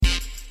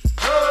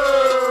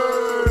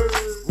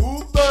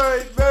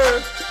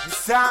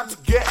time to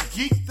get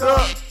geeked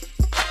up.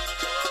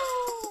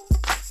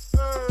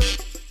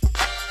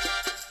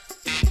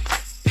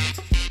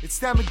 It's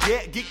time to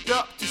get geeked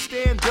up, to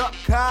stand up.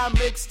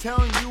 Comics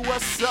telling you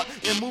what's up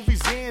in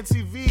movies and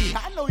TV.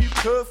 I know you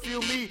could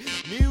feel me.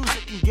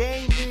 Music and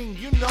gaming,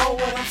 you know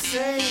what I'm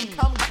saying.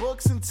 Comic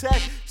books and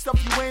tech,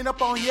 stuff you ain't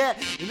up on yet.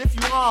 And if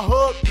you on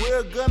hook,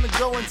 we're gonna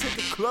go and take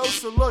a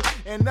closer look.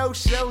 And no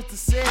show's the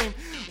same.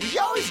 We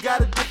always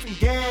got a different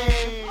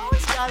game.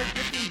 Always got a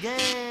different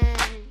game.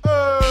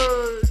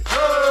 Hey, hey,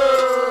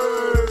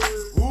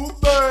 ooh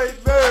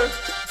baby,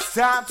 it's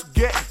time to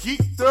get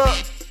geeked up.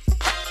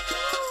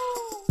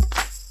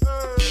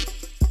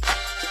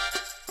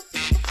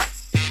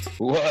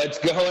 What's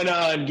going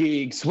on,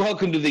 geeks?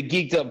 Welcome to the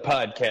Geeked Up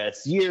Podcast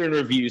Year in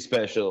Review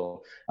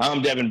Special.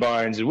 I'm Devin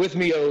Barnes, and with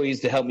me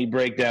always to help me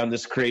break down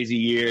this crazy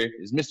year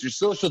is Mr.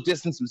 Social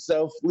Distance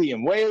himself,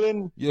 Liam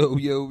Whalen. Yo,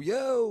 yo,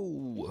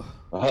 yo.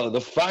 Oh,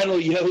 the final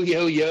yo,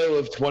 yo, yo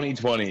of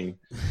 2020.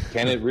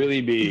 Can it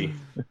really be?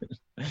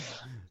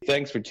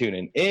 Thanks for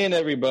tuning in,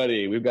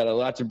 everybody. We've got a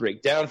lot to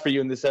break down for you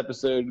in this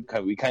episode.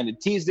 We kind of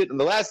teased it in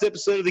the last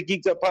episode of the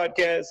Geeked Up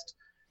Podcast.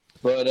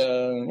 But,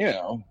 you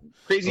know,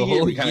 crazy year. A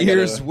whole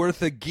year's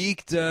worth of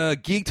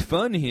geeked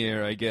fun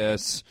here, I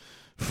guess,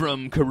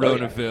 from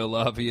Corona-Ville,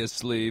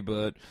 obviously.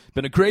 But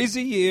been a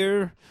crazy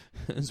year,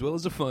 as well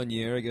as a fun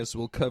year. I guess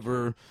we'll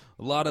cover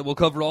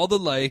all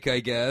the I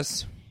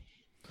guess.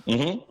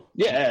 Mm-hmm.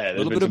 Yeah,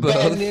 there's been some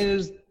bad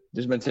news.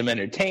 There's been some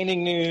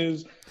entertaining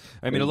news.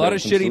 I mean, a lot of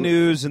shitty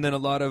news, and then a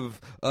lot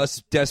of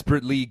us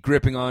desperately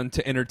gripping on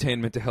to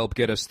entertainment to help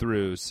get us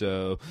through.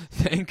 So,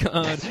 thank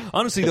God.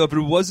 Honestly, though, if it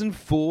wasn't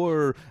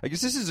for... I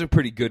guess this is a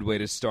pretty good way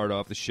to start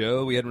off the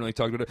show. We hadn't really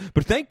talked about it.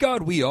 But thank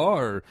God we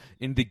are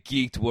in the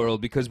geeked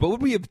world, because what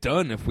would we have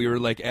done if we were,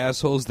 like,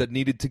 assholes that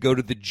needed to go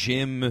to the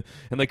gym?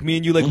 And, like, me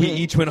and you, like, we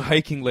each went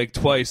hiking, like,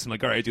 twice. I'm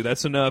like, all right, dude,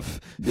 that's enough.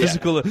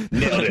 Physical...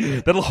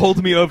 That'll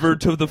hold me over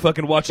to the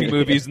fucking watching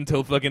movies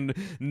until fucking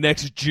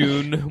next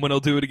June when I'll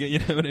do it again. You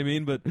know what I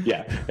mean? But...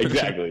 Yeah,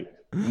 exactly.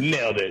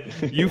 Nailed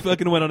it. You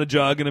fucking went on a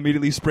jog and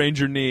immediately sprained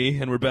your knee,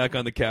 and we're back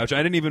on the couch. I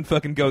didn't even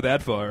fucking go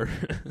that far.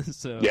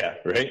 So. Yeah,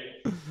 right?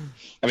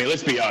 I mean,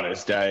 let's be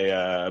honest.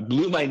 I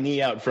blew my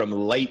knee out from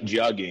light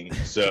jogging,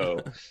 so...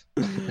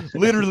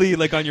 Literally,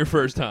 like, on your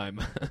first time.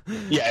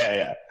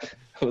 Yeah.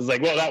 I was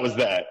like, well, that was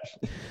that.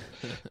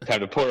 Time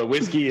to pour a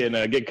whiskey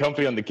and get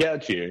comfy on the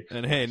couch here.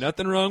 And hey,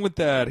 nothing wrong with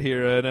that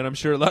here, and I'm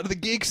sure a lot of the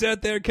geeks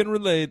out there can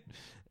relate.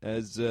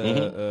 As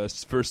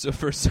for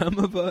some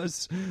of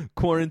us,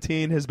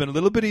 quarantine has been a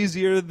little bit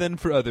easier than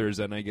for others,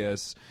 and I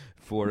guess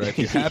for if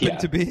you happen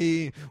to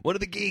be one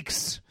of the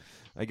geeks,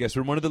 I guess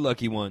we're one of the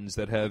lucky ones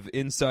that have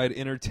inside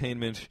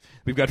entertainment.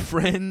 We've got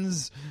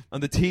friends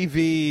on the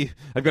TV.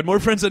 I've got more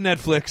friends on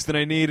Netflix than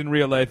I need in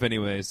real life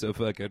anyway, so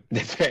fuck it.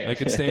 That's right. I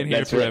could stay in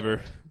here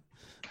forever.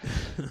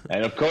 Right.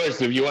 And of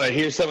course, if you want to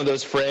hear some of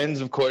those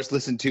friends, of course,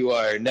 listen to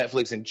our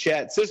Netflix and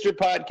Chat sister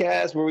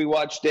podcast where we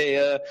watched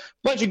a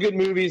bunch of good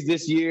movies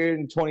this year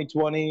in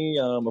 2020.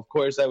 Of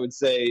course, I would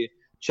say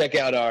check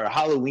out our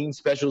Halloween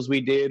specials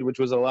we did, which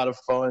was a lot of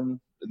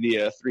fun.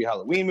 The 3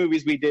 Halloween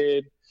movies we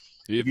did.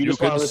 If you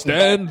can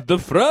stand the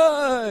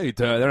fright.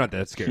 They're not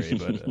that scary,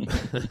 but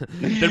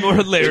they're more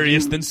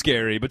hilarious than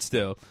scary, but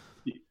still.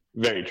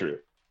 Very true.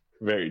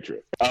 Very true.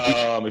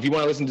 If you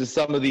want to listen to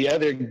some of the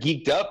other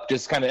Geeked Up,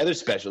 just kind of other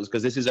specials,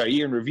 because this is our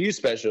year in review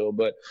special,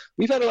 but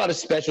we've had a lot of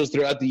specials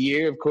throughout the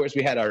year. Of course,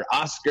 we had our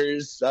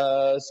Oscars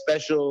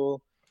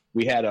special.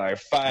 We had our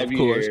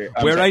 5-year...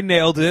 Where I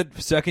nailed it,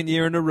 2nd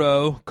year in a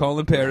row,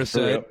 calling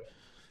Parasite.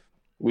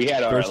 We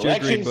had our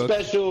election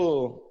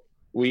special.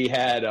 We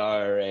had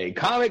our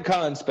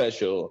Comic-Con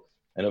special.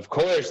 And, of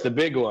course, the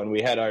big one,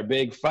 we had our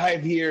big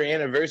 5-year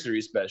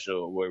anniversary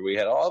special, where we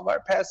had all of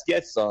our past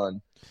guests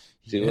on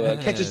to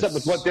catch us up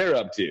with what they're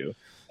up to.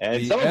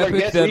 And some of our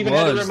guests we even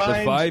had to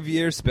remind... the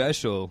 5-year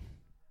special.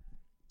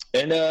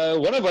 And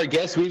one of our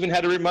guests, we even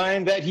had to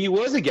remind that he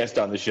was a guest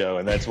on the show,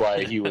 and that's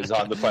why he was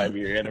on the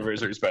 5-year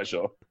anniversary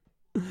special.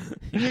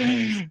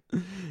 And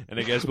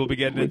I guess we'll be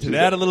getting into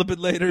that a little bit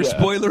later. Yeah.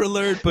 Spoiler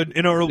alert, but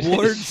in our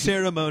award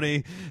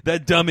ceremony,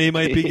 that dummy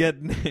might be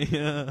getting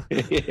a...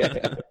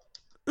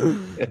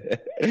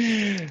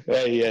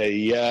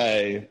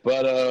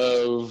 But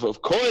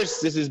of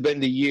course, this has been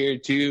the year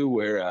too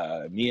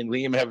where me and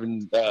Liam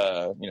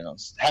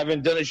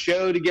haven't done a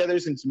show together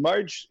since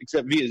March,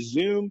 except via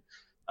Zoom.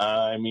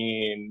 I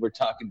mean, we're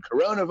talking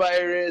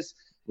coronavirus.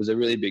 Was a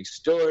really big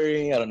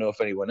story. I don't know if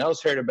anyone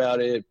else heard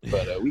about it,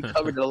 but we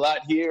covered it a lot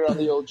here on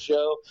the old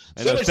show.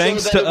 I know,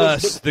 thanks to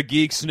us, the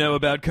geeks know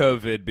about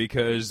COVID,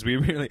 because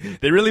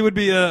they really would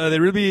be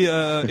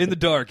in the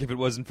dark if it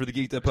wasn't for the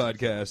Geeked Up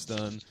podcast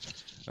on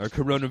our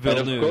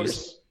Corona-Ville news.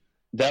 Course,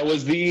 that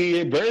was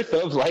the birth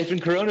of life in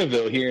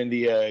Corona-Ville here in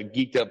the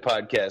Geeked Up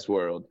podcast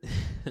world.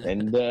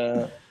 And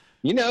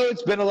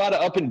it's been a lot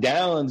of up and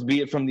downs,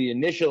 be it from the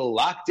initial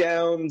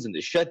lockdowns and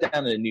the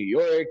shutdown in New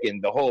York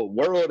and the whole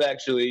world,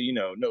 actually,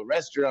 no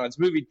restaurants,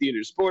 movie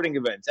theaters, sporting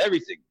events,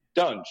 everything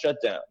done, shut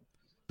down.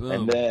 Boom.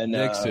 And then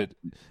Nix it.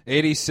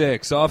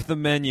 86 off the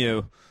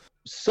menu.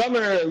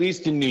 summer, at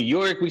least in New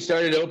York, we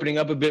started opening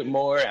up a bit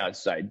more.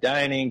 Outside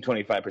dining,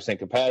 25%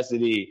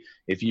 capacity.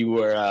 If you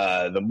were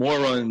the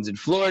morons in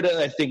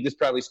Florida, I think this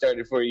probably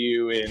started for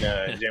you in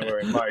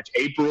January, March,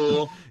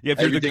 April. Yeah,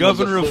 if you're the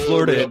governor of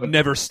Florida, it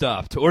never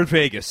stopped. Or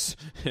Vegas.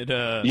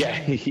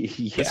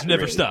 It's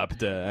never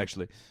stopped,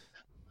 actually.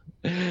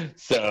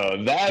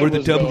 So that or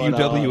was the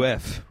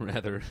WWF,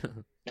 rather.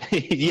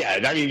 Yeah,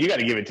 I mean, you got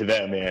to give it to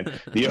them, man.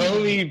 The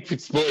only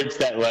sports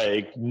that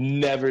like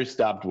never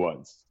stopped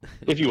once,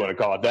 if you want to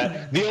call it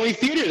that. The only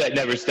theater that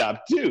never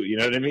stopped too. You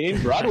know what I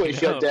mean? Broadway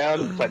shut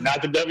down, but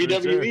not the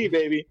WWE,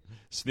 baby.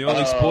 It's the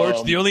only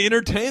sports, the only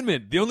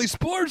entertainment, the only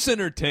sports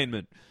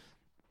entertainment.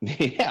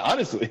 Yeah,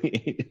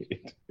 honestly.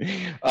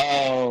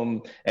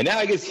 And now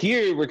I guess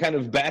here we're kind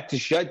of back to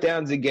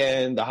shutdowns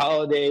again. The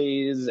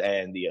holidays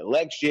and the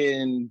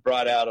election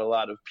brought out a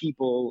lot of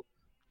people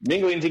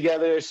mingling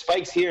together.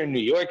 Spikes here in New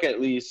York, at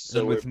least.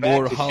 So and with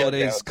more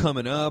holidays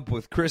coming up,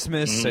 with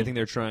Christmas, I think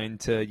they're trying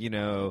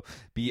to,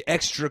 be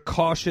extra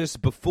cautious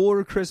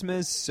before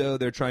Christmas. So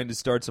they're trying to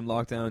start some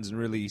lockdowns and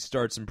really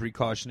start some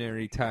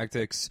precautionary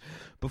tactics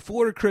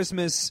before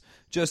Christmas,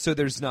 just so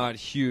there's not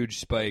huge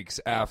spikes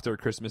after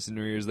Christmas and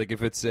New Year's. Like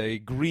if it's a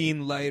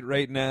green light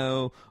right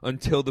now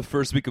until the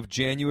first week of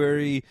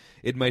January,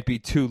 it might be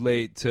too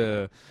late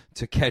to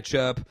catch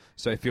up.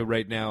 So I feel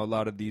right now a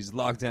lot of these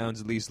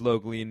lockdowns, at least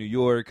locally in New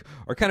York,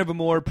 are kind of a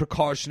more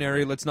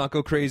precautionary. Let's not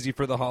go crazy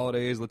for the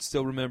holidays. Let's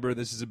still remember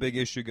this is a big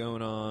issue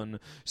going on.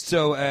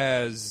 So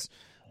as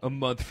a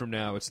month from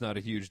now, it's not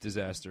a huge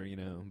disaster,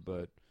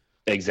 but...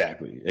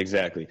 Exactly.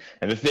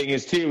 And the thing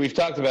is, too, we've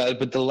talked about it,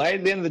 but the light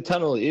at the end of the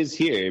tunnel is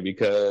here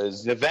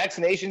because the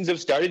vaccinations have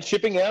started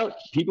shipping out.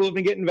 People have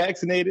been getting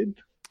vaccinated.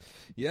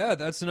 Yeah,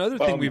 that's another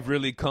thing we've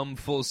really come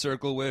full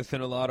circle with in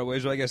a lot of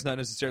ways. Well, I guess not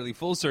necessarily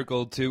full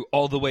circle to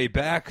all the way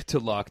back to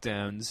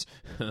lockdowns.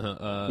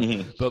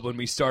 But when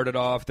we started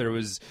off, there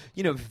was,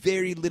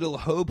 very little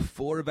hope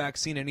for a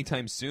vaccine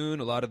anytime soon.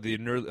 A lot of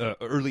the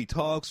early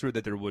talks were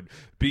that there would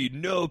be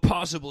no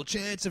possible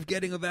chance of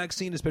getting a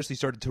vaccine, especially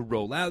started to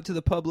roll out to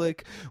the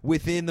public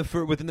within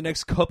the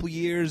next couple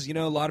years. A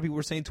lot of people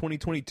were saying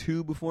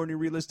 2022 before any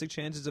realistic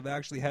chances of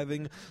actually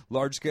having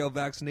large-scale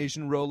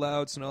vaccination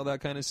rollouts and all that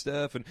kind of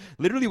stuff. And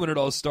literally when it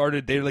all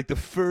started, they were like the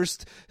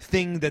first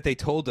thing that they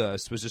told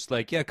us was just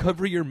like, yeah,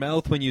 cover your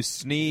mouth when you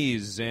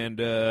sneeze and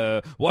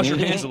wash your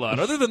hands a lot.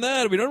 Other than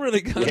that, we don't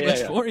really got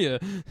much for you.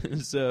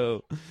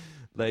 So...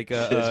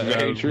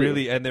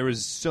 really, and there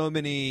was so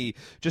many,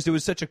 it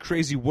was such a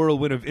crazy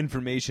whirlwind of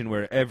information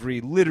where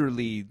every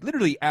literally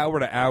hour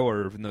to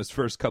hour in those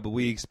first couple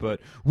weeks, but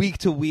week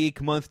to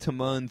week, month to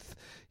month,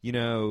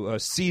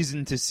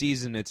 season to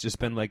season, it's just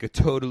been like a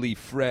totally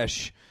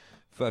fresh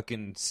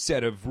fucking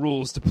set of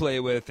rules to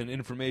play with and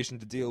information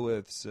to deal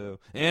with. So,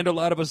 and a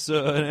lot of us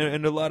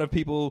and a lot of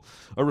people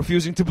are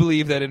refusing to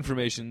believe that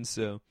information.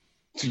 So.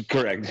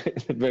 Correct.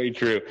 Very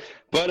true.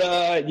 But,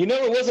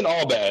 it wasn't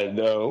all bad,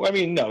 though. I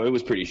mean, no, it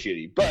was pretty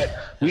shitty. But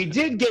we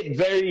did get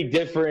very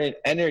different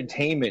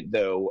entertainment,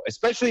 though,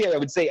 especially, I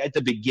would say, at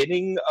the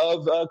beginning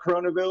of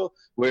Corona-Ville,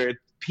 where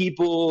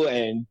people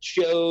and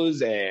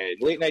shows and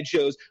late-night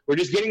shows were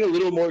just getting a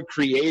little more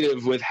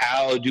creative with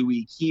how do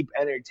we keep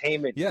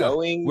entertainment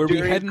going. Where we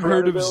hadn't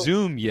heard of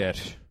Zoom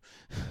yet.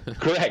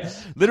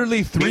 Correct.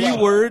 Literally three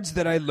words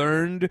that I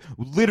learned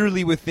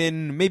literally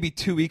within maybe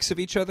 2 weeks of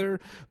each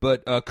other,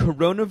 but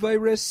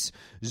coronavirus,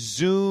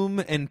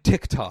 Zoom, and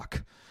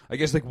TikTok. I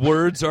guess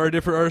words are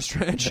a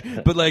stretch,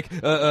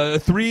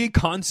 but three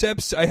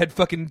concepts I had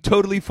fucking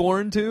totally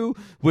foreign to,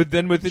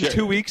 within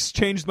 2 weeks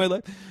changed my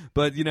life.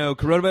 But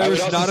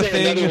coronavirus is not a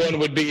thing. Another one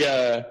would be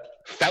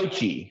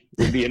Fauci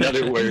would be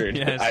another word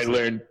I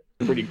learned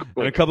pretty quick.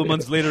 And a couple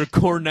months later,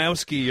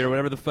 Kornowski or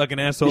whatever the fucking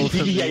asshole.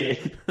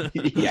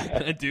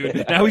 Yeah.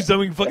 Dude. Now he's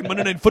doing fucking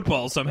Monday Night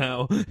Football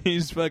somehow.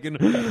 He's fucking.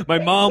 My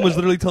mom was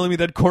literally telling me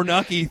that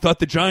Kornowski thought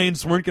the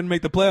Giants weren't going to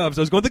make the playoffs.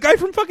 I was going, the guy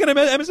from fucking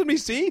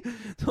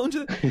MSNBC? Told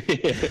you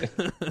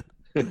that?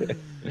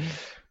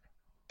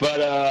 But,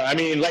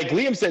 like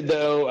Liam said,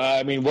 though,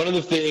 one of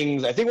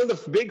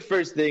the big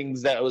first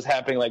things that was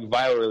happening,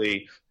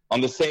 virally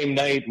on the same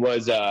night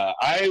was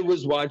I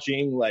was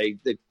watching,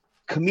 the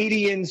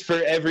comedians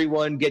for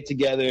everyone get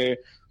together,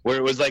 where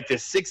it was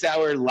this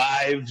 6-hour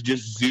live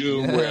just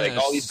Zoom where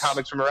all these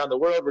comics from around the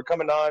world were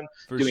coming on,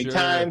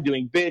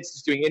 doing bits,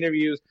 just doing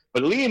interviews.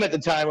 But Liam at the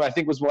time, I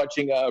think, was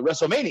watching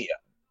WrestleMania.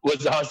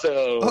 Was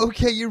also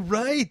okay. You're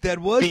right. That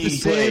was the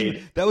same.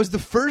 Played. That was the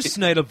first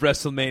night of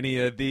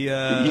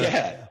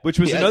WrestleMania. Which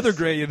was another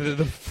great.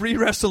 The free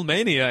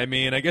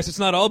WrestleMania. I guess it's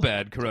not all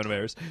bad,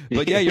 coronavirus.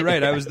 But yeah, you're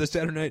right. I was the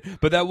Saturday night,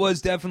 but that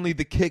was definitely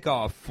the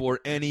kickoff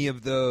for any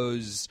of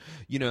those.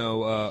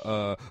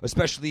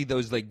 Especially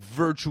those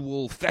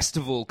virtual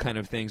festival kind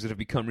of things that have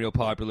become real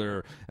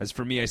popular. As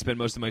for me, I spent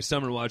most of my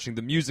summer watching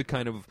the music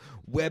kind of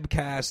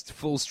webcast,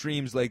 full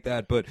streams like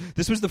that. But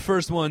this was the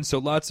first one, so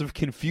lots of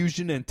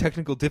confusion and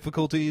technical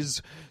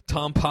difficulties.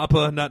 Tom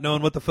Papa not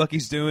knowing what the fuck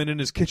he's doing in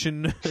his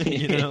kitchen,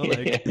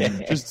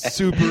 just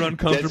super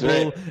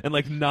uncomfortable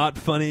and not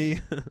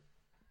funny.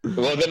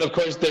 Well, then of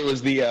course there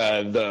was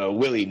the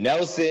Willie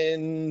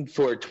Nelson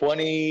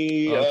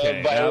 420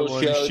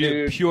 viral show,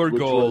 dude, pure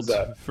gold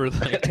was, for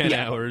like 10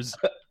 hours.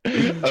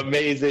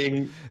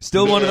 Amazing.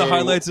 Still one of the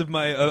highlights of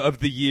my of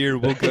the year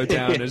will go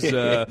down as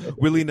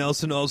Willie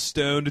Nelson all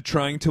stoned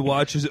trying to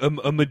watch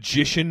a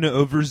magician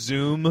over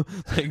Zoom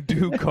like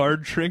do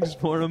card tricks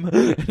for him,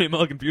 and him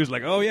all confused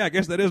like, oh yeah, I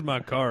guess that is my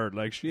card,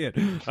 like shit.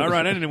 All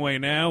right, anyway,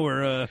 now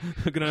we're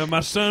my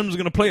son's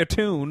gonna play a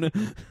tune.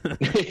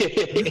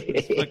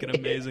 It's fucking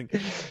amazing.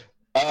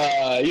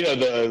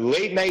 The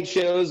late night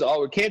shows all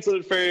were canceled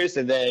at first,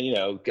 and then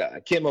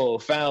Kimmel,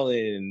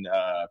 Fallon,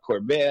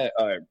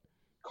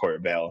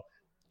 Corbell.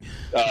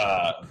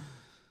 I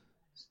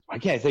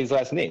can't say his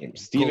last name.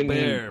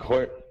 Stephen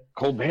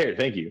Colbert.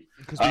 Thank you.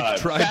 Because we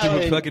tried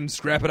to fucking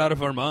scrap it out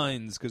of our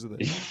minds because of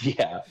that.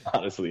 Yeah,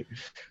 honestly.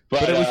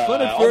 But it was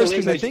fun at first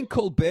because I think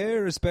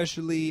Colbert,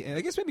 especially, and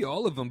I guess maybe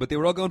all of them, but they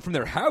were all going from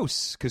their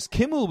house because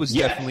Kimmel was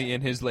definitely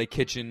in his like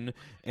kitchen,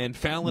 and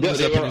Fallon was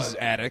up in his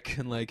attic,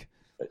 and like.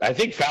 I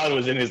think Fallon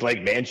was in his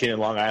like mansion in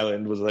Long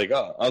Island. Was like,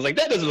 I was like,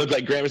 that doesn't look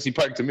like Gramercy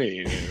Park to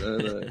me.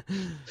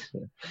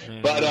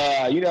 But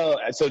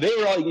so they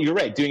were all. You're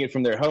right, doing it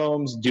from their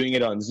homes, doing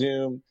it on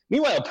Zoom.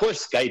 Meanwhile, poor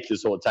Skype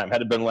this whole time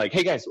had been like,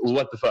 hey guys,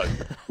 what the fuck?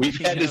 We've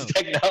had this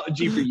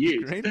technology for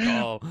years. Great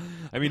call.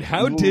 I mean,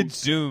 how did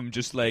Zoom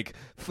just like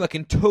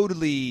fucking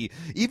totally,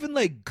 even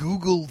like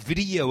Google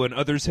Video and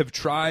others have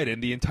tried,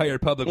 and the entire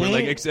public were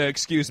like,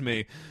 excuse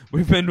me,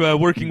 we've been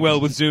working well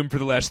with Zoom for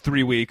the last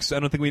 3 weeks. I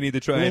don't think we need to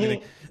try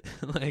anything.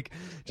 Like,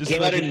 just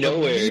came out of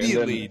nowhere,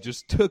 immediately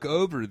just took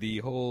over the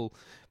whole.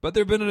 But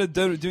they've been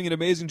doing an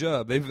amazing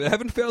job. They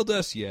haven't failed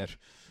us yet.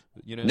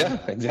 Yeah,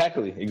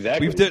 exactly.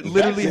 We've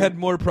literally had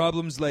more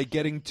problems like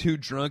getting too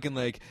drunk and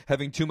like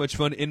having too much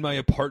fun in my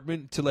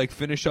apartment to like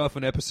finish off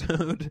an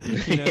episode.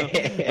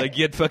 Like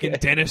get fucking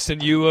Dennis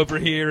and you over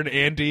here and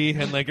Andy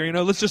and like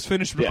let's just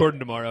finish recording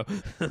tomorrow.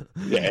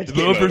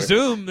 Over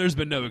Zoom, there's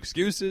been no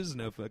excuses,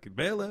 no fucking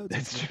bailouts.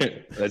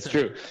 That's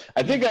true.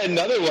 I think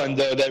another one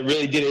though that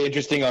really did it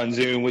interesting on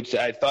Zoom, which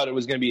I thought it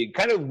was going to be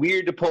kind of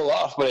weird to pull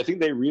off, but I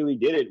think they really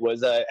did it.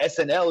 Was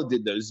SNL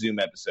did those Zoom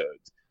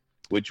episodes.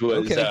 Which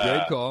was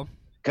great call.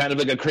 Kind of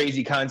like a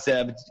crazy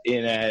concept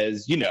in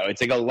as,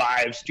 it's like a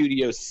live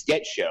studio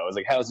sketch show. I was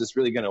like, how is this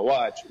really going to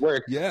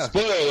work? Yeah.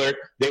 Spoiler alert,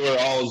 they were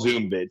all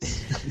Zoom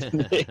bits.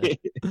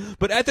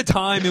 But at the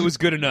time, it was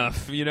good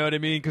enough. You know what I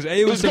mean? Because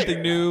A, it was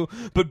something new.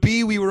 But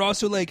B, we were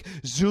also like,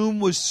 Zoom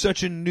was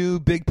such a new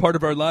big part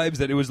of our lives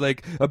that it was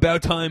like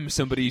about time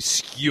somebody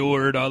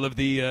skewered all of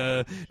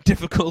the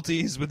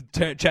difficulties with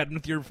chatting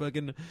with your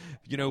fucking,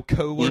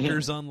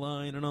 coworkers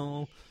online and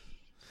all.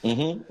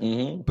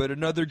 But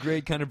another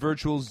great kind of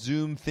virtual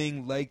Zoom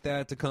thing like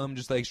that to come,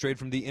 just like straight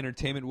from the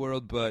entertainment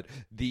world. But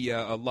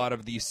a lot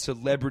of the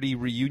celebrity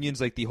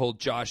reunions, like the whole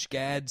Josh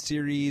Gad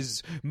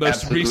series,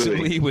 most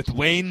recently with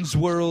Wayne's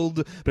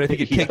World. But I think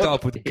it kicked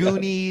off with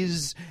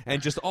Goonies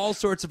and just all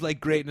sorts of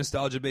like great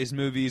nostalgia-based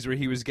movies where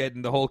he was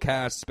getting the whole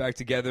cast back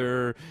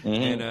together,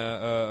 and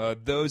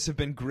those have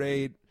been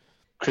great.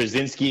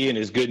 Krasinski and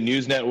his Good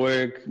News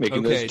Network,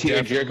 making those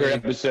tearjerker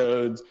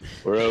episodes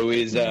were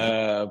always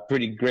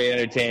pretty great,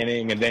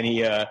 entertaining. And then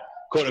he,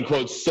 quote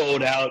unquote,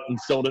 sold out and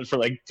sold it for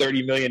like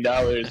 $30 million.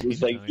 It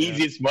was like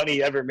easiest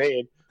money ever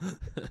made.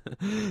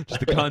 Just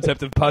the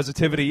concept of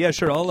positivity. Yeah,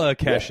 sure, I'll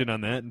cash in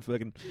on that and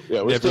fucking.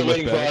 Yeah, we're still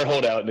waiting for our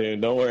holdout, dude.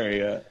 Don't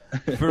worry.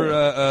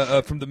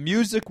 For from the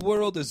music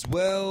world as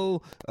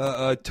well,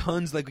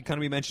 tons like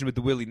we mentioned with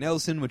the Willie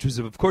Nelson, which was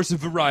of course a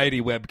variety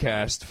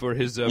webcast for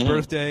his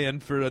birthday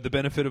and for the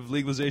benefit of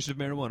legalization of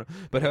marijuana.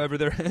 But however,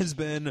 there has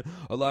been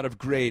a lot of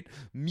great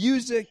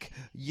music,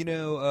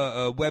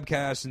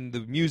 webcasts, and the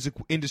music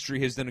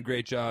industry has done a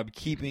great job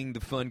keeping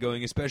the fun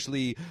going,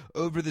 especially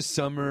over the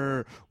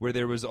summer where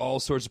there was all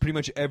sorts. Pretty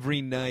much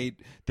every night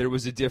there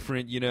was a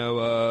different,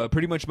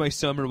 pretty much my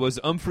summer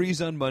was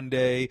Umphreys on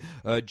Monday,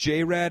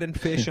 J-Rad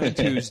and Fish on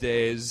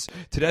Tuesdays,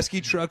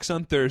 Tedeschi Trucks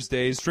on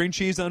Thursdays, String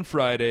Cheese on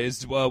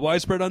Fridays,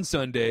 Widespread on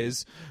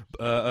Sundays,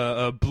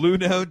 Blue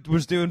Note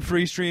was doing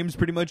free streams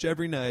pretty much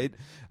every night,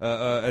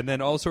 and then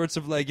all sorts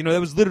of that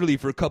was literally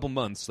for a couple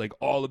months, like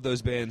all of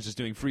those bands just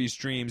doing free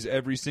streams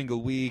every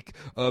single week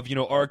of,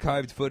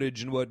 archived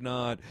footage and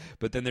whatnot.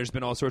 But then there's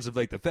been all sorts of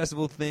the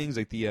festival things,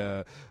 like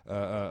the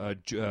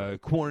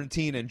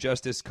Quarantine and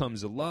Justice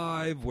Comes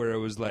Alive, where it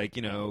was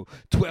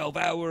 12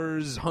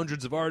 hours,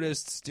 hundreds of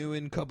artists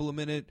doing couple of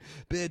minute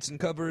bits and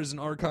covers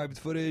and archived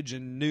footage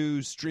and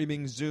new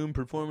streaming Zoom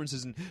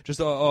performances and just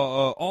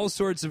all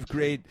sorts of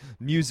great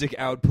music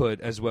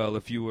output as well.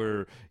 If you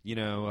were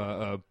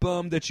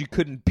bummed that you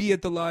couldn't be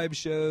at the live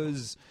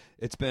shows,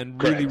 it's been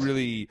really,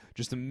 really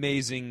just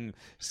amazing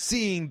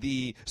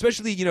seeing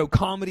especially,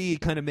 comedy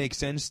kind of makes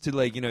sense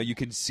to you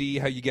can see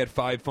how you get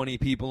 5 funny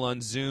people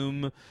on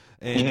Zoom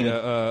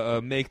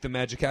and make the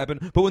magic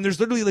happen. But when there's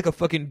literally a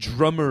fucking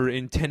drummer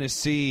in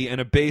Tennessee and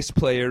a bass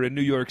player in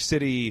New York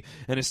City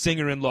and a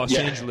singer in Los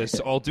Angeles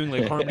all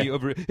doing harmony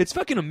over, it's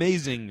fucking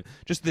amazing.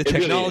 Just the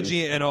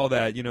technology and all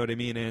that, you know what I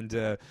mean?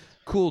 And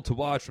cool to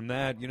watch from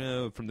that,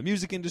 from the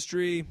music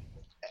industry.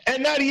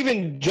 And not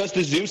even just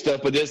the Zoom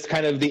stuff, but just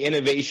kind of the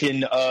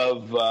innovation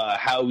of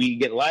how we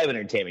get live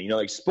entertainment. You know,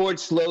 like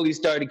sports slowly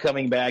started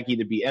coming back,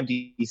 either be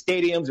empty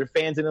stadiums or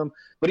fans in them.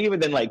 But even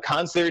then, like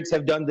concerts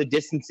have done the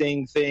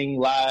distancing thing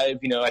live.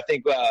 You know, I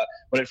think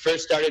when it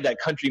first started, that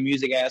country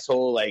music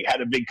asshole like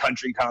had a big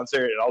country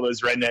concert, and all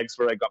those rednecks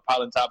were like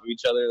piled on top of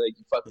each other, like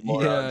you fucking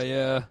morons.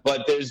 Yeah.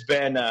 But there's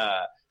been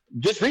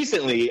just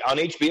recently on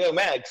HBO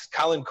Max,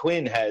 Colin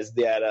Quinn has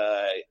that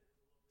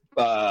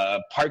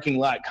parking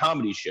lot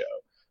comedy show,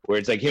 where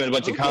it's like him and a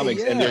bunch of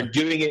comics, and they're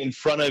doing it in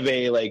front of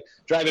a like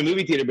drive-in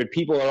movie theater, but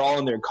people are all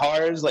in their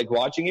cars like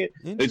watching it.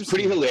 It's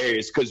pretty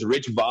hilarious because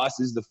Rich Voss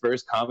is the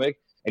first comic,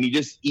 and he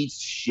just eats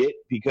shit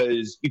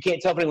because you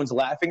can't tell if anyone's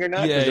laughing or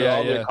not because they're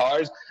all in their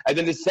cars. And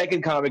then the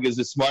second comic is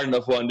the smart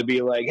enough one to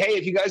be like, hey,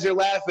 if you guys are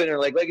laughing or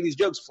like liking these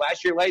jokes,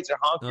 flash your lights or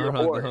honk your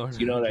horns.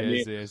 You know what I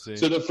mean? I see.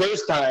 So the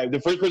first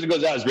person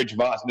goes out is Rich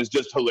Voss, and it's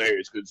just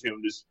hilarious because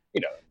him just,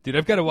 you know. Dude,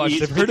 I've got to watch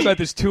it. I've heard about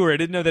this tour. I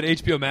didn't know that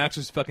HBO Max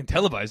was fucking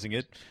televising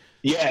it.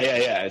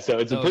 Yeah. So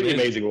it's a pretty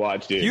amazing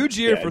watch, dude. Huge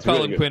year for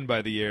Colin Quinn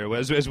by the year.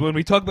 As when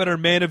we talk about our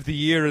Man of the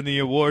Year in the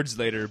awards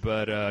later,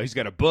 but he's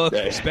got a book,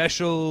 a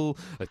special,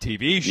 a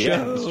TV show.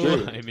 Yeah, it's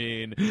true. I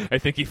mean, I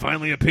think he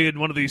finally appeared in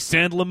one of these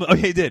Sandlem. Oh,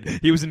 he did.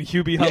 He was in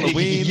Hubie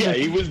Halloween. Yeah,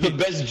 he was the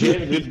best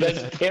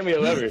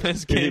cameo ever.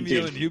 Best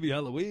cameo in Hubie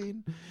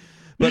Halloween.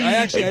 But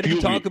I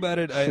didn't talk about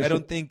it. I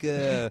don't think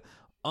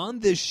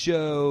on this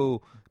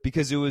show,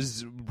 because it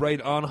was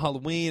right on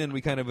Halloween, and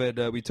we kind of had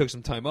we took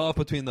some time off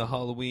between the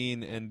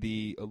Halloween and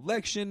the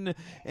election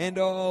and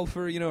all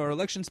for, you know, our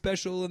election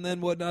special and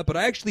then whatnot. But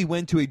I actually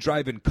went to a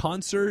drive-in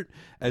concert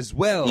as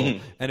well,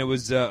 and it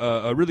was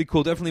a really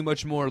cool, definitely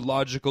much more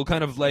logical,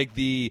 kind of like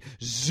the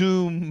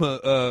Zoom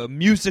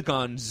music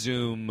on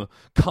Zoom.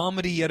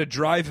 Comedy at a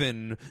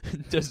drive-in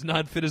does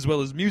not fit as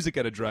well as music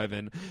at a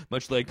drive-in,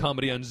 much like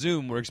comedy on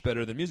Zoom works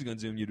better than music on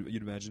Zoom,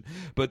 you'd imagine.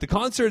 But the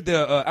concert,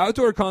 the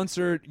outdoor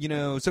concert, you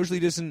know, socially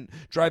distanced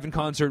drive-in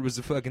concert was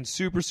a fucking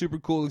super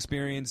cool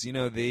experience. You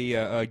know,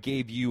 they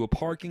gave you a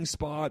parking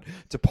spot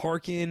to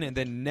park in, and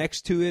then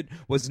next to it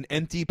was an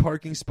empty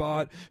parking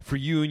spot for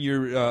you and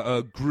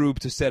your group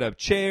to set up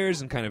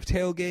chairs and kind of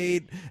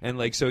tailgate, and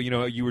like, so, you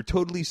know, you were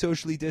totally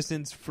socially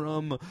distanced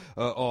from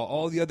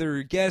all the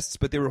other guests,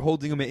 but they were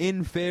holding them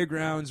in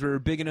fairgrounds where were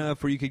big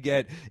enough where you could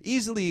get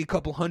easily a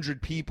couple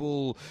hundred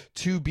people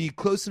to be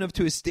close enough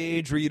to a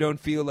stage where you don't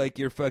feel like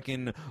you're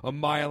fucking a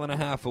mile and a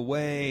half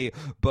away,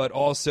 but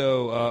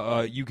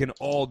also you can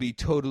all be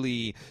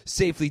totally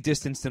safely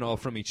distanced and all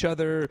from each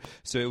other.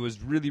 So it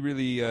was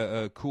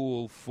really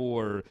cool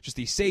for just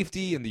the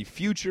safety and the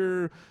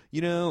future,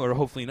 you know, or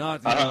hopefully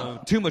not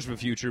too much of a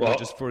future, but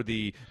just for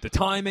the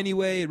time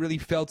anyway. It really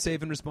felt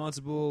safe and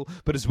responsible,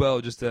 but as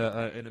well just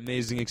an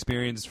amazing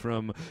experience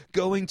from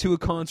going to a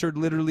concert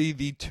literally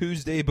the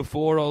Tuesday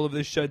before all of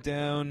this shut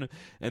down,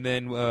 and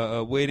then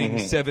waiting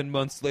 7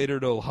 months later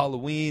till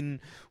Halloween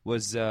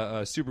was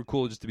super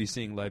cool just to be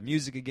seeing live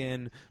music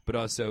again, but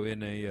also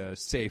in a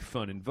safe,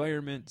 fun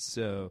environment.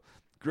 So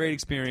great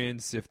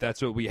experience. If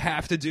that's what we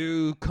have to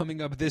do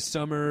coming up this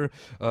summer,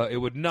 it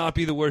would not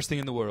be the worst thing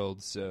in the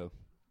world. So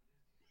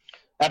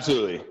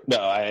absolutely. No,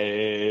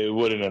 I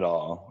wouldn't at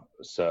all.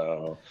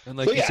 So, and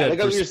like you said, like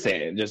what you're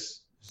saying, just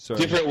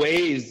different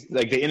ways,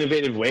 like the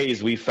innovative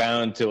ways we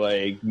found to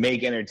like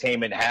make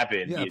entertainment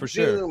happen. Yeah, for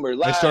Zoom sure. Or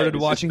live. I started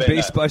watching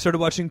baseball. I started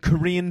watching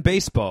Korean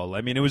baseball.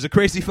 I mean, it was a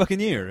crazy fucking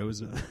year. It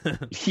was.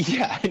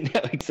 Yeah,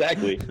 no,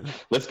 exactly.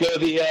 Let's go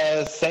the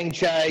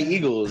Sangchai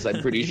Eagles.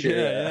 I'm pretty sure.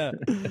 Yeah,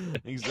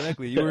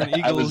 exactly. You were an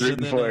Eagles. I was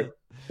rooting for it.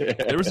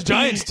 There was a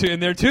Giants in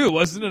there too,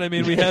 wasn't it? I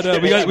mean, we had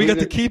we got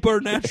to keep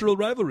our natural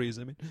rivalries.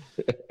 I mean,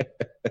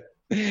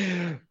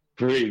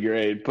 pretty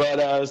great.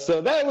 But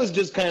so that was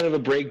just kind of a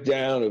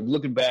breakdown of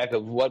looking back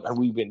of what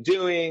we've been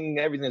doing,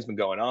 everything that's been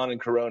going on in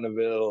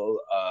Corona-Ville.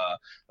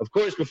 Of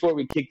course, before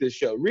we kick this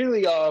show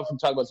really off and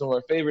talk about some of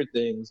our favorite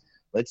things,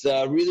 let's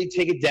really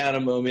take it down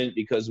a moment,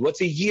 because what's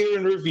a year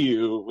in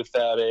review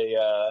without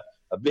a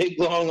big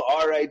long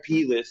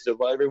RIP list of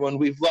everyone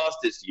we've lost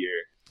this year?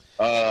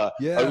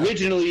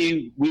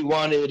 Originally, we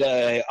wanted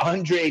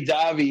Andre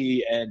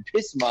Davi and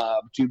Piss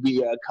Mob to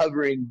be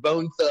covering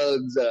Bone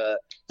Thugs'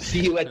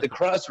 See You at the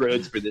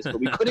Crossroads for this, but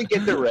we couldn't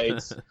get the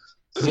rights.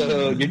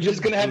 So you're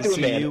just going to have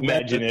to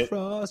imagine it.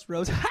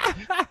 Crossroads.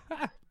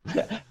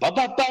 I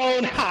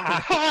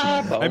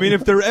mean,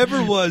 if there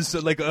ever was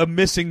like a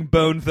missing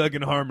Bone Thug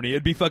in harmony,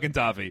 it'd be fucking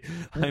Davi.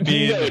 I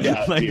mean, no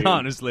doubt, like, dude.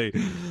 Honestly,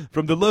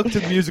 from the look to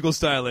the musical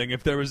styling,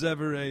 if there was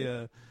ever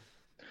a...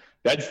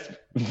 That's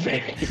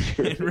very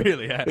true. It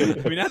really, I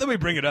mean, now that we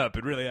bring it up,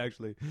 it really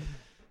actually...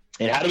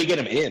 And how do we get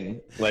them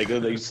in? Like, do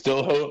they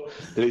still hold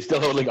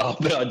like all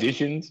the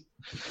auditions?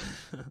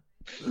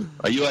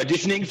 Are you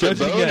auditioning for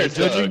Bone or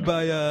judging Thug?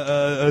 by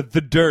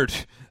the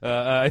dirt.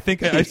 I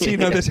think I've seen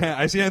how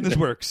this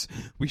works.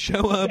 We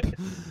show up,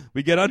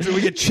 we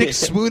get chicks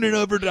swooning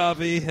over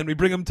Davi, and we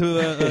bring them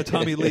to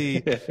Tommy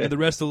Lee, and the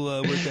rest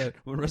will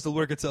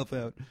work itself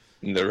out.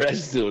 And the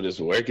rest will just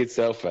work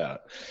itself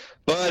out.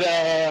 But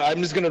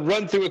I'm just going to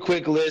run through a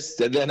quick list,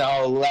 and then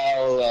I'll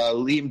allow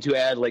Liam to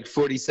add like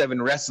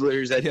 47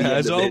 wrestlers at the end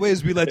as of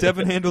always, it. we let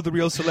Devin handle the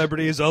real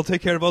celebrities. I'll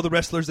take care of all the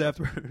wrestlers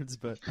afterwards.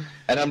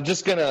 And I'm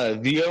just going to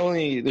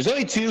 – there's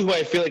only two who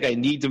I feel like I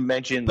need to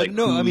mention. But like,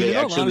 no, I mean, in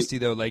all actually... honesty,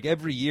 though, like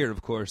every year,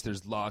 of course,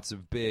 there's lots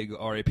of big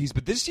RIPs.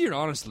 But this year,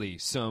 honestly,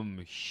 some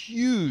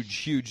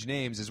huge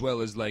names, as well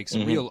as like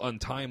some real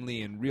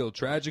untimely and real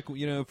tragic,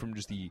 from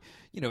just the,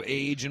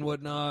 age and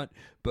whatnot.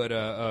 But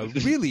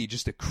really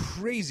just a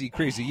crazy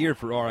year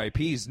for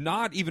RIPs,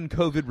 not even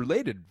COVID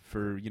related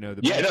for, the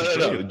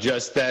no.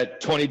 Just that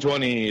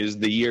 2020 is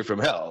the year from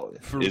hell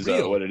is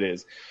what it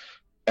is.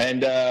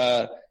 And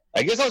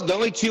I guess the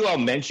only two I'll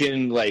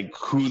mention, like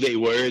who they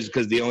were, is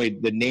because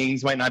the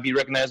names might not be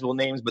recognizable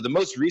names. But the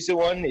most recent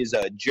one is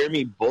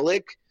Jeremy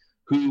Bulloch,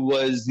 who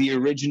was the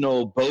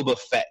original Boba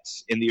Fett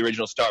in the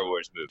original Star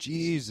Wars movie.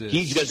 Jesus.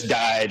 He just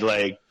died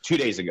like 2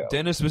 days ago.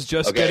 Dennis was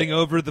just getting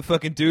over the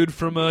fucking dude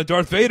from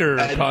Darth Vader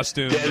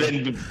costume.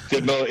 Then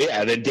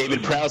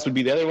David Prowse would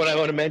be the other one I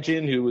want to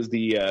mention, who was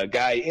the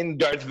guy in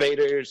Darth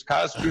Vader's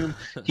costume.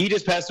 He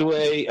just passed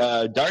away.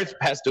 Darth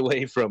passed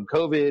away from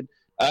COVID.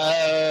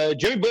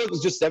 Jeremy Bulloch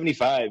was just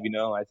 75,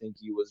 I think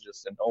he was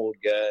just an old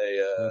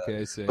guy.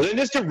 I see. But then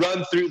just to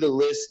run through the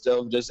list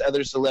of just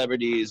other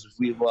celebrities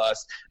we've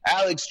lost: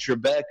 Alex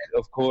Trebek,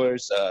 of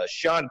course,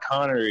 Sean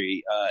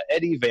Connery,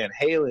 Eddie Van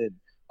Halen,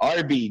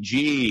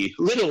 RBG,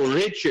 Little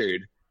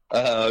Richard,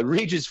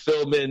 Regis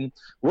Philbin,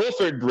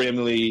 Wilford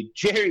Brimley,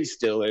 Jerry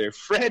Stiller,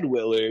 Fred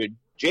Willard,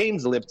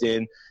 James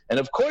Lipton, and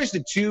of course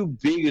the two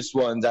biggest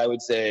ones, I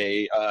would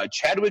say,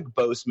 Chadwick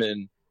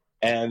Boseman.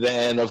 And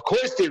then, of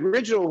course, the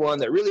original one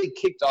that really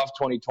kicked off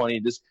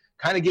 2020, just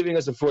kind of giving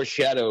us a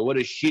foreshadow of what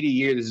a shitty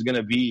year this is going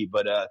to be.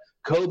 But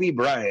Kobe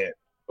Bryant,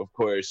 of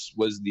course,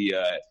 was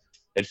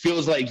it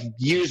feels like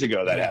years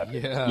ago that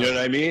happened. Yeah. You know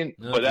what I mean?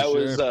 No, but that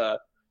was the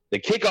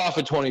kickoff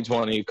of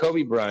 2020,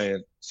 Kobe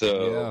Bryant.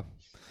 So yeah.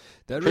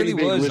 That really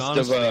was,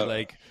 honestly,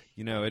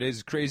 it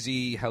is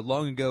crazy how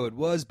long ago it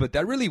was, but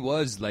that really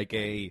was like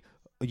a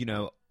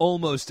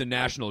almost a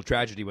national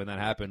tragedy when that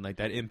happened. Like,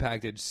 that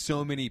impacted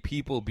so many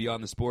people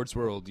beyond the sports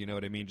world, you know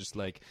what I mean? Just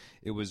like,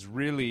 it was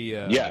really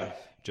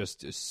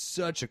just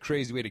such a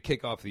crazy way to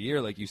kick off the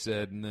year, like you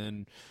said, and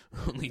then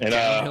only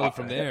downhill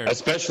from there.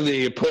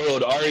 Especially poor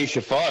old Ari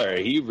Shaffar.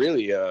 He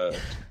really I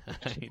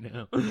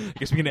know. I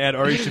guess we can add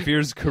Ari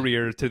Shaffir's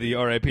career to the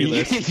RIP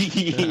list.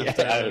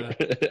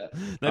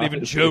 Not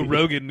even Joe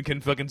Rogan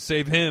can fucking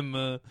save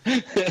him.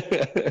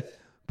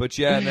 But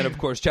yeah, and then of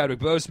course Chadwick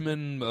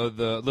Boseman,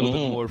 the little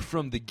bit more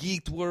from the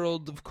geeked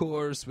world, of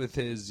course, with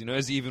his,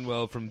 as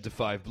Evenwell from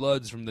Defy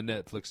Bloods from the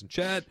Netflix and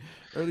chat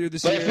earlier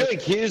this year. But I feel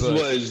like his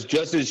was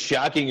just as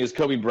shocking as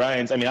Kobe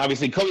Bryant's. I mean,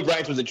 obviously Kobe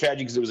Bryant's was a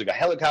tragedy because it was like a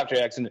helicopter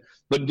accident,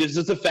 but it's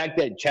just the fact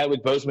that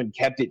Chadwick Boseman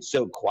kept it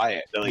so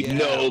quiet. Like,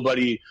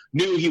 nobody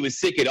knew he was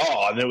sick at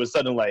all, and then it was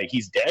sudden like,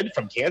 he's dead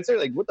from cancer?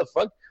 Like, what the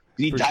fuck?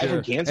 Did he die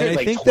from cancer? And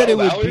I think that it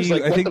would be.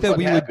 Like, I think that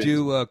we would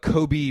do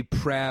Kobe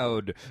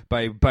proud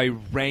by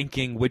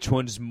ranking which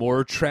one's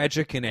more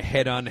tragic in a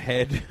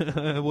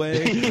head-on-head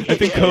way. I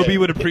think Kobe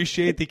would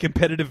appreciate the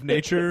competitive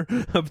nature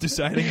of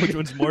deciding which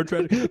one's more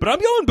tragic. But I'm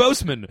going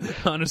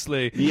Boseman,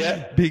 honestly.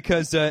 Yeah.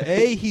 Because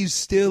he's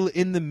still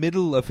in the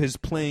middle of his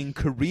playing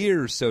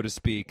career, so to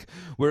speak,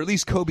 where at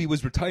least Kobe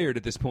was retired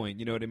at this point.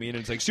 You know what I mean? And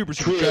it's like super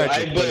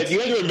tragic. But you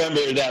have to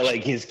remember that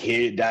like his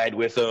kid died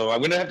with him.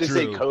 I'm gonna have to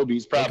say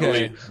Kobe's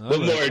probably. But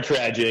more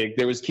tragic.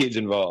 There was kids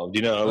involved,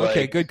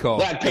 Okay, good call.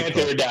 Black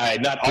Panther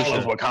died, not all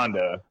of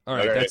Wakanda. All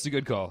right, that's a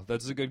good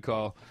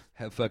call.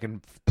 Have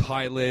fucking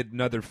Pilot,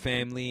 Another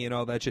Family, and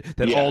all that shit.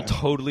 That all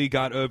totally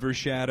got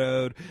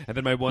overshadowed. And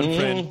then my one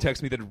friend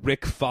texted me that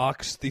Rick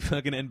Fox, the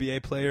fucking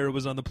NBA player,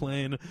 was on the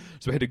plane.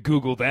 So I had to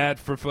Google that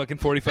for fucking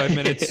 45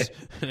 minutes.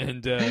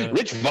 And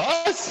Rich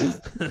Voss?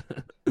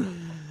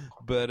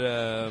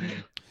 But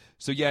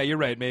so yeah, you're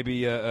right.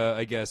 Maybe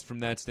I guess from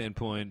that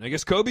standpoint, I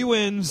guess Kobe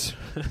wins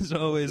as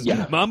always.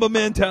 Yeah. Mamba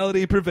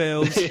mentality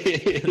prevails.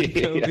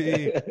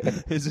 Kobe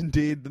is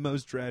indeed the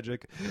most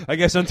tragic. I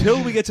guess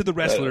until we get to the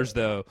wrestlers,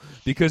 though,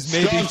 because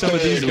maybe some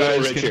of these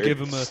guys can give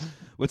him a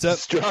what's up?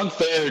 Strong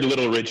third,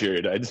 Little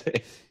Richard, I'd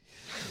say.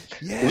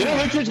 Yeah. Little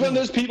Richard's one of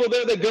those people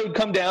there that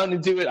come down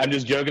and do it. I'm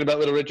just joking about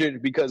Little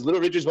Richard because Little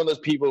Richard's one of those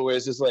people where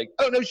it's just like,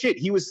 oh no shit,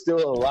 he was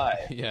still alive.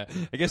 Yeah,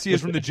 I guess he is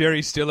from the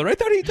Jerry Stiller. I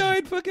thought he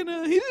died fucking.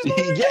 Yeah,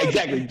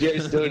 exactly. Jerry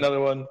Stiller, another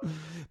one.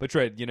 But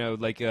right,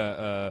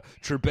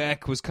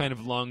 Trebek was kind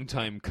of long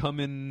time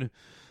coming.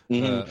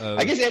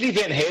 I guess Eddie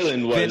Van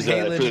Halen was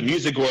for the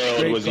music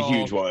world was a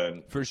huge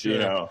one for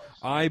sure.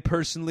 I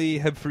personally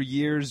have for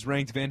years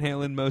ranked Van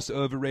Halen most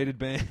overrated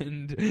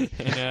band,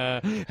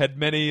 and had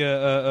many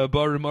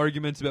barroom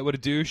arguments about what a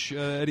douche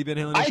Eddie Van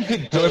Halen is. I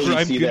could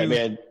totally see that,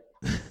 man.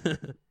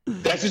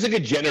 That's just like a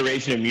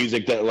generation of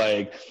music that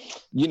like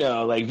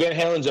Van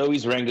Halen's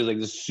always ranked as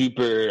like the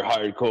super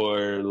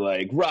hardcore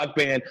like rock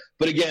band,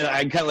 but again,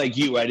 I'm kind of like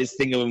you. I just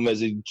think of him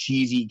as a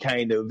cheesy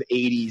kind of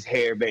 80s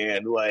hair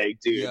band,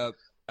 like, dude. Yep.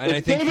 And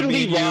if David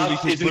Lee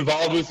Roth is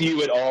involved with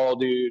you at all,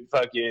 dude,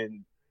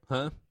 fucking...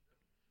 Huh?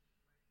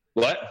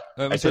 What?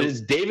 I said,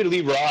 is David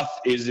Lee Roth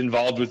is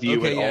involved with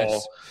you at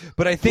all?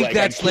 But I think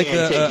that's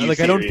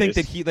I don't think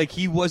that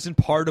he wasn't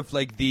part of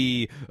like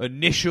the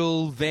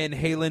initial Van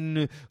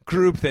Halen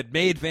group that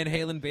made Van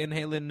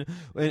Halen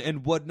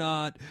and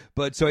whatnot.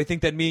 But so I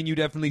think that me and you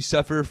definitely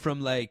suffer from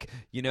like,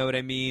 you know what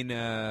I mean?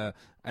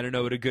 I don't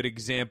know what a good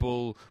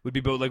example would be,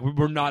 but like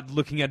we're not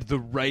looking at the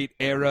right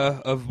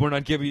era of we're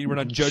not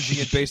judging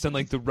it based on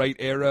like the right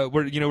era.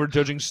 We're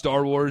judging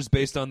Star Wars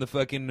based on the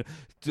fucking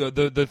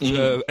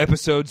the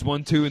episodes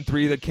 1, 2, and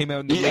 3 that came out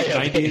in the late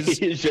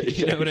 90s.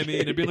 You know what I mean?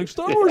 It'd be like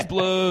Star Wars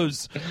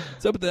blows.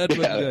 What's up with that?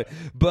 Yeah.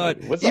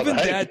 But even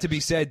that to be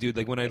said, dude,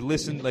 like when I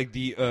listened like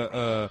the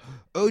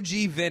OG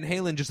Van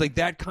Halen, just like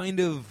that kind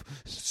of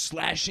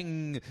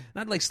slashing,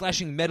 not like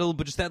slashing metal,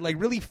 but just that like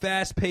really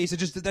fast pace.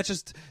 That's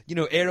just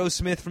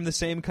Aerosmith from the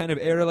same kind of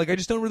era. Like I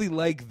just don't really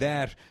like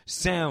that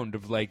sound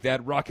of like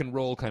that rock and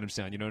roll kind of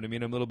sound. You know what I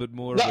mean? I'm a little bit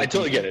more I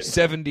totally get it.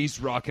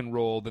 70s rock and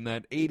roll than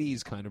that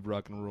 80s kind of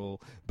rock and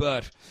roll.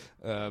 But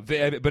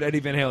Eddie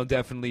Van Halen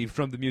definitely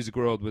from the music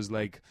world was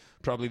like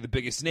probably the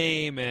biggest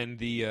name and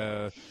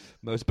the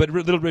most. But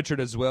Little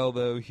Richard as well,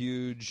 though,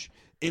 huge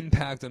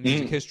impact on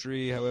music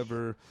history.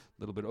 However, a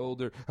little bit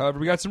older. However,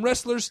 we got some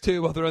wrestlers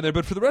too while they're on there.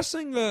 But for the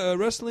wrestling,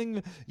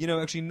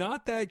 actually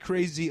not that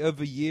crazy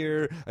of a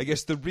year. I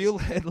guess the real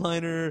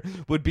headliner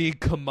would be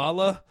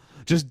Kamala.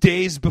 Just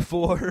days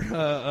before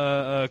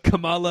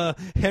Kamala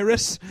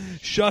Harris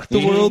shocked the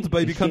world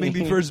by becoming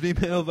the first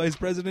female vice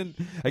president.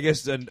 I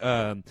guess, selected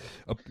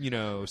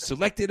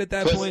at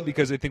that point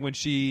because I think when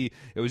he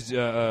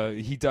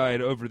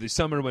died over the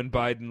summer when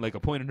Biden like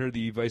appointed her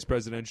the vice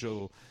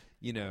presidential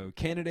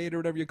candidate or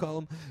whatever you call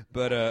him.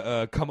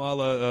 But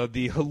Kamala,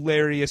 the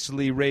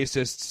hilariously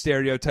racist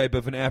stereotype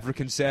of an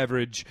African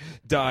savage,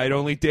 died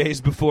only days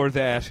before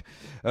that,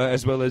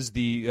 as well as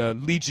the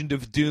Legion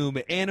of Doom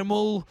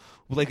Animal,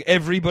 like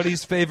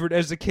everybody's favorite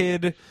as a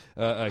kid.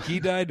 He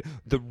died.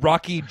 The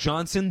Rocky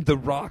Johnson, The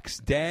Rock's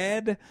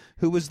dad,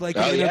 who was like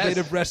an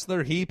innovative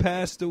wrestler, he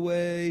passed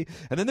away.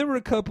 And then there were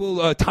a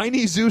couple.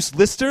 Tiny Zeus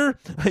Lister,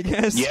 I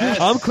guess. Yes,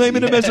 I'm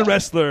claiming him as a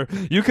wrestler.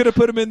 You could have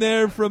put him in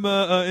there from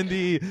in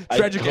the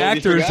tragic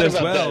actors as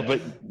well. That,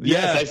 but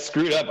yes, I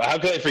screwed up. How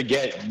could I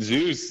forget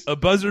Zeus? A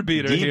buzzer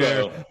beater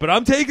here. But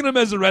I'm taking him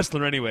as a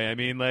wrestler anyway. I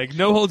mean, like,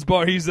 no holds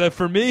barred. He's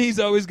for me, he's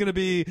always going to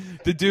be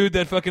the dude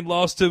that fucking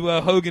lost to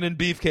Hogan and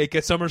Beefcake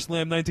at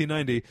SummerSlam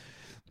 1990.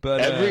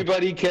 But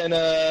everybody can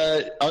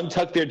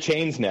untuck their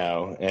chains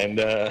now, and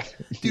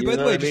dude. By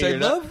the way, I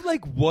love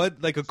like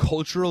what like a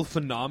cultural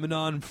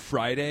phenomenon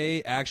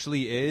Friday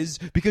actually is,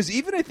 because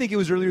even I think it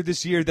was earlier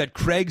this year that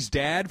Craig's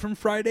dad from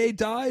Friday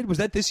died. Was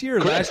that this year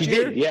or last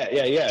year?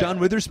 Yeah. John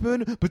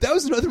Witherspoon. But that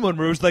was another one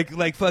where it was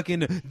like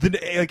fucking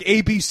the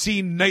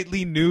ABC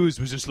nightly news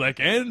was just like,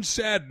 and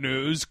sad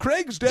news,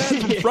 Craig's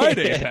dad from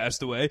Friday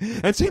passed away.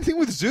 And same thing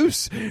with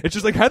Zeus. It's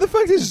just like, how the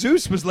fuck is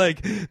Zeus was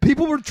like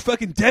people were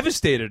fucking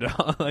devastated.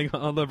 Like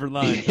all over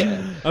line.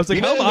 I was like,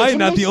 how am I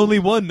not the only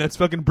one that's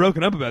fucking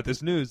broken up about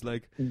this news?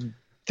 Like,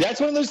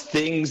 that's one of those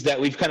things that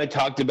we've kind of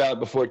talked about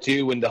before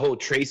too. When the whole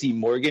Tracy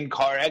Morgan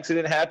car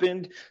accident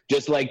happened,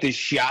 just like this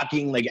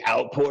shocking like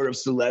outpour of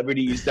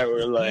celebrities that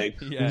were like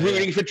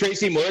rooting for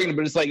Tracy Morgan.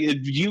 But it's like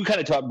you kind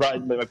of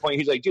brought my point.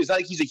 He's like, dude, it's not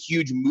like he's a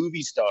huge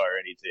movie star or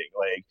anything.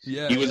 Like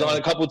he was on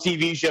a couple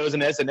TV shows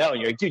and SNL, and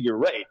you're like, dude, you're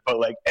right. But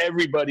like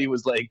everybody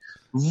was like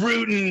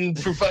rooting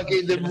for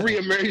fucking the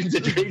reemergence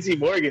of Tracy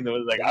Morgan. It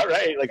was like, all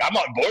right, like I'm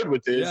on board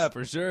with this. Yeah,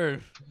 for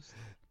sure.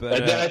 But,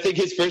 and then I think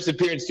his first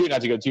appearance too, not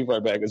to go too far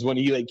back, is when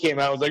he like came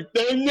out. I was like,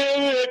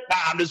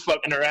 I'm just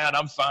fucking around.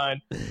 I'm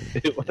fine.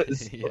 It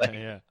was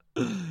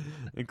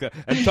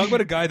And talk about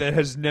a guy that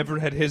has never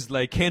had his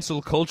like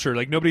cancel culture.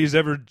 Like nobody's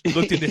ever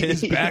looked into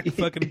his back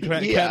fucking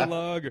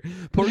catalog.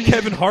 Poor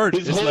Kevin Hart.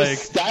 His whole like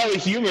style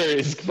of humor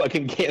is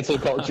fucking cancel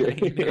culture.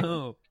 I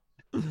know.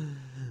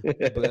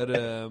 But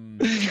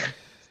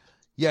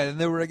yeah,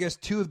 and there were, I guess,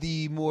 two of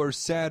the more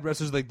sad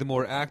wrestlers, like the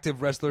more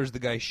active wrestlers. The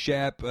guy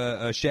Shad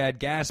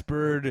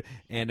Gaspard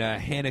and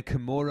Hannah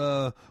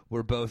Kimura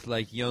were both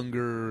like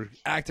younger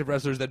active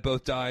wrestlers that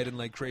both died in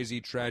like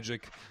crazy,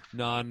 tragic,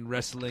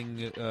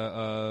 non-wrestling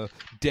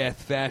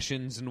death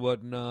fashions and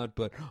whatnot.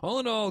 But all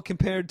in all,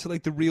 compared to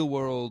like the real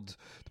world,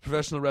 the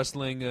professional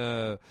wrestling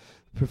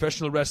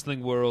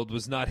world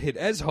was not hit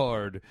as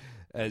hard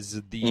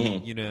as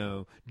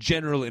the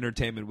general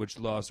entertainment which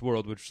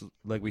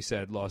like we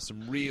said lost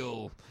some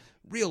real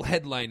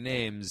headline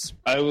names.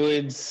 I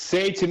would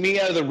say, to me,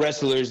 out of the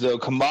wrestlers though,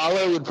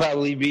 Kamala would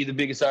probably be the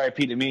biggest RIP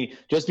to me,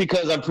 just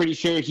because I'm pretty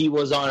sure he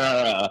was on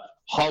our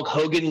Hulk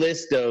Hogan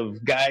list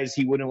of guys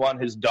he wouldn't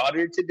want his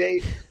daughter to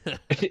date.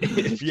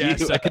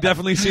 Yes, I could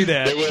definitely see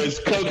that. There was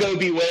Coco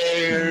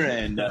Beware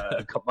and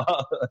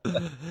Kamala.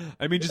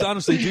 I mean, just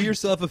honestly, do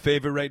yourself a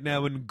favor right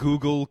now and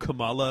Google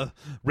Kamala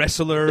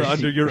wrestler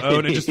under your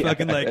own and just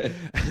fucking like,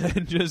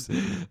 and just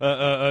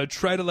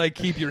try to like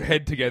keep your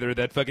head together.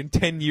 That fucking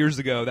 10 years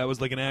ago, that was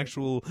like an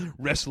actual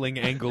wrestling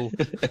angle.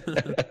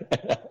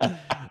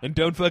 And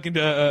don't fucking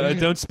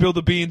don't spill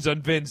the beans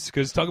on Vince,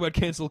 because talk about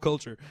cancel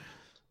culture.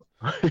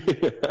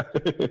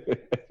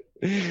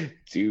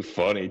 Too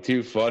funny,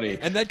 too funny.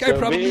 And that guy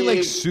probably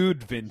like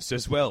sued Vince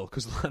as well,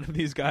 because a lot of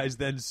these guys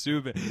then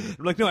sue Vince.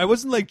 I'm like, no, I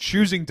wasn't like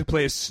choosing to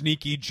play a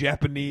sneaky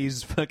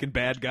Japanese fucking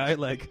bad guy.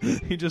 Like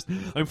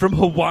I'm from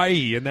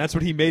Hawaii, and that's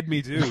what he made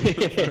me do.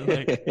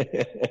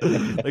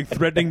 like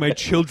threatening my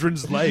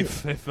children's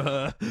life. If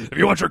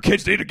you want your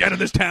kids to eat again in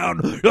this town,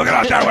 you're looking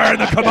out there wearing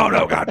the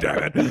kimono. God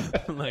damn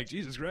it! I'm like,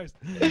 Jesus Christ.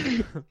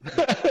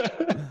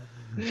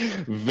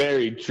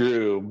 Very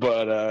true,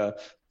 but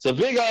so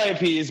big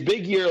IPs,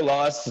 big year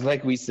loss,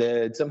 like we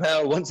said.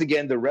 Somehow, once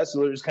again, the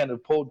wrestlers kind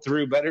of pulled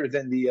through better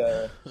than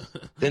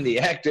the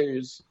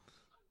actors.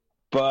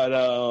 But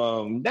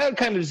now,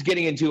 kind of just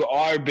getting into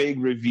our big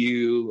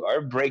review,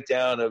 our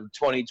breakdown of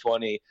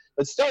 2020.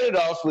 Let's start it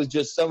off with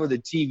just some of the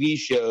TV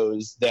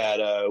shows that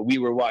we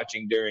were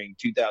watching during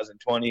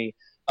 2020.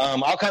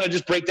 I'll kind of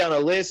just break down a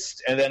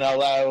list, and then I'll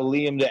allow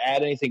Liam to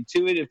add anything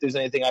to it if there's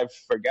anything I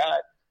forgot.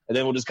 And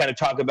then we'll just kind of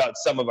talk about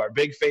some of our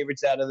big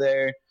favorites out of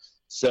there.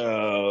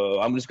 So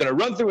I'm just going to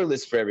run through a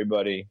list for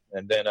everybody.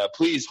 And then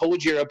please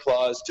hold your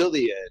applause till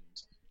the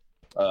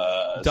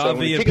end.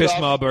 Davi and Piss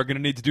Mob are going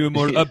to need to do a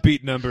more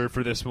upbeat number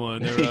for this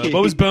one.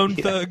 What was Bone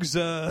Thugs?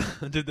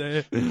 Did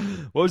they?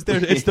 What was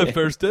their? It's the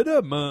first of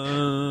the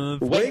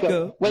month. Wake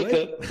up,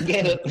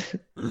 get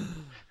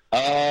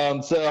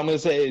up. So I'm going to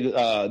say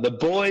The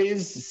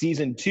Boys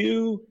Season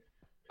 2,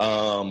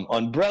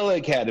 Umbrella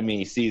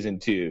Academy Season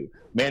 2,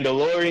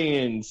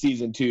 Mandalorian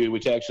Season 2,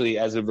 which actually,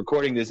 as of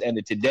recording this,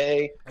 ended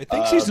today. I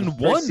think Season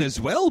 1 as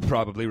well,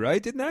 probably,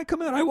 right? Didn't that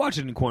come out? I watched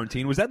it in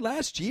quarantine. Was that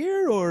last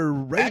year or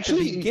right at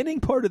the beginning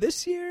part of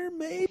this year,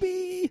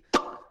 maybe?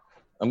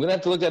 I'm going to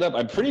have to look that up.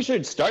 I'm pretty sure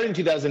it started in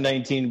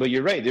 2019, but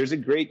you're right. There's a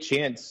great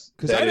chance.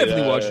 Because I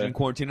definitely watched it in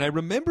quarantine. And I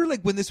remember,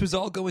 like, when this was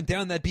all going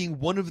down, that being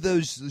one of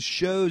those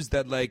shows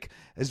that, like,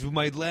 as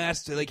my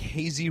last, like,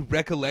 hazy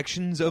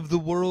recollections of the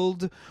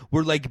world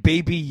were, like,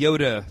 Baby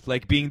Yoda,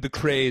 like, being the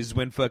craze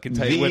when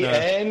fucking...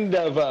 end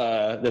of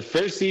the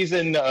first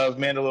season of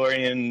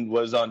Mandalorian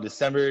was on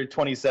December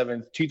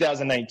 27th,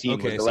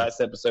 2019, was the last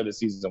episode of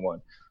Season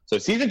 1. So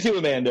Season 2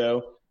 of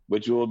Mando,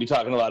 which we'll be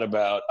talking a lot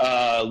about.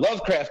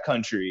 Lovecraft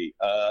Country,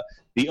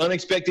 the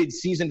unexpected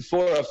Season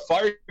 4 of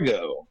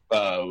Fargo,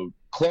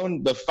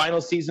 the final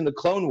season of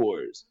Clone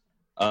Wars,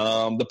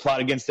 The Plot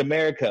Against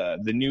America,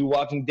 the new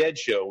Walking Dead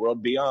show,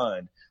 World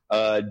Beyond,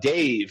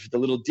 Dave, the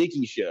Little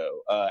Dicky show,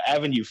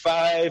 Avenue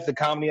 5, the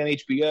comedy on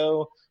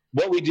HBO,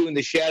 What We Do in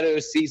the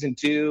Shadows, Season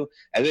 2.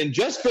 And then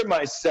just for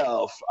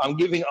myself, I'm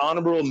giving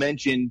honorable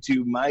mention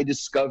to my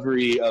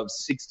discovery of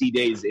 60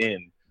 Days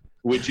In,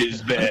 which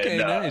has been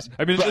nice.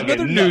 I mean,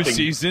 another new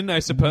season, I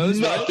suppose.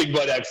 Nothing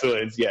but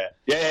excellence. Yeah.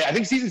 I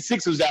think Season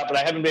 6 was out, but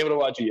I haven't been able to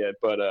watch it yet.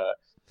 But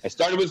I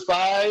started with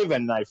 5,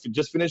 and I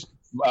just finished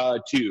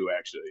 2,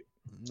 actually.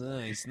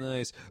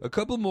 Nice. A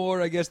couple more,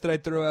 I guess, that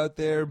I'd throw out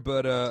there,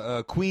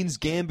 but Queen's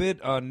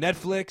Gambit on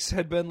Netflix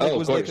had been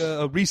like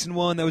a recent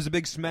one that was a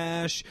big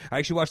smash. I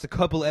actually watched a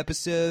couple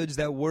episodes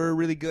that were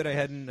really good. I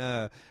have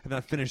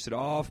not finished it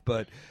off,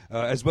 but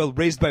as well,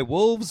 Raised by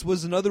Wolves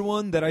was another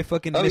one that I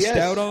fucking missed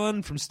out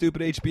on from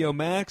stupid HBO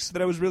Max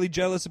that I was really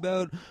jealous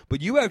about.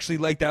 But you actually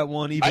liked that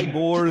one even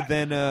more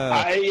than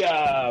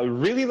I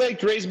really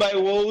liked Raised by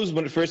Wolves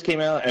when it first came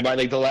out, and by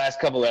like the last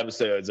couple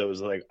episodes, I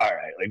was like, all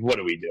right, like what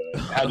are we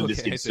doing? How did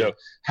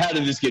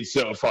this get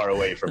so far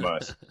away from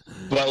us?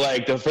 But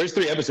like the first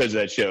 3 episodes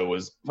of that show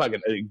was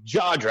fucking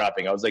jaw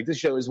dropping. I was like, this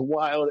show is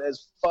wild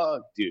as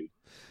fuck, dude.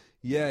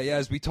 Yeah,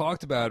 as we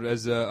talked about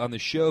on the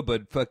show,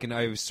 but fucking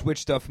I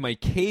switched off my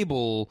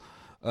cable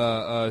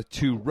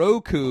to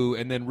Roku,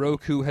 and then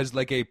Roku has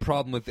like a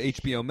problem with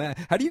HBO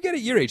Max. How do you get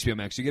it? Your HBO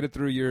Max? You get it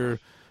through your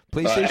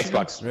PlayStation?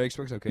 Xbox.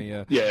 Xbox. Okay,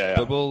 yeah. Yeah.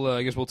 But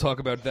I guess we'll talk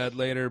about that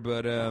later.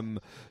 But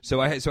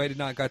so I did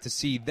not got to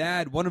see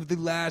that. One of the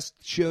last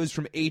shows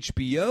from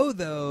HBO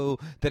though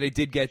that I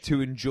did get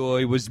to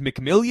enjoy was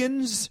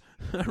McMillions.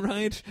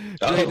 Right?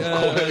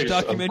 Great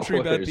documentary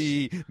about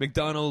the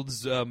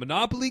McDonald's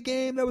Monopoly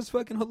game that was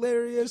fucking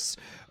hilarious,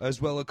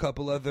 as well a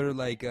couple other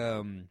like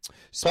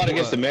Plot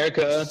Against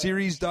America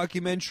series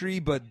documentary,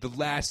 but The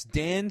Last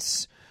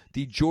Dance,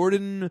 the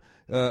Jordan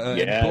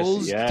and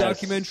Bulls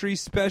documentary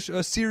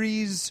special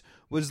series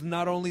was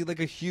not only like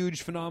a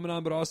huge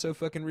phenomenon, but also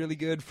fucking really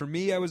good. For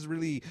me, I was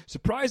really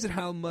surprised at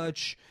how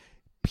much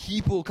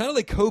people, kind of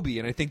like Kobe,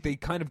 and I think they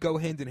kind of go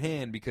hand in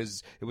hand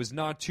because it was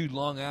not too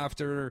long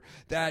after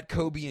that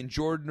Kobe and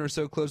Jordan are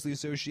so closely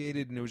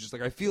associated, and it was just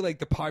like I feel like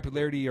the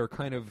popularity are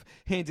kind of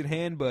hand in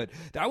hand, but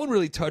that one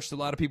really touched a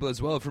lot of people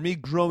as well. For me,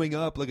 growing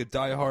up like a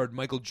diehard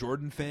Michael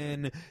Jordan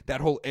fan,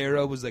 that whole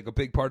era was like a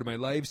big part of my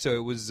life, so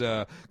it was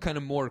kind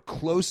of more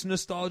close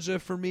nostalgia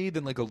for me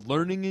than like a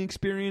learning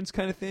experience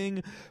kind of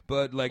thing.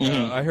 But like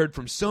I heard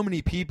from so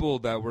many people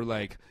that were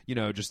like, you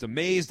know, just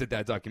amazed at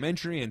that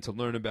documentary and to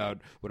learn about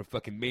what a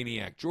fucking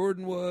maniac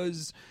Jordan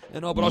was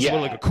and all, but also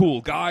what like a cool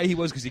guy he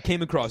was because he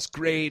came across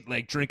great,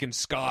 like drinking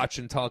scotch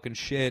and talking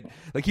shit.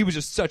 Like he was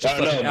just such a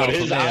fucking alpha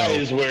his male.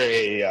 Eyes were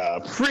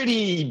a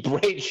pretty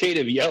bright shade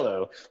of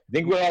yellow. I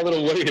think we're all a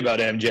little worried about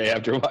MJ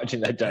after watching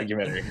that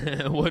documentary.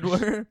 What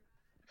were?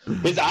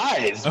 His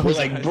eyes were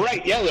like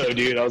bright yellow,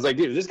 dude. I was like,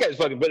 dude, this guy's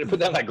fucking better put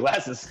down that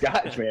glass of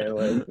scotch, man.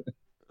 Like.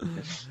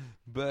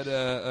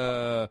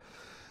 But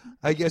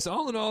I guess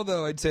all in all,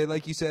 though, I'd say,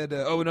 like you said,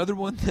 another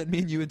one that me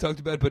and you had talked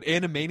about, but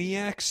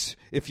Animaniacs,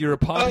 if you're a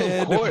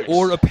pothead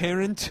or a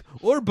parent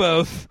or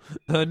both,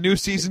 a new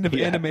season of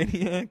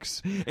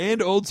Animaniacs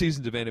and old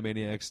seasons of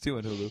Animaniacs, too,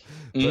 on Hulu.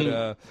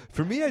 But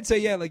for me, I'd say,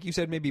 yeah, like you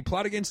said, maybe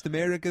Plot Against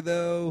America,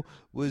 though,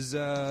 was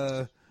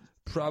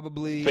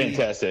probably...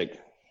 fantastic.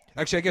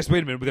 Actually, I guess,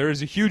 wait a minute. There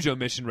is a huge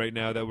omission right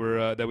now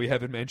that we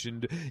haven't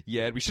mentioned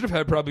yet. We should have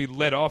had probably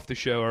led off the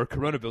show, our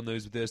Corona-Ville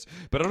news with this,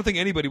 but I don't think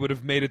anybody would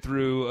have made it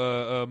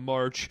through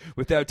March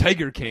without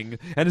Tiger King.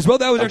 And as well,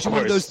 that was actually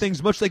one of those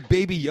things, much like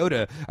Baby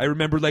Yoda. I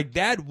remember, like,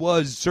 that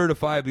was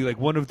certifiably, like,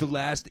 one of the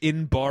last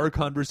in-bar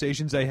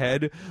conversations I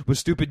had with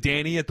Stupid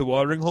Danny at the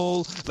watering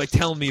hole, like,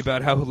 telling me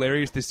about how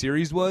hilarious the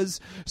series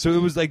was. So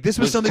it was like, this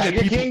was something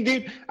Tiger that people... King,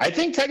 dude, I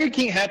think Tiger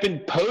King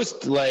happened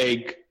post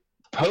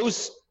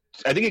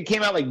I think it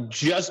came out like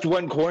just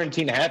when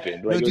quarantine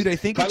happened. Like, no, dude, I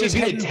think it just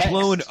hadn't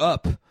blown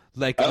up.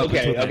 Like,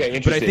 okay,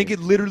 interesting. But I think it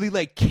literally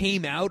like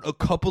came out a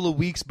couple of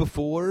weeks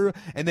before,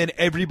 and then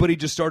everybody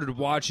just started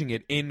watching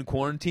it in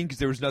quarantine because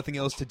there was nothing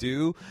else to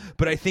do.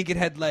 But I think it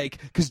had like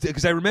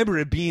because I remember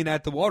it being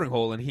at the watering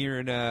hole and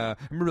hearing. I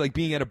remember like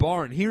being at a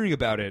bar and hearing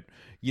about it,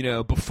 you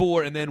know,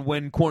 before, and then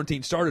when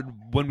quarantine started,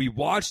 when we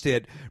watched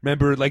it,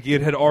 remember like it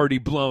had already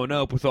blown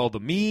up with all the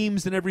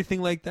memes and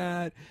everything like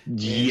that.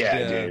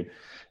 Yeah, dude.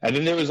 And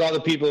then there was all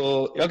the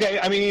people. Okay,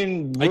 I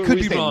mean, I could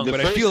be wrong, but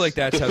I feel like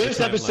that's how the first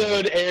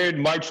episode aired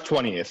March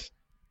 20th.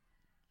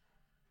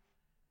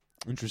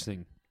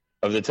 Interesting.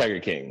 Of the Tiger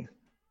King,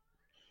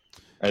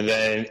 and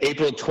then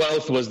April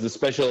 12th was the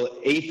special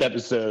 8th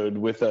episode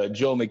with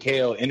Joel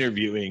McHale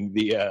interviewing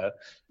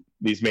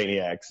these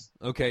maniacs.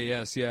 Okay,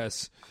 yes,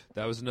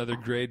 that was another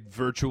great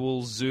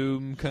virtual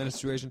Zoom kind of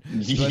situation.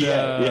 But,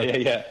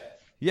 yeah.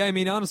 Yeah, I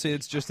mean, honestly,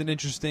 it's just an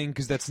interesting,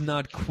 because that's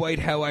not quite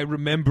how I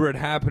remember it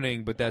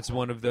happening, but that's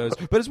one of those.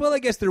 But as well, I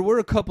guess there were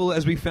a couple,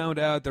 as we found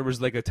out, there was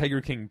like a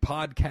Tiger King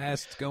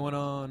podcast going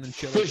on and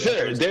shit like that. For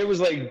sure. There was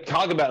like,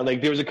 talk about,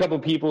 like, there was a couple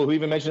people who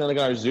even mentioned like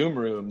in our Zoom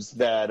rooms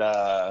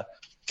that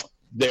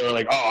they were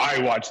like,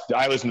 oh,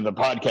 I listened to the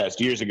podcast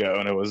years ago,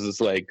 and it was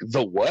just like,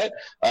 the what?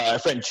 Our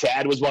friend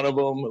Chad was one of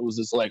them. It was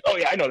just like, oh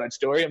yeah, I know that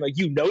story. I'm like,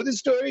 you know this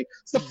story?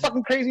 It's the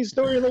fucking craziest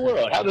story in the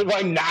world. How have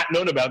I not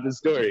known about this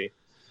story?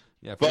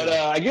 Yeah, but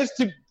I guess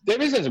there have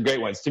been some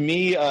great ones. To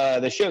me,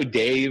 the show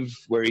Dave,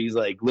 where he's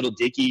like Little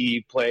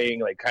Dicky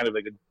playing like kind of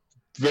like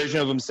a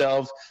version of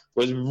himself,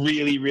 was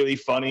really, really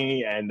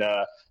funny and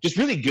just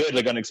really good,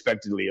 like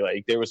unexpectedly.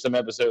 Like there were some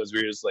episodes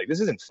where you're just like, this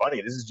isn't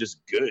funny, this is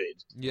just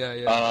good.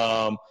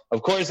 Yeah.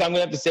 Of course, I'm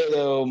gonna have to say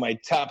though, my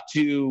top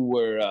two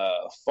were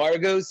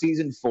Fargo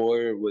season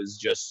 4 was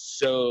just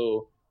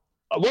so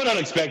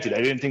unexpected. I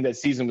didn't think that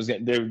season was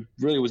there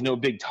really was no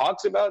big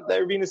talks about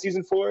there being a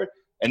season 4.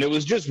 And it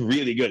was just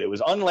really good. It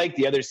was unlike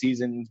the other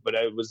seasons, but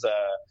it was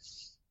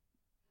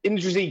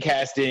interesting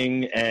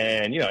casting.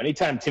 And, you know,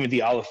 anytime Timothy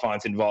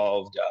Oliphant's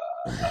involved.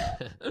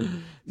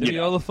 Timothy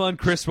Oliphant,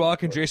 Chris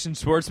Rock, and Jason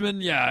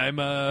Schwartzman. Yeah, I'm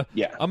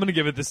going to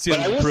give it the seal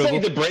of approval. But I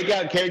will say the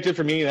breakout character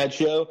for me in that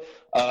show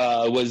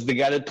was the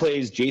guy that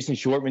plays Jason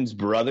Schwartzman's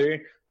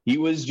brother. He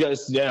was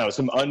just, you know,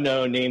 some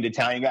unknown named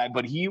Italian guy,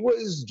 but he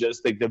was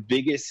just like the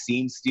biggest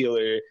scene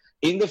stealer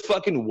in the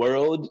fucking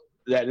world.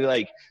 That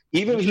like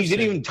even he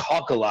didn't even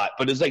talk a lot,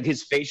 but it's like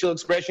his facial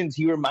expressions.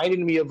 He reminded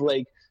me of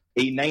like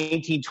a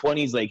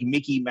 1920s like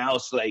Mickey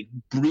Mouse like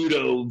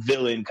Bruto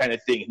villain kind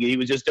of thing. He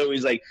was just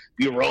always like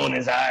be rolling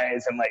his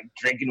eyes and like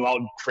drinking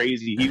all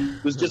crazy. He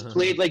was just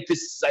played like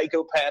this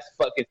psychopath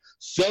fucking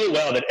so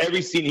well that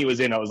every scene he was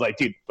in, I was like,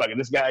 dude, fucking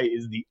this guy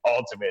is the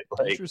ultimate.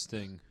 Like,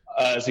 interesting.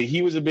 So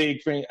he was a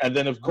big thing, and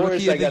then of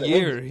course Rookie of the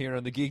year here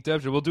on the Geeked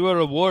Up Show. We'll do our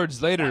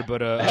awards later, but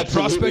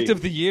prospect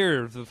of the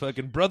year, the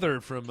fucking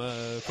brother from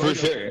for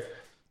sure.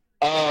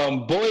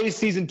 Boys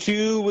season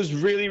 2 was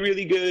really,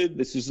 really good.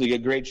 This is like a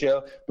great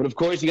show, but of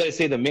course you got to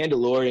say The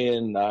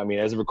Mandalorian. I mean,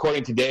 as of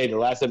recording today, the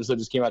last episode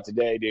just came out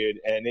today, dude,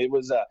 and it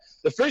was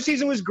the first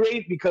season was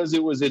great because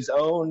it was its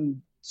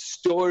own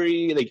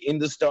story, like in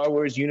the Star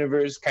Wars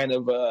universe, kind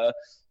of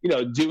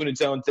doing its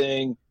own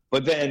thing.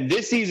 But then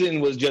this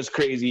season was just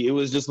crazy. It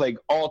was just like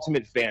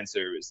ultimate fan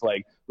service,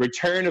 like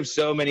return of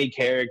so many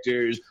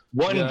characters.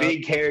 One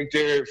big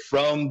character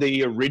from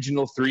the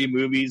original 3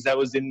 movies that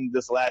was in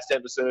this last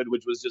episode,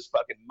 which was just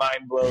fucking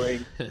mind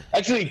blowing.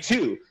 Actually,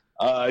 2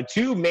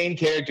 main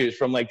characters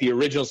from like the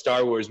original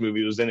Star Wars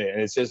movie was in it,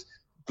 and it's just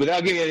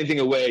without giving anything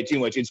away too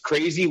much. It's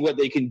crazy what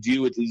they can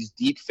do with these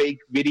deep fake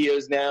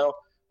videos now.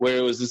 Where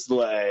it was just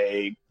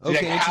like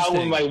how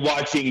am I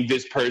watching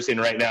this person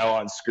right now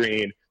on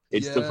screen?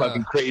 It's the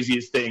fucking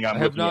craziest thing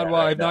I've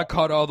not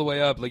caught all the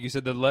way up. Like you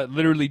said, that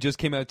literally just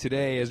came out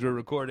today as we're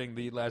recording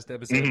the last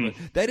episode.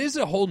 Mm-hmm. But that is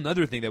a whole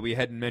nother thing that we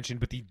hadn't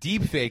mentioned. But the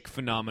deepfake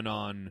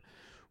phenomenon,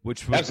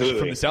 which was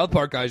from the South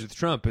Park guys with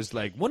Trump, is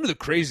like one of the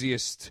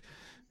craziest,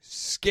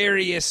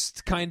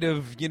 scariest kind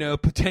of,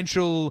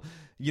 potential,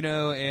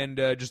 and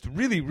just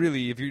really,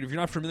 really, if you're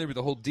not familiar with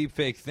the whole deep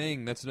fake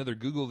thing, that's another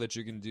Google that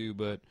you can do.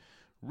 But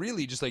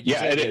really, just like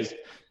it is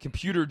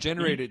computer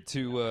generated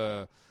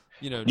to.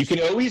 You can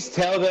always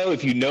tell, though,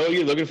 if you know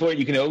you're looking for it,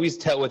 you can always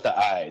tell with the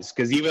eyes.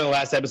 Because even the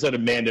last episode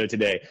of Mando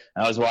today,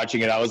 I was watching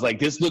it. I was like,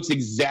 this looks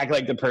exactly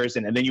like the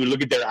person. And then you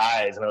look at their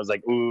eyes, and I was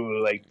like,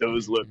 ooh, like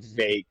those look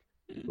fake.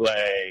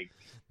 Like,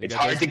 it's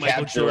hard to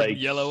capture,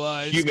 like, yellow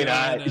eyes, human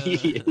eyes.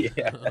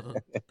 Yeah.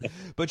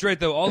 But right,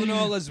 though, all in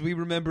all, as we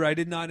remember, I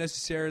did not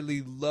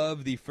necessarily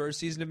love the first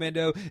season of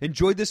Mando.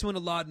 Enjoyed this one a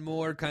lot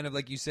more, kind of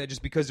like you said,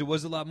 just because it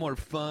was a lot more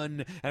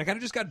fun. And I kind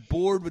of just got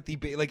bored with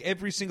like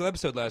every single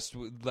episode last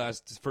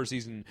first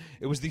season.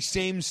 It was the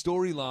same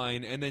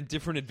storyline and then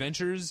different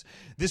adventures.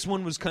 This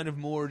one was kind of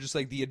more just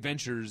like the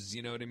adventures,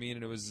 you know what I mean?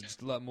 And it was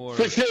just a lot more.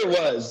 For sure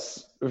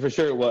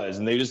it was.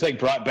 And they just like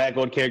brought back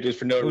old characters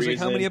for no reason. Like,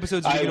 how many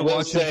episodes are you going to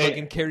watch him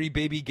fucking carry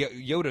baby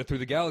Yoda through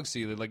the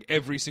galaxy? Like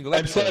every single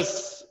episode. And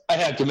plus, I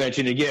have to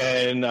mention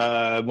again,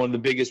 one of the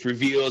biggest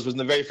reveals was in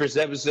the very first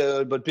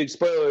episode, but big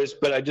spoilers,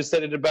 but I just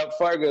said it about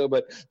Fargo,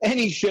 but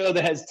any show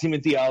that has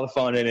Timothy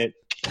Olyphant in it,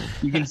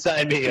 you can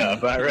sign me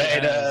up, all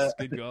right? Yes,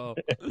 good call.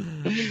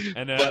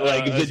 And but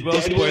like as well,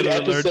 spoiler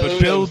alert,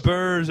 but Bill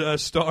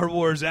Burr's Star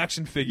Wars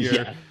action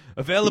figure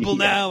available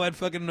now at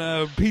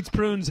fucking Pete's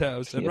Prune's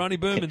house, at Ronnie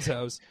Berman's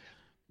house.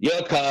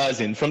 Your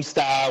cousin from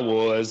Star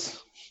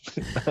Wars.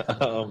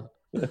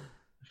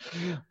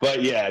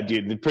 But yeah,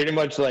 dude, pretty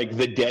much like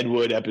the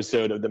Deadwood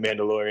episode of The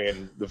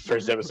Mandalorian, the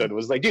first episode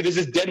was like, dude, this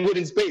is Deadwood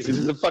in space. This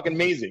is fucking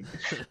amazing.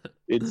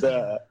 It's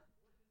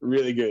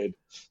really good.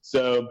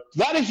 So a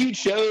lot of huge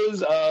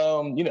shows,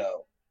 and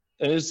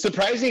it's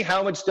surprising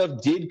how much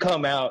stuff did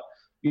come out,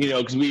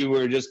 because we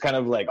were just kind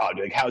of like, oh,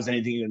 dude, like, how's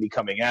anything going to be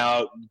coming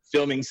out?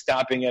 Filming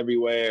stopping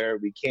everywhere.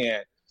 We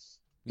can't.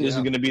 This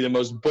is going to be the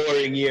most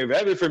boring year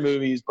ever for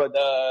movies. But,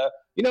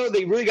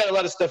 they really got a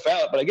lot of stuff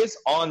out. But I guess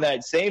on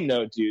that same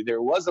note, dude,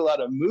 there was a lot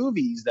of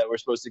movies that were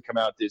supposed to come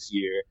out this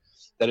year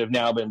that have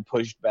now been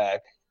pushed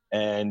back.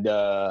 And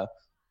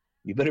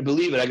you better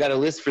believe it, I got a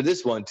list for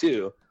this one,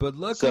 too. But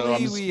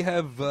luckily we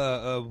have,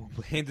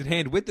 hand in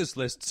hand with this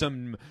list,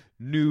 some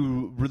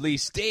new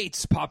release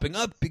dates popping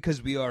up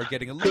because we are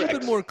getting a little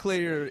bit more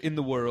clear in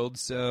the world.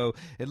 So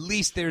at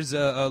least there's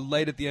a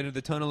light at the end of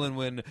the tunnel. And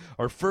when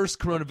our first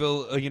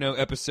Corona-Ville,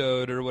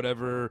 episode or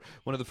whatever,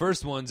 one of the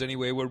first ones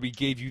anyway, where we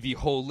gave you the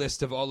whole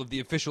list of all of the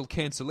official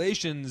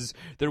cancellations,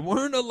 there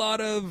weren't a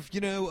lot of,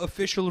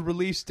 official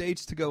release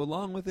dates to go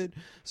along with it.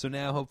 So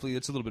now hopefully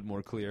it's a little bit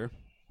more clear.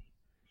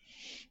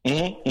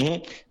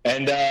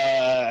 And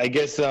I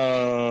guess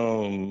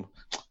I'll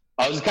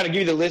just kind of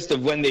give you the list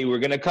of when they were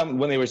going to come,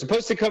 when they were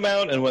supposed to come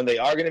out, and when they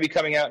are going to be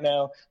coming out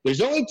now.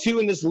 There's only two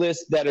in this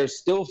list that are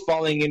still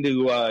falling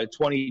into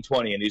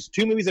 2020, and these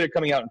two movies that are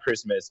coming out in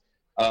Christmas.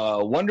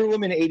 Wonder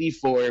Woman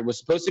 84 was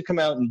supposed to come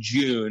out in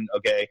June,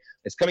 okay?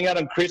 It's coming out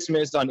on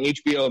Christmas on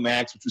HBO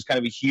Max, which was kind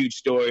of a huge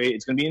story.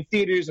 It's going to be in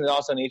theaters and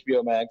also on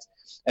HBO Max.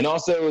 And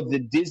also the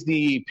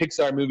Disney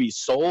Pixar movie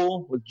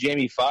Soul with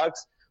Jamie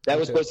Foxx. That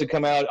was supposed to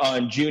come out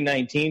on June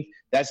 19th.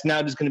 That's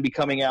now just going to be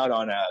coming out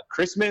on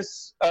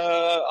Christmas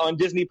on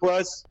Disney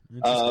Plus,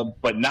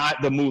 but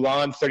not the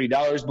Mulan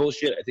 $30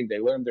 bullshit. I think they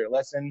learned their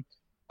lesson.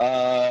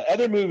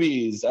 Other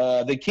movies,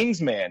 The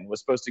Kingsman was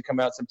supposed to come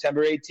out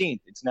September 18th.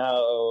 It's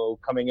now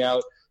coming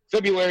out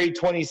February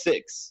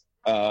 26th.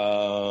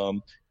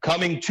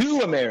 Coming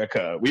to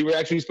America. We were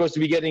actually supposed to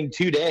be getting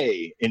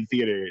today in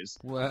theaters.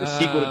 Wow. The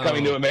sequel to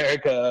Coming to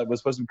America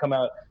was supposed to come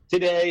out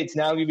today. It's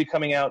now going to be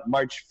coming out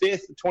March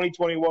 5th,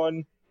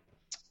 2021.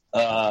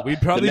 We'd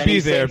probably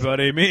be there,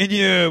 buddy. Me and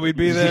you, we'd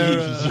be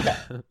there.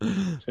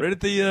 Right at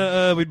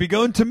the, we'd be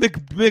going to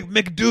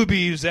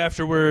McDoobies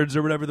afterwards,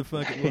 or whatever the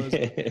fuck it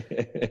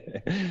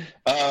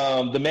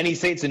was. The Many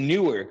Saints in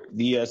Newark,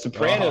 the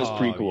Sopranos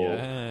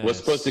prequel, was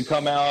supposed to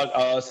come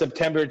out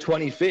September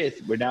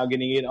 25th. We're now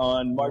getting it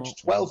on March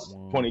 12th,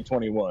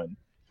 2021.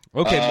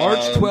 Okay, March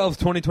 12th,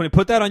 2020.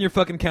 Put that on your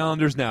fucking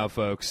calendars now,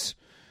 folks.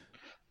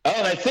 Oh,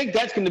 and I think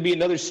that's going to be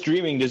another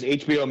streaming, just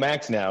HBO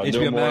Max now.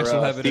 HBO Max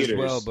will have it as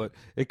well, but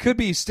it could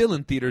be still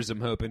in theaters,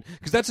 I'm hoping.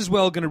 Because that's as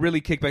well going to really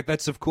kick back.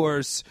 That's, of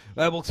course,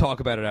 we'll talk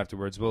about it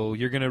afterwards. Well,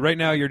 you're going to, right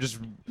now, you're just...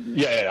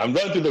 Yeah, I'm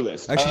going through the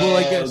list. Actually, well,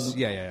 I guess,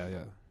 yeah.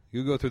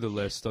 You go through the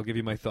list. I'll give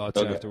you my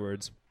thoughts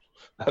afterwards.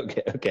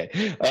 Okay.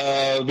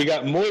 We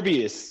got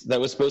Morbius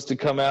that was supposed to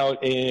come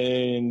out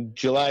in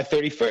July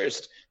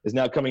 31st. Is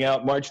now coming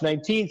out March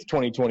 19th,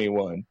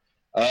 2021.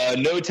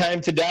 No Time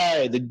to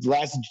Die, the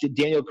last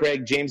Daniel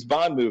Craig James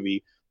Bond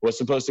movie, was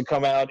supposed to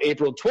come out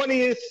April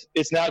 20th.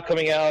 It's now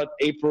coming out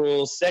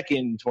April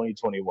 2nd,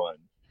 2021.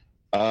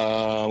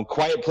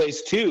 Quiet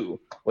Place 2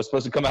 was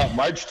supposed to come out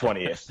March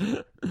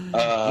 20th.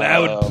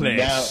 Loud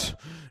Place.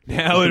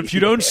 Now, if you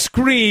don't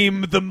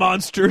scream, the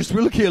monsters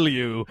will kill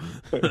you.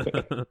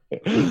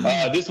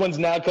 This one's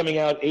now coming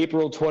out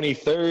April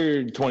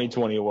 23rd,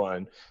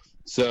 2021.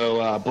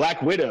 So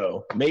Black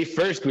Widow, May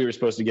 1st we were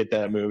supposed to get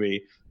that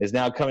movie, is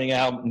now coming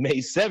out May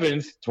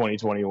 7th,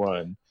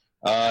 2021.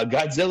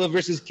 Godzilla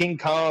vs. King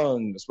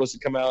Kong was supposed to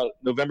come out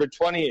November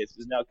 20th,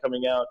 is now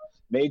coming out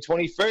May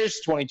 21st,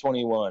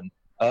 2021.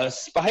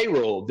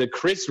 Spiral, the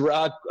Chris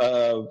Rock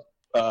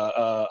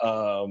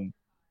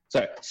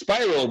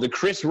Spiral, the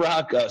Chris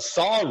Rock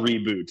Saw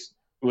reboot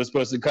was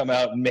supposed to come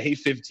out May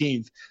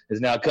 15th,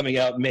 is now coming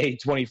out May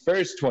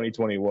 21st,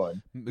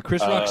 2021. The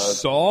Chris Rock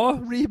Saw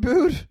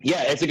reboot?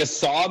 Yeah, it's like a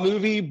Saw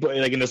movie, but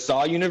like in the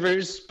Saw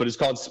universe, but it's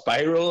called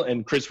Spiral,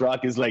 and Chris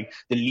Rock is like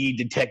the lead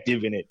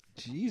detective in it.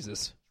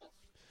 Jesus.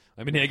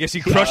 I mean, I guess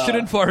he crushed it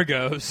in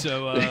Fargo,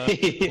 so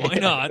why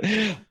not?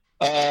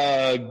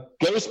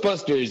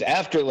 Ghostbusters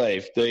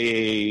Afterlife,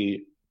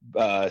 the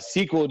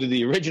sequel to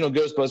the original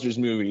Ghostbusters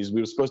movies.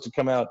 We were supposed to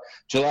come out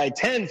July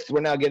 10th.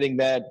 We're now getting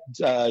that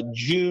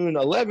June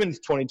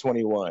 11th,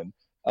 2021.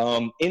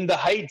 In the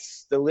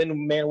Heights, the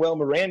Lin-Manuel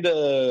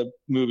Miranda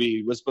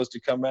movie was supposed to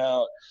come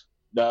out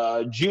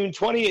June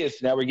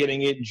 20th. Now we're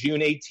getting it June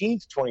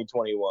 18th,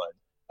 2021.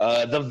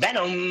 The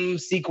Venom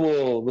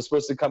sequel was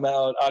supposed to come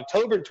out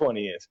October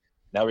 20th.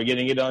 Now we're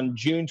getting it on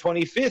June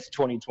 25th,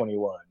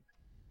 2021.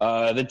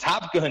 The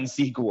Top Gun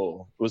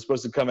sequel was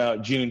supposed to come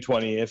out June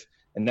 20th.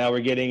 And now we're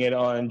getting it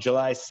on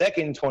July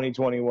 2nd,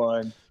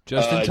 2021.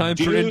 Just in time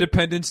for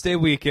Independence Day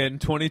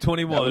weekend,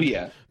 2021. Oh,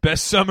 yeah.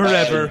 Best summer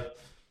ever.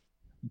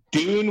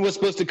 Dune was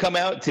supposed to come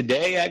out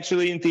today,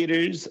 actually, in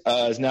theaters.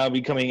 Is now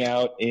be coming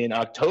out in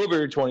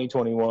October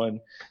 2021.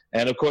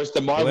 And, of course,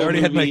 the Marvel I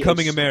already had my movie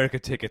Coming America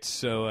tickets,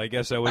 so I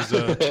guess I was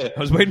I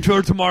was waiting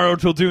till tomorrow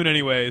till Dune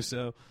anyway.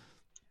 So.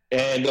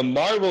 And the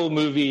Marvel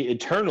movie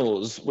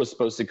Eternals was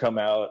supposed to come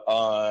out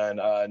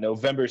on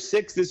November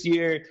 6th this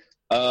year.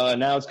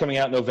 Now it's coming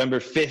out November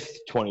 5th,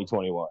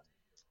 2021.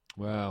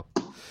 Wow.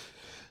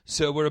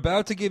 So we're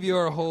about to give you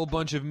our whole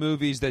bunch of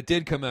movies that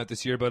did come out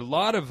this year, but a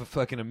lot of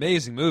fucking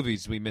amazing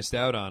movies we missed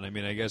out on. I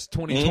mean, I guess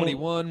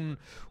 2021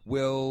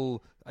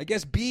 will, I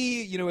guess,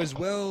 be, as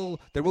well.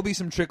 There will be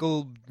some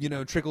trickle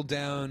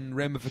down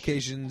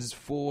ramifications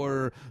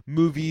for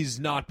movies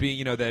not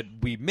being, that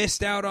we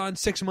missed out on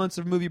 6 months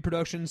of movie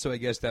production. So I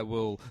guess that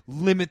will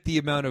limit the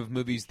amount of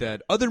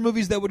other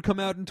movies that would come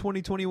out in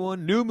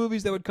 2021, new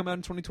movies that would come out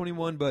in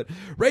 2021. But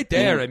right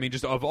there, I mean,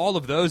 just of all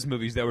of those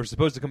movies that were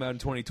supposed to come out in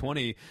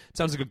 2020, it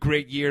sounds like a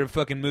great year of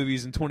fucking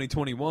movies in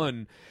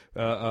 2021.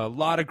 A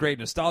lot of great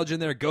nostalgia in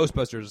there.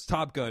 Ghostbusters,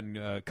 Top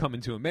Gun,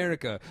 Coming to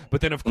America.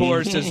 But then, of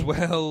course, as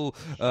well,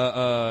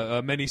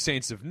 Many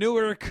Saints of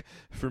Newark.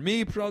 For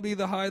me, probably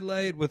the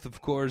highlight with, of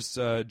course,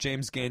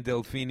 James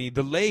Gandolfini,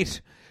 the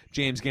late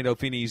James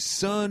Gandolfini's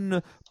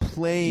son,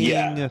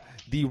 playing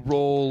the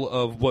role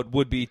of what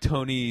would be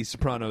Tony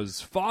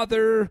Soprano's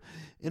father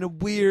in a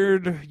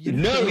weird...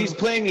 No, he's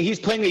playing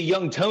a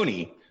young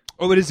Tony.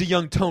 Oh, it is a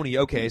young Tony.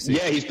 Okay. So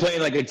yeah, he's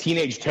playing like a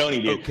teenage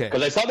Tony, dude. Okay.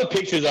 Because I saw the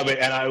pictures of it,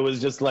 and I was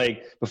just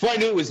like, before I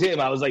knew it was him,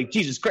 I was like,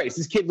 Jesus Christ,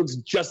 this kid looks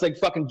just like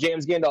fucking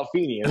James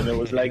Gandolfini. And it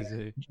was like,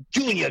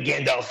 Junior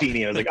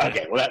Gandolfini. I was like,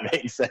 okay, well, that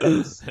makes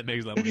sense. That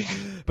makes a lot of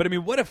sense. But, I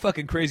mean, what a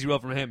fucking crazy role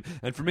from him.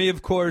 And for me,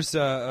 of course,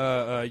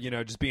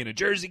 just being a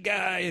Jersey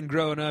guy and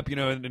growing up,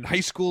 in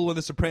high school when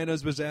The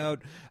Sopranos was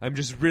out, I'm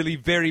just really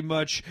very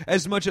much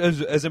as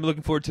I'm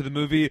looking forward to the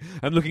movie,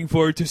 I'm looking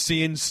forward to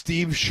seeing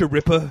Steve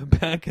Sharippa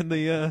back in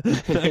the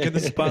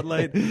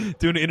spotlight,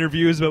 doing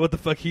interviews about what the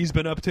fuck he's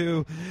been up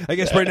to. I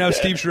guess right now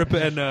Steve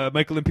Sharippa and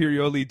Michael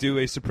Imperioli do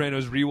a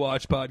Sopranos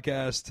rewatch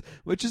podcast,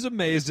 which is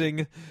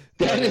amazing.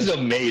 That is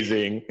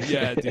amazing.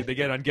 Yeah, dude, they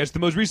get on guests. The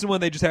most recent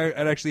one they just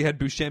actually had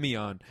Buscemi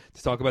on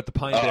to talk about the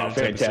Pine Barrens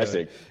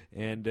fantastic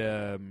episode.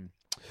 And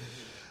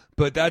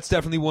but that's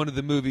definitely one of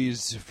the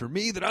movies for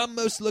me that I'm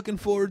most looking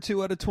forward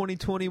to out of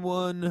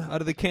 2021, out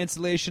of the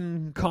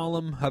cancellation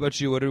column. How about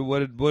you?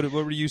 What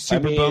were you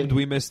super bummed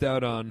we missed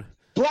out on?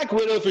 Black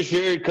Widow for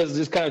sure, because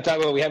this kind of talk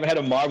about we haven't had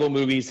a Marvel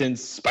movie since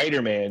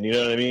Spider-Man, you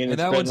know what I mean? And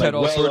that one's had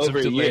all sorts of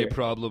delay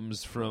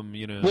problems from,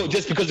 Well,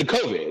 just because of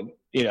COVID,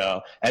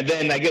 And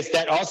then I guess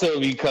that also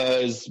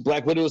because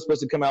Black Widow was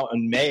supposed to come out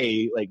in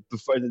May, like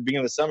before the beginning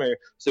of the summer.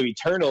 So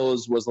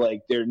Eternals was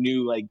like their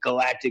new like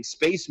galactic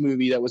space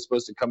movie that was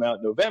supposed to come out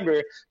in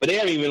November. But they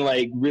haven't even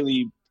like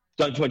really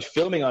done too much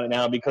filming on it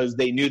now because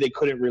they knew they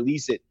couldn't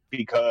release it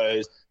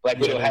because Black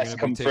Widow has to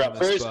come out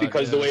first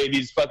because the way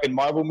these fucking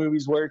Marvel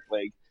movies work,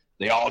 like,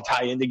 they all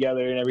tie in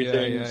together and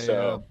everything.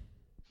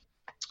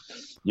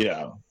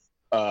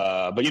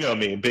 But you know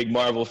me, big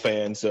Marvel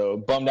fan, so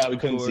bummed out we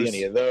couldn't see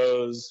any of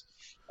those.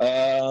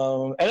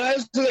 And I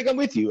was like, I'm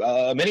with you.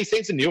 Many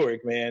Saints in Newark,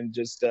 man.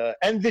 Just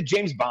and the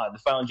James Bond, the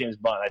final James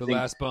Bond. I think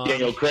last Bond.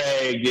 Daniel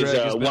Craig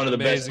is one of the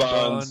best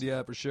Bonds. Bond,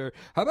 yeah, for sure.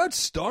 How about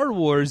Star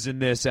Wars in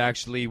this?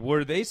 Actually,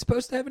 were they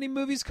supposed to have any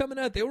movies coming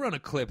out? They were on a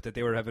clip that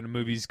they were having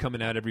movies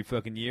coming out every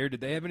fucking year.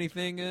 Did they have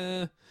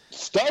anything?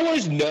 Star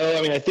Wars, no.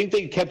 I mean, I think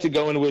they kept it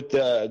going with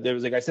there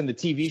was, like I said, the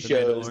TV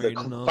shows. The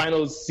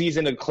final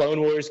season of Clone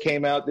Wars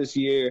came out this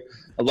year,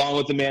 along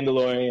with the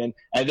Mandalorian,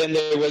 and then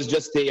there was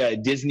just a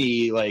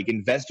Disney like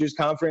investors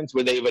conference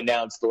where they've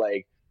announced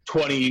like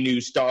 20 new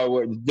Star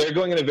Wars. They're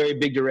going in a very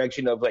big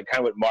direction of like kind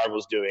of what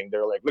Marvel's doing.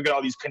 They're like, look at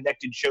all these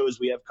connected shows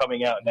we have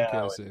coming out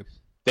now. Okay,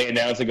 they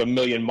announced like 1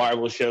 million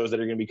Marvel shows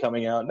that are going to be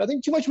coming out.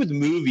 Nothing too much with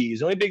movies.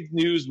 The only big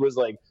news was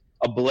like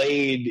a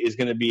Blade is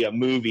going to be a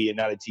movie and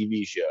not a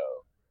TV show.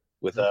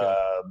 with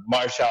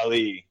Marshall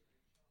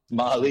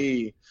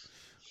Mali.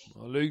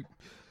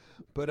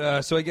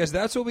 But so I guess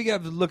that's what we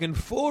got looking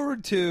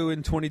forward to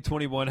in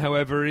 2021.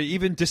 However,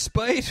 even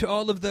despite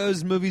all of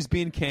those movies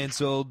being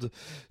canceled,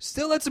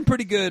 still had some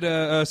pretty good,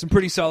 some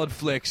pretty solid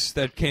flicks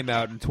that came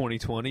out in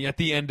 2020. At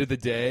the end of the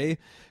day,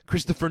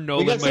 Christopher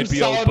Nolan might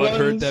be all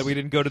butthurt that we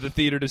didn't go to the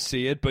theater to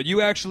see it, but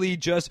you actually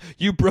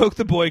you broke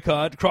the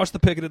boycott, crossed the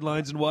picketed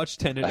lines, and watched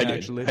Tenet. I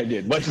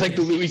did. Much like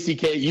the Louis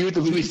C.K. You at the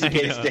Louis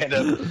C.K.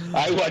 stand-up,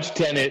 I watched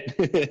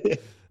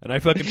Tenet. And I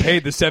fucking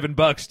paid the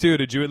 $7 too.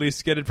 Did you at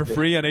least get it for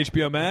free on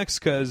HBO Max?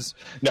 Cause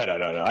no.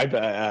 I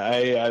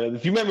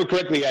if you remember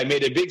correctly, I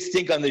made a big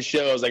stink on this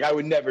show. I was like, I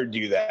would never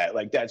do that.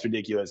 Like, that's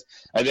ridiculous.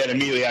 And then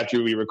immediately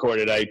after we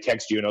recorded, I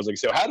texted you and I was like,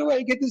 so how do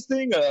I get this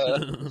thing?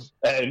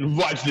 And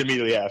watched it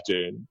immediately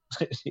after.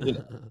 You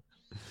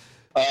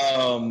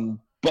know.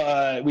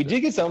 But we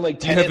did get some like.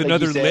 Do you have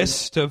another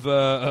list of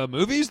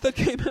movies that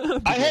came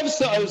out? I have a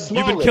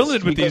small. You've been killing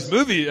it with these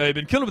movies. I've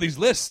been killing with these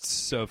lists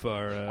so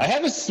far. I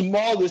have a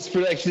small list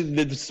for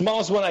actually the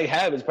smallest one I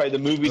have is probably the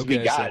movies we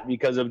got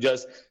because of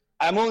just.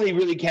 I'm only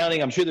really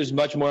counting. I'm sure there's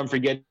much more I'm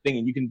forgetting,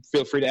 and you can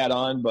feel free to add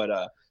on. But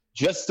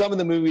just some of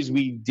the movies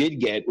we did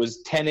get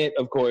was Tenet,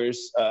 of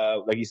course.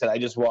 Like you said, I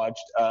just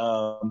watched.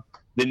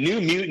 The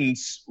New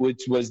Mutants,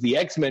 which was the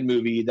X-Men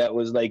movie that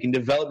was like in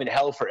development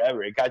hell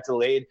forever. It got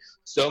delayed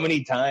so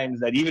many times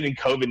that even in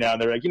COVID now,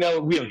 they're like, we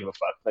don't give a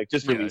fuck. Like,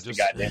 just release the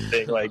goddamn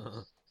thing. Like,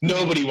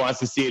 nobody wants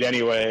to see it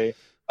anyway.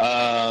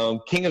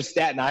 King of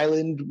Staten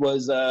Island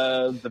was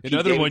the Pete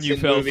another one you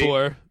fell movie.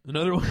 For.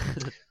 Another one.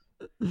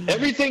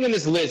 Everything in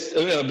this list,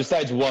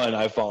 besides one,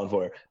 I've fallen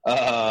for.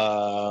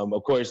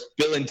 Of course,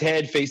 Bill and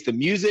Ted Face the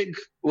Music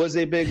was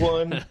a big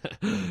one.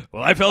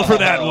 Well, I fell for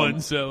that one,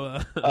 so.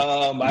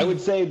 I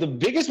would say the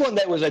biggest one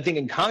that was, I think,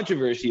 in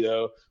controversy,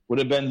 though, would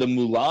have been the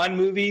Mulan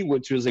movie,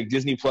 which was like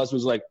Disney Plus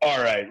was like,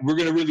 all right, we're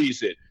going to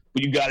release it,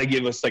 but you got to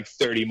give us like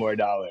 $30 more.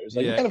 Like,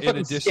 what kind of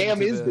fucking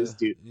scam is this,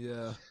 dude?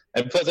 Yeah.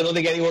 And plus, I don't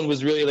think anyone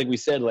was really, like we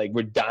said, like,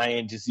 we're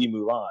dying to see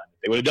Mulan.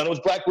 If they would have done it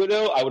with Black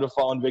Widow, I would have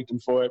fallen victim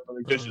for it. But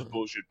like, this is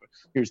bullshit. But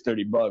here's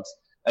 $30.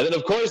 And then,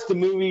 of course, the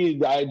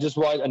movie I just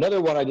watched, another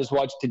one I just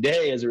watched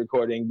today as a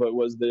recording, but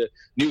was the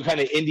new kind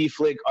of indie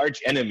flick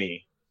Arch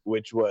Enemy,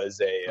 which was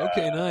a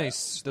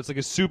nice. That's like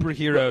a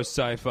superhero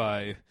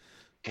sci-fi.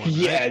 One,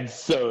 yeah, right?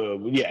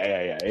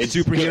 It's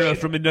superhero good.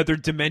 from another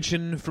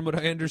dimension, from what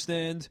I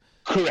understand.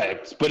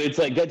 Correct, but it's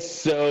like that's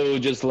so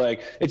just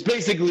like it's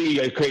basically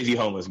a crazy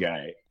homeless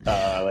guy,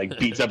 like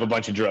beats up a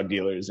bunch of drug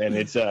dealers, and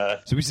it's so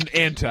he's an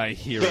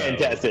anti-hero.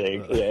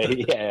 Fantastic,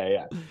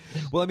 yeah.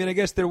 Well, I mean, I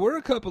guess there were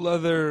a couple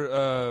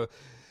other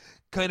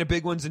kind of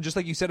big ones, and just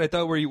like you said, I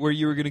thought where you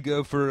were going to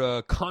go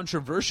for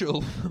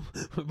controversial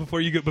before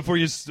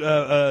you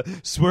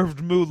swerved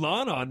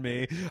Mulan on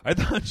me. I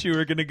thought you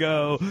were going to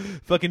go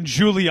fucking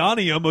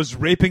Giuliani almost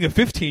raping a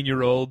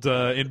 15-year-old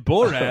in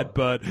Borat,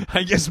 but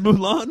I guess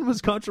Mulan was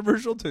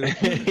controversial too. But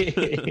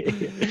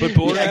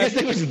Borat, I guess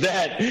it was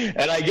that,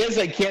 and I guess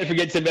I can't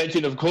forget to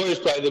mention, of course,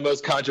 probably the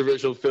most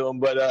controversial film,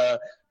 but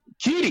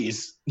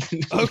Cuties.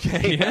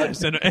 Okay,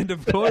 yes, and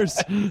of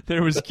course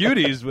there was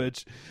Cuties,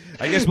 which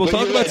I guess we'll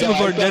talk about some of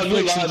our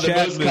Netflix and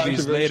chat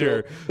movies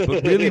later.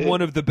 But really,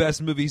 one of the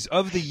best movies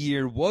of the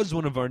year was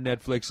one of our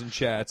Netflix and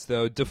chats,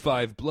 though, Da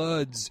 5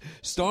 Bloods,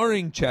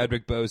 starring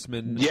Chadwick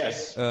Boseman.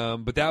 Yes,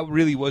 but that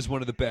really was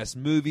one of the best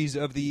movies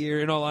of the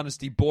year. In all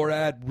honesty,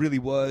 Borat really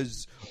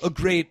was a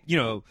great,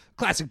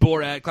 classic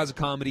Borat, classic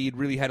comedy. It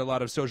really had a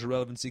lot of social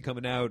relevancy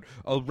coming out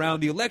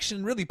around the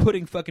election, really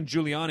putting fucking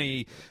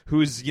Giuliani,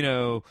 who's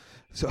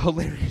so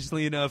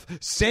hilariously enough,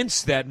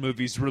 since that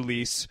movie's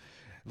release,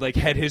 like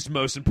had his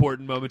most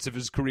important moments of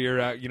his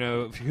career,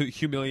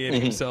 humiliating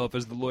himself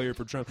as the lawyer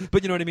for Trump.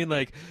 But you know what I mean?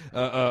 Like,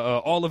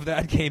 all of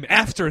that came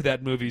after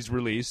that movie's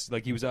release.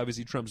 Like, he was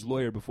obviously Trump's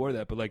lawyer before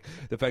that. But like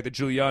the fact that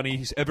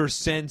Giuliani, ever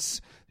since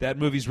that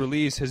movie's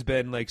release, has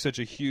been like such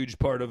a huge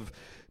part of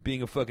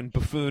being a fucking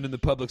buffoon in the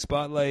public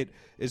spotlight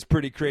is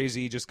pretty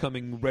crazy, just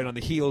coming right on the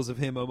heels of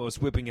him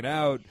almost whipping it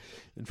out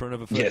in front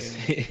of a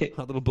fucking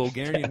hot little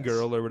Bulgarian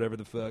girl or whatever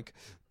the fuck.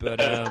 But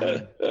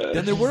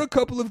then there were a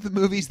couple of the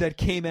movies that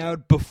came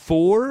out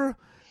before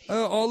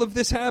all of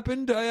this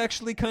happened. I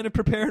actually kind of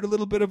prepared a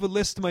little bit of a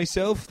list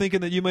myself,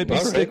 thinking that you might be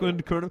sticking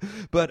with Corona.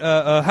 But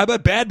how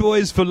about Bad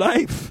Boys for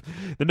Life?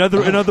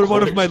 Another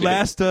one of my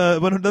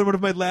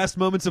last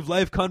moments of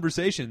life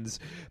conversations.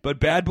 But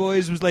Bad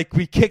Boys was like,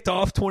 we kicked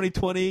off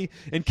 2020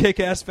 in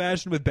kick-ass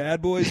fashion with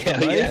Bad Boys for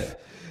Life. Yeah.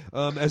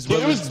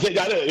 It was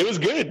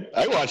good.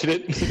 I watched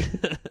it.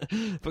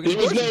 It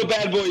was no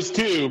Bad Boys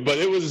 2, but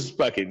it was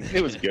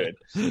good.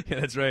 Yeah,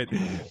 that's right.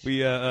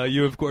 We,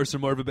 you of course are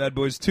more of a Bad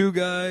Boys 2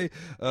 guy.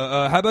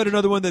 How about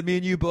another one that me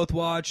and you both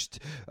watched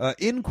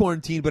in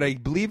quarantine, but I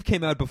believe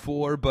came out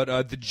before?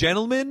 But The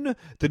Gentleman,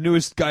 the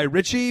newest Guy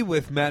Ritchie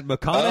with Matt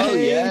McConaughey. Oh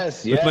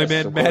yes, with my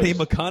man Matty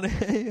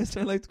McConaughey, as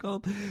I like to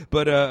call him.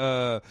 But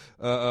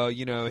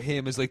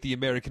him as like the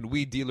American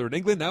weed dealer in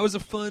England. That was a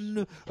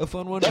fun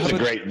one.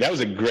 That was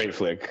a great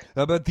flick.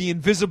 How about The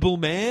Invisible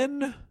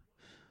Man?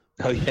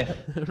 Oh yeah,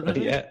 Right? oh,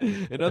 yeah.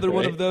 Another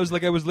one of those.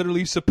 Like I was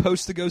literally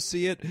supposed to go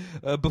see it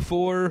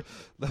before.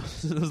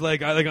 It was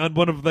like on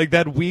one of like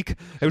that week.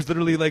 I was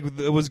literally like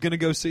I was gonna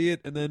go see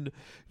it, and then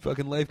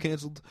fucking life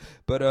canceled.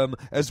 But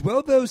as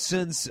well though,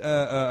 since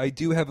I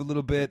do have a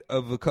little bit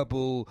of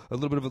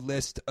a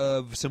list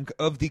of some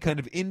of the kind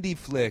of indie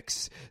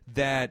flicks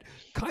that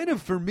kind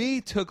of for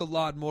me took a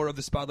lot more of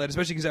the spotlight,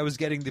 especially because I was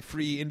getting the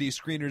free indie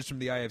screeners from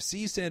the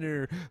IFC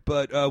Center,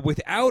 but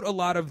without a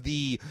lot of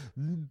the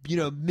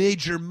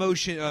major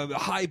motion,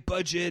 high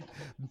budget,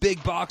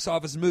 big box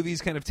office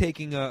movies kind of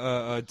taking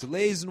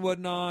delays and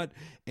whatnot,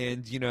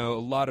 and a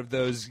lot of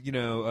those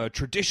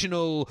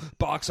traditional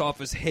box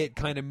office hit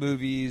kind of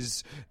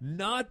movies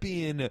not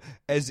being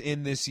as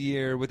in this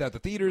year without the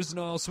theaters and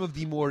all. Some of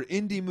the more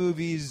indie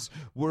movies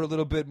were a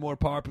little bit more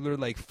popular,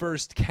 like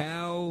First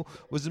Cow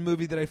was a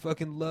movie that I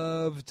fucking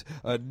loved.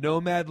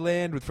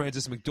 Nomadland with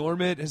Frances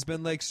McDormand has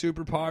been like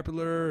super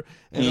popular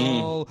and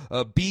all.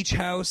 Beach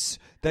House,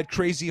 that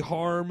crazy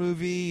horror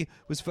movie,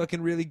 was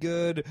fucking really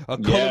good.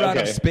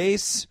 Colorado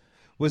Space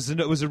was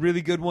a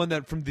really good one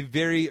that from the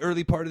very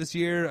early part of this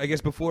year, I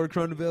guess before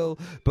Corona-Ville,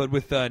 but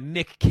with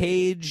Nick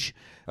Cage.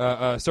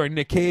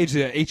 Nick Cage,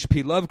 the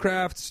H.P.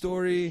 Lovecraft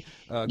story.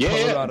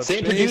 Colorado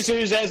same Space.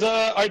 producers as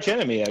Arch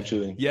Enemy,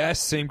 actually.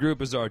 Yes, same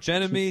group as Arch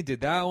Enemy.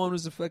 Did that one,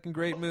 was a fucking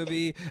great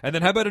movie. And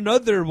then how about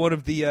another one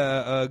of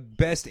the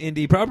best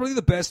indie, probably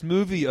the best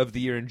movie of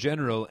the year in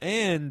general,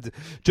 and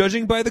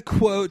judging by the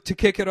quote to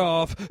kick it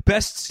off,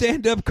 best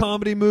stand-up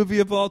comedy movie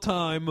of all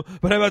time.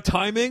 But how about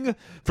Timing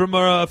from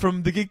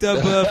the Geeked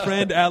Up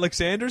friend Alex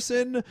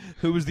Anderson,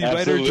 who was the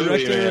writer,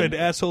 director, and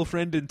asshole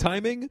friend in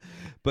Timing.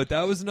 But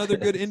that was another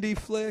good indie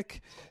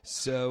flick.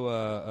 So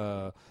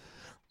a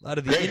lot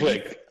of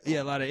the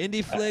a lot of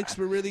indie flicks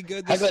were really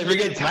good. How could I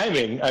forget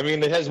Timing? I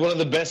mean, it has one of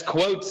the best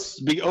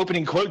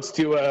opening quotes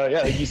to,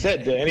 like you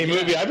said, to any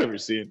movie I've ever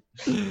seen.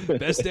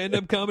 Best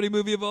stand-up comedy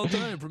movie of all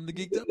time from the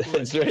Geeked Up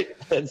Awards. That's right.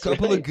 A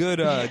couple of good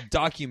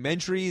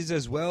documentaries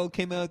as well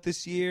came out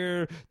this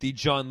year. The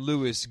John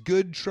Lewis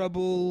Good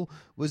Trouble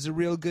was a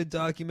real good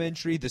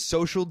documentary. The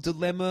Social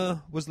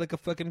Dilemma was like a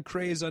fucking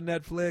craze on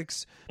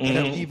Netflix. And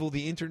how evil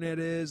the internet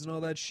is and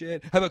all that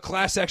shit. How about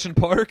Class Action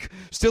Park?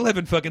 Still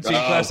haven't fucking seen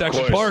Class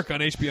Action Park on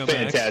HBO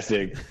Max.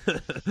 Fantastic.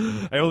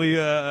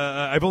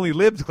 I've only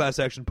lived Class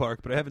Action Park,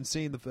 but I haven't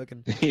seen the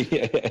fucking.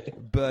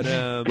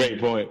 But great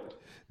point.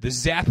 The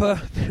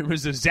Zappa, there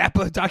was a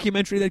Zappa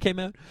documentary that came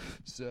out,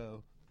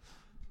 so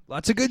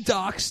lots of good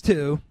docs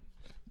too.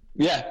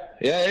 Yeah.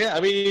 I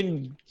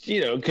mean,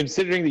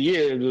 considering the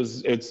year,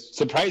 it's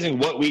surprising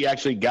what we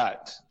actually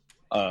got.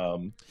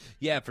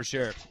 Yeah, for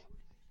sure.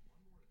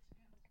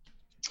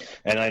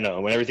 And I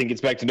know when everything gets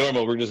back to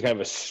normal, we're just gonna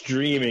have a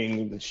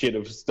streaming shit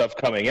of stuff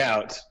coming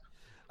out.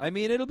 I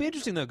mean, it'll be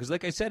interesting though, because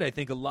like I said, I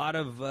think a lot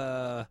of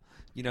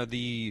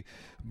the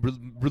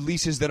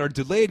releases that are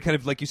delayed, kind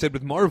of like you said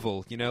with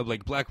Marvel,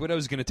 like Black Widow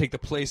is going to take the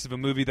place of a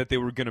movie that they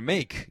were going to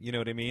make. You know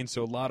what I mean?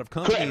 So a lot of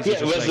companies. Correct.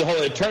 Yeah, it was the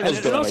whole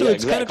Eternals. And also,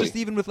 it's kind of just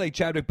even with like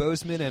Chadwick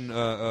Boseman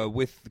and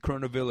with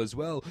Corona-Ville as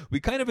well. We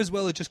kind of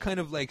it just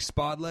kind of like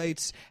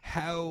spotlights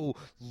how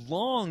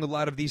long a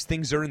lot of these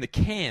things are in the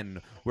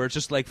can, where it's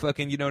just like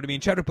fucking, you know what I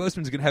mean? Chadwick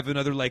Boseman's going to have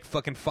another like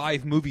fucking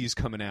 5 movies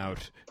coming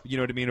out. You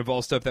know what I mean? Of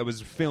all stuff that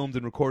was filmed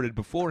and recorded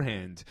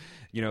beforehand.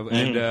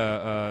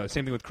 And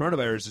same thing with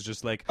coronavirus is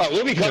just like. Oh,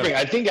 we'll be covering.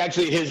 I think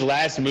actually his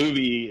last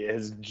movie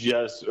is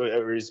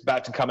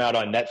about to come out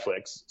on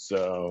Netflix.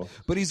 So,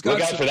 but he's got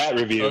look out for that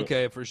review.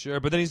 Okay, for sure.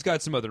 But then he's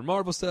got some other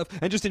Marvel stuff,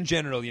 and just in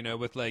general,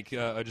 with like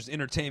just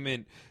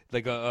entertainment.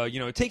 Like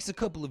it takes a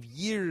couple of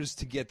years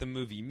to get the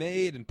movie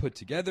made and put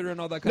together and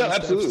all that kind of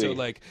stuff. Absolutely. So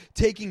like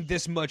taking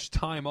this much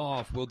time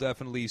off will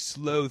definitely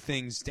slow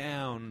things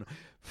down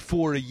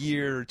for a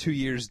year or 2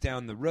 years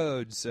down the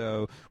road.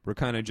 So we're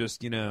kind of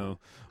just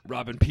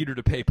robbing Peter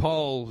to pay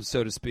Paul,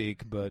 so to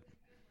speak. But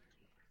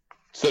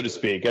so to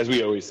speak, as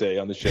we always say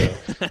on the show.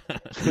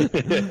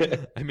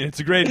 I mean,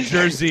 it's a great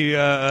Jersey,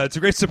 it's a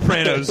great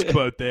Sopranos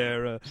quote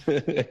there.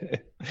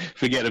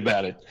 Forget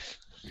about it.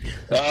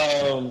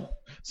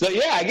 So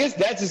yeah, I guess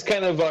that's just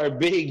kind of our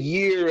big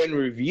year in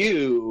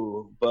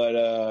review,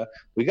 but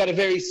we got a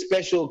very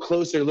special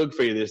closer look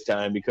for you this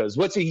time, because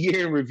what's a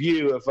year in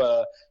review if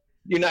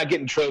you're not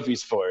getting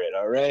trophies for it,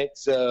 all right?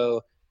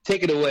 So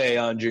take it away,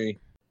 Andre.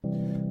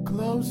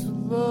 Closer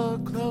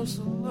look,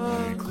 closer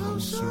look,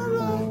 closer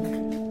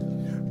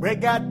look.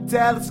 Break out the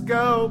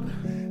telescope,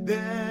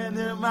 then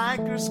the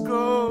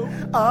microscope.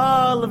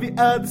 All of your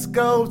other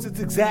scopes,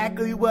 it's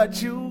exactly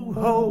what you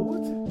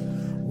hold.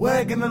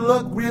 We're gonna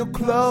look real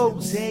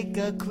close. Take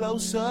a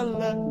closer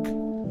look.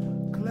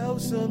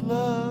 Closer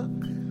look.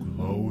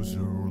 Closer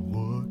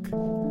look.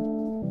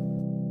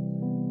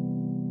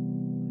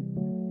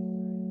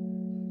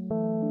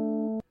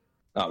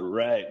 All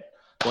right.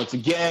 Once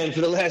again,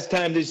 for the last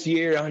time this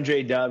year,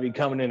 Andre Davi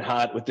coming in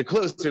hot with the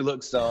Closer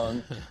Look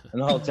song,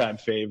 an all-time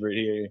favorite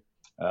here.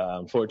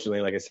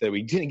 Unfortunately, like I said,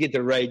 we didn't get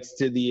the rights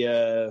to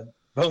the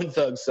Bone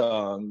Thug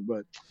song,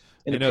 but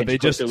You know, they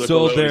just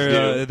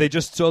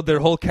sold their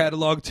whole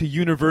catalog to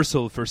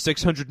Universal for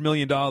 $600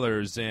 million,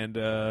 and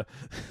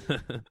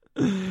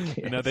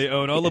now they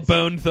own all the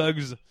Bone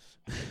Thugs.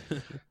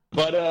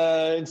 But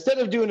instead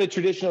of doing a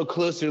traditional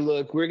closer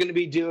look, we're going to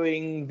be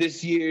doing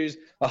this year's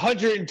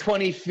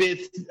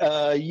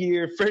 125th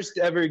year first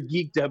ever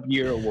Geeked Up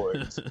Year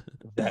Awards.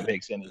 If that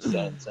makes any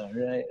sense, all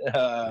right?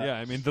 Yeah,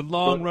 I mean the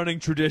long-running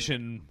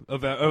tradition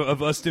of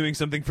us doing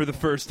something for the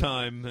first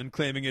time and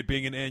claiming it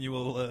being an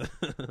annual.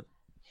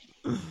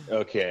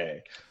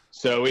 Okay.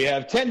 So we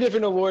have 10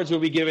 different awards we'll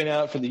be giving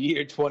out for the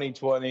year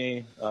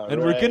 2020.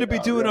 And we're going to be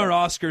doing our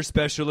Oscar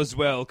special as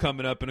well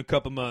coming up in a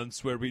couple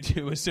months where we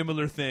do a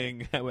similar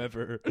thing.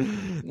 However,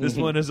 this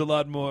one is a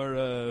lot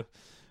more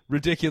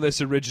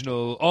ridiculous,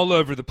 original, all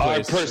over the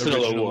place. Our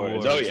personal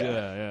awards. Oh, yeah.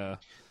 Yeah.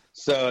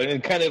 So,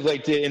 and kind of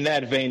like in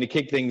that vein, to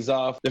kick things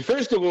off, the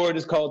first award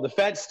is called the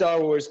Fat Star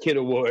Wars Kid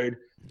Award.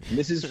 And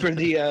this is for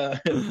the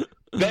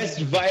best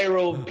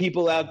viral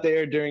people out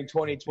there during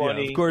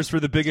 2020. Yeah, of course, for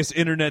the biggest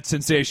internet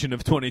sensation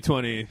of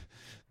 2020,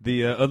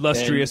 the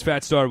illustrious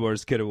Fat Star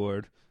Wars Kid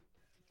Award.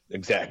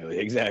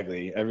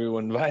 Exactly.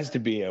 Everyone vies to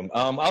be him.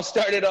 I'll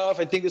start it off.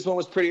 I think this one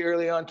was pretty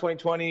early on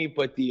 2020,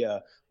 but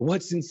the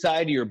What's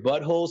Inside Your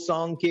Butthole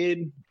song,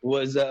 kid,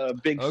 was a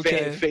big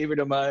fan favorite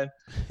of mine.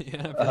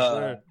 Yeah, for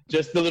sure.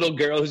 Just the little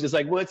girl who's just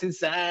like, what's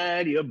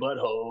inside your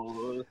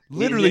butthole?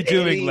 Literally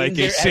doing like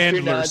a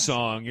Sandler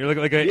song. You're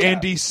like an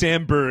Andy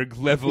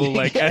Samberg level,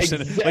 like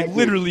exactly. Like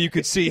literally you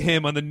could see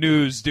him on the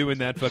news doing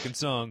that fucking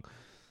song.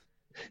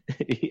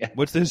 Yeah.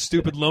 What's this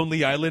stupid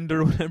Lonely Island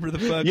or whatever the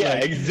fuck? Yeah,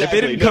 like, exactly. If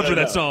they didn't cover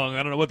that song,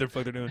 I don't know what the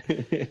fuck they're doing.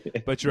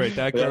 But you're right,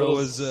 that girl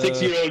was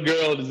 6-year-old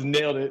girl just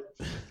nailed it.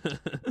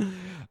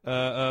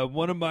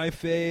 One of my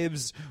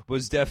faves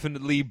was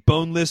definitely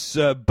boneless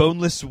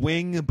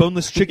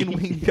chicken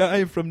wing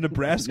guy from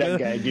Nebraska. That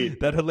guy,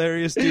 dude. That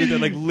hilarious dude that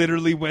like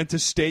literally went to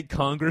state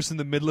Congress in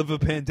the middle of a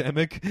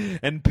pandemic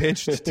and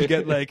pitched to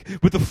get like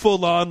with a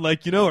full on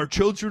like, you know, our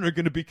children are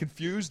going to be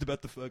confused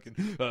about the fucking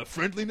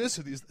friendliness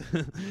of these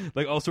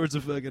like all sorts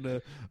of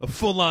fucking a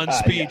full on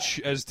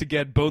speech as to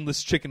get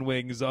boneless chicken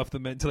wings off the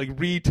menu to like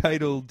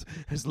retitled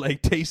as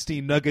like tasty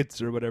nuggets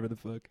or whatever the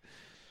fuck.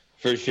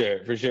 For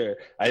sure.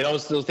 I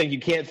also think you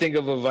can't think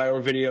of a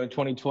viral video in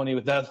 2020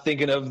 without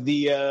thinking of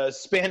the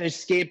Spanish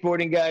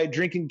skateboarding guy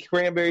drinking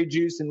cranberry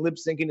juice and lip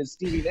syncing as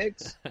Stevie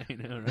Nicks. I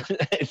know,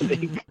 right? I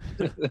think.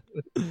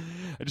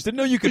 I just didn't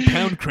know you could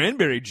pound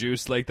cranberry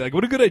juice like that. Like,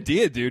 what a good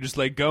idea, dude. Just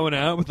like going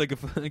out with like a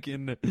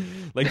fucking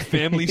like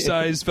family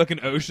size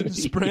fucking ocean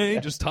spray,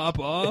 just top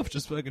off,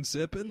 just fucking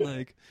sipping.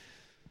 Like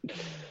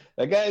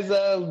that guy's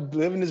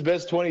living his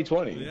best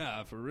 2020.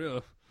 Yeah, for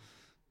real.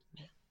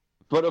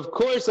 But of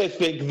course, I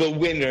think the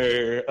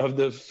winner of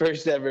the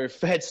first ever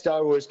Fat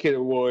Star Wars Kid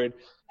Award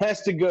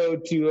has to go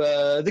to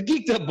the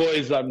Geeked Up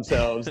boys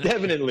themselves,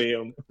 Devin and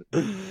Liam.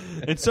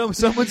 And some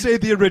would say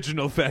the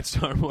original Fat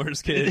Star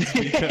Wars kids,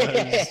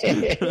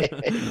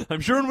 because I'm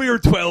sure when we were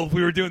 12,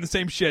 we were doing the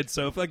same shit,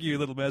 so fuck you,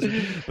 little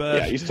bastard. But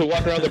yeah, I used to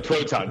walk around the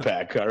proton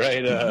pack, all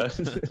right?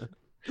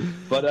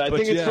 But I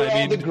think it's for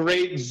all the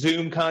great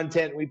Zoom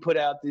content we put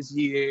out this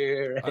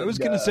year. I was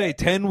going to say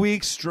 10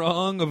 weeks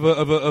strong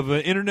of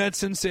an internet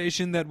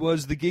sensation that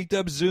was the Geeked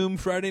Up Zoom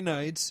Friday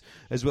nights,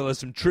 as well as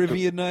some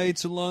trivia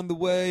nights along the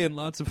way and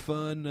lots of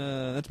fun.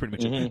 That's pretty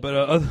much it. But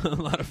a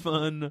lot of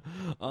fun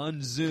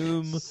on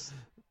Zoom.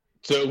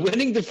 So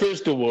winning the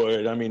first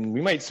award, I mean,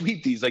 we might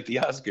sweep these like the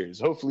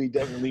Oscars. Hopefully,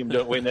 Devin and Liam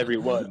don't win every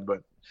one,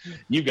 but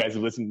you guys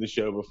have listened to the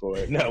show before.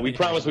 No, we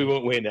promise we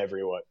won't win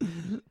everyone.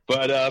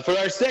 But for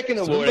our second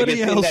award,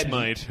 somebody else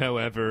might,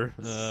 however.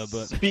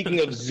 But speaking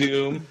of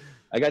Zoom,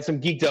 I got some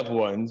geeked up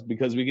ones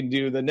because we can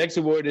do the next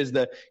award is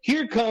the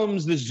Here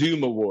Comes the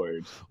Zoom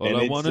Award. All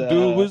I want to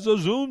do is a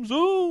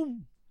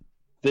Zoom.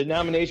 The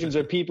nominations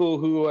are people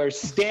who are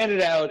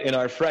standing out in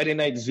our Friday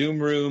night Zoom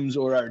rooms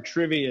or our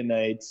trivia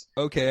nights.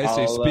 Okay, I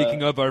say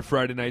speaking of our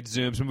Friday night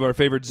Zoom, some of our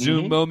favorite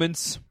Zoom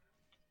moments.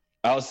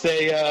 I'll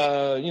say,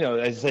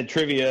 as I said,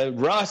 trivia.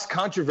 Ross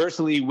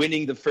controversially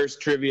winning the first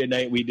trivia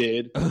night we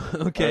did.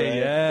 Okay,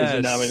 yes. Is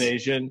a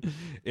nomination.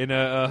 In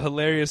a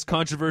hilarious,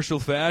 controversial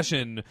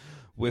fashion,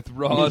 with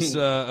Ross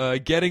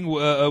getting,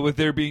 with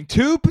there being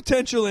two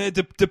potential,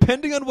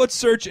 depending on what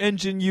search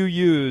engine you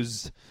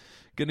use,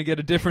 going to get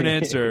a different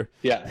answer.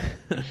 Yeah.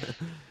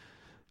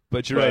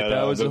 But you're right,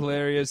 that was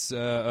hilarious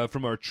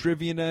from our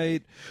trivia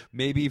night,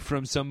 maybe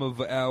from some of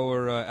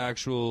our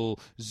actual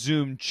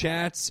Zoom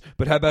chats.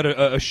 But how about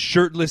a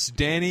shirtless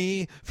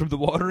Danny from the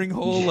watering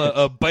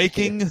hole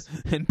biking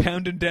and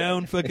pounding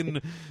down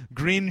fucking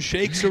green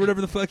shakes or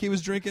whatever the fuck he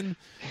was drinking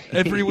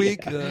every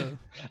week?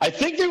 I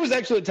think there was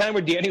actually a time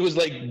where Danny was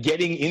like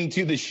getting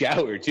into the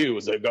shower too. It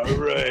was like, all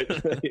right.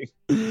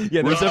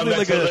 Yeah, there's definitely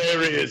like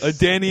a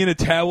Danny in a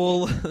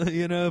towel,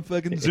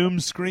 fucking Zoom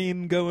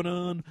screen going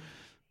on.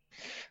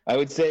 I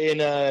would say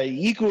in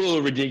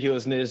equal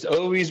ridiculousness,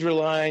 always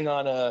relying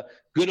on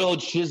good old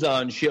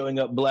Shizon showing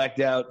up blacked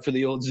out for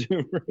the old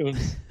Zoom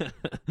rooms.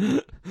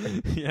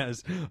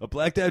 Yes, a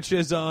blacked out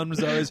Shizon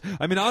was always.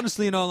 I mean,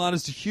 honestly, in all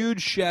honesty,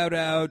 huge shout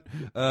out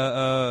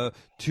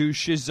to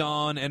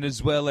Shizon and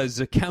as well as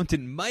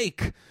Accountant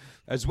Mike.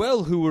 As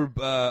well, who were,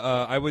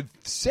 I would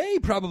say,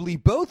 probably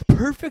both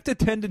perfect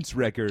attendance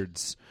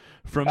records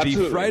from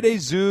Absolutely. the Friday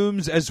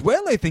Zooms, as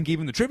well, I think,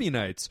 even the trivia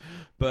nights.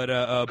 But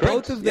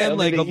both of them,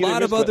 like a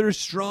lot of other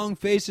strong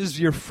faces,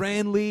 your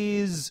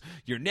Franleys,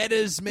 your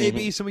Nettas,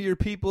 maybe, some of your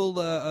people.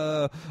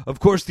 Of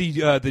course,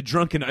 the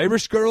drunken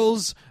Irish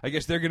girls. I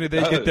guess they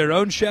get their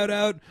own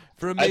shout-out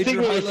for a major I think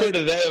we highlight. refer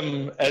to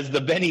them as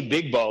the Benny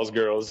Big Balls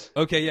girls.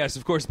 Okay, yes,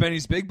 of course,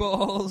 Benny's Big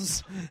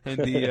Balls and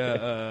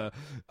the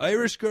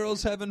Irish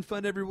girls having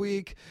fun every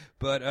week.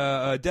 But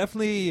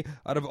definitely,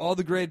 out of all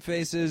the great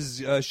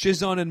faces,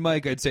 Shizon and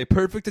Mike, I'd say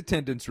perfect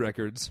attendance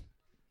records.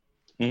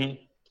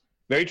 Mm-hmm.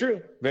 Very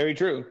true. Very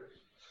true.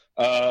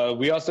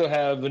 We also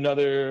have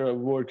another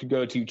award to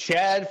go to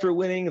Chad for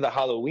winning the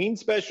Halloween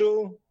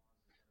special.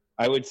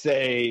 I would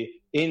say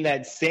in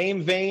that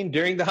same vein,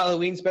 during the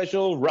Halloween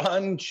special,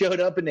 Ron showed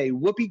up in a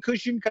whoopee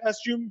cushion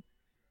costume.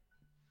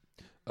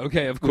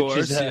 Okay, of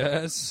course,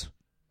 yes.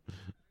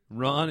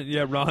 Ron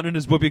in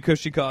his whoopee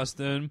cushion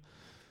costume.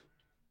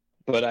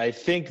 But I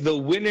think the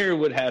winner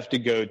would have to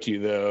go to,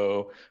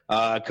 though,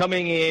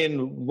 coming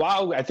in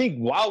while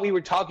we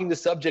were talking the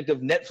subject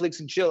of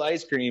Netflix and chill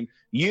ice cream,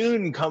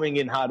 Yoon coming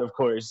in hot, of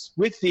course,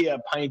 with the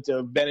pint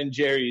of Ben &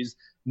 Jerry's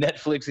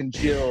Netflix and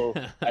chill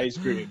ice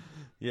cream.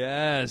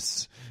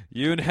 Yes.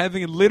 Yoon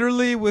having it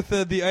literally with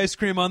the ice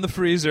cream on the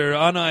freezer,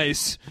 on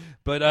ice.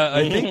 But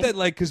I think that,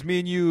 like, because me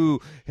and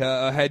you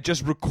had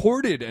just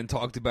recorded and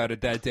talked about it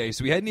that day,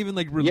 so we hadn't even,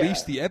 like,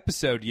 released the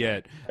episode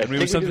yet. And it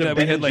was something that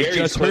we had, like,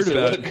 just heard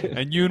about.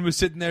 And Yoon was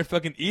sitting there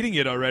fucking eating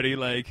it already,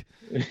 like.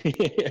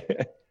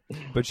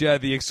 But yeah,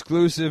 the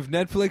exclusive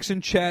Netflix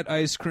and chat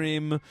ice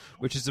cream,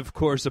 which is, of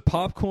course, a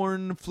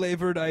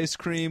popcorn-flavored ice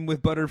cream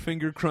with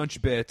Butterfinger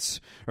Crunch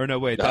bits. Or no,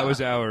 wait, that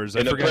was ours.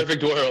 In a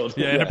perfect world.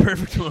 Yeah, in a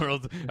perfect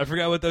world. I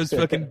forgot what those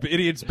fucking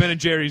idiots Ben &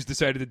 Jerry's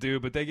decided to do,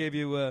 but they gave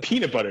you...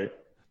 peanut butter.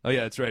 Oh,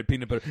 yeah, that's right,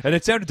 peanut butter. And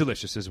it sounded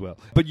delicious as well.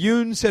 But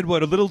Yoon said,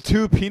 what, a little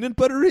too peanut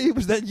buttery?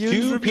 Was that Yoon's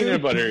Too review?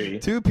 peanut buttery.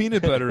 Too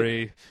peanut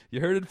buttery. You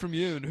heard it from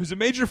Yoon, who's a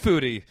major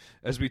foodie,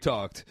 as we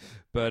talked.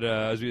 But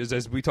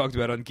as we talked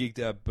about on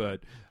Geeked Up.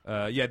 But,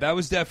 yeah, that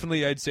was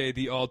definitely, I'd say,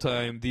 the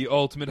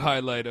ultimate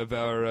highlight of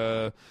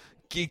our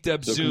Geeked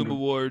Up Zoom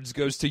Awards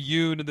goes to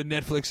Yoon and the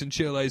Netflix and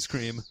chill ice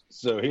cream.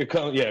 So here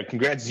comes,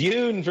 congrats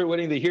Yoon for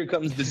winning the Here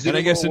Comes the Zoom And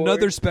I guess Award.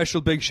 another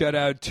special big shout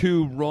out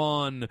to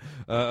Ron,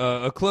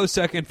 a close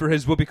second for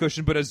his whoopee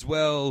cushion, but as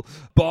well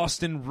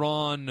Boston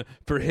Ron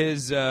for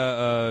his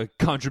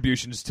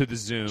contributions to the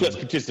Zoom. Just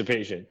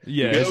participation.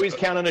 Yeah, you can always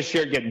count on a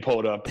shirt getting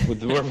pulled up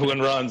when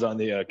Ron's on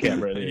the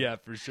camera. Yeah,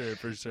 for sure.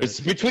 It's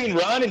between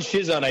Ron and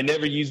Shizon, I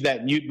never use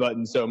that mute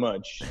button so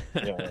much.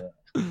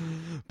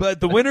 But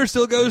the winner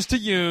still goes to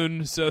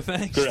Yoon, so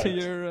thanks Correct.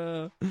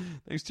 to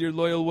your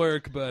loyal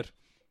work. But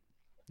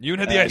Yoon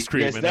had the ice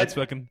cream, yes, and that's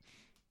fucking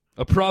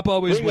a prop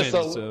always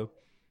wins.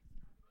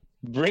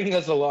 Bringing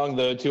us along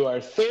though to our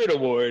third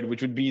award,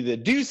 which would be the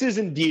Deuces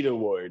Indeed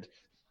Award.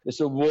 This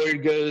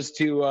award goes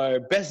to our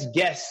best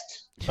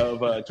guest of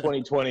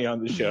 2020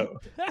 on the show.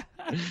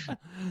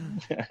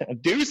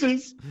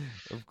 Deuces,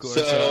 of course.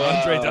 So,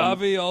 Andre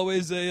Davi,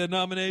 always a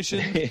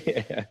nomination.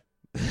 Yeah.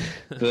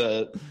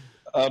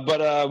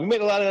 But we made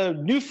a lot of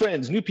new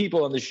friends, new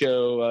people on the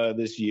show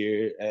this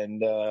year,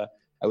 and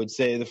I would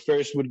say the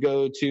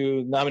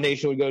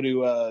nomination would go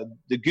to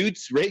the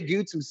Goots, Ray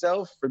Goots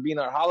himself, for being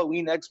our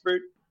Halloween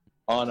expert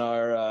on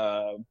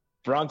our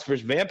Bronx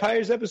vs.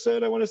 Vampires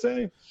episode, I want to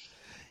say.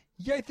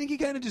 Yeah, I think he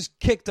kind of just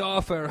kicked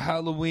off our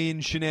Halloween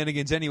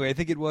shenanigans anyway. I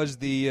think it was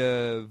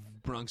the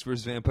Bronx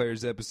vs.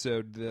 Vampires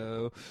episode,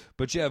 though.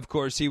 But yeah, of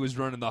course, he was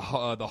running the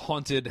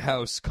haunted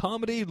house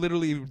comedy,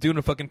 literally doing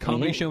a fucking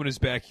comedy show in his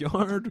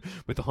backyard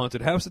with the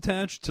haunted house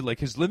attached to, like,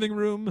 his living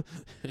room.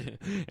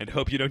 And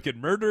hope you don't get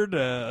murdered.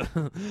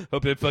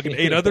 Hope that fucking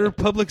 8 other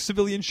public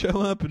civilians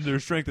show up in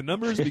their strength in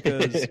numbers,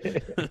 because...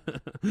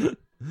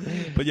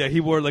 But yeah,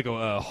 he wore like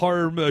a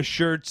horror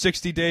shirt,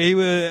 60-day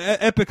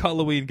epic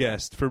Halloween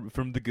guest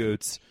from the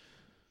Goots.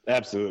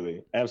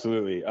 Absolutely.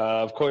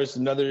 Of course,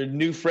 another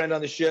new friend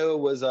on the show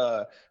was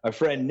our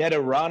friend Netta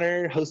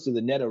Ronner, host of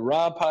the Netta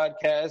Raw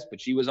podcast,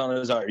 but she was on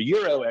as our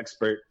Euro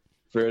expert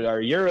for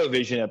our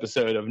Eurovision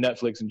episode of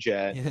Netflix and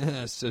Chat.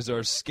 Yes, as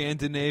our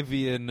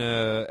Scandinavian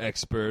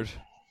expert.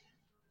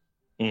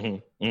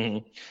 And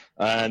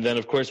then,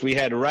 of course, we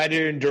had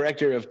writer and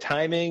director of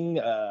Timing,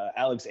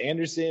 Alex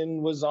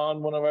Anderson, was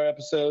on one of our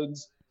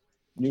episodes.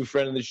 New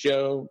friend of the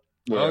show.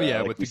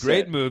 Where, with the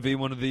great movie,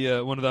 one of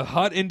the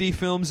hot indie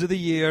films of the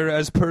year,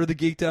 as per the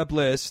Geeked Up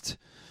list.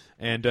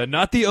 And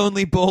not the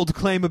only bold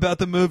claim about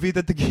the movie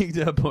that the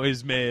Geeked Up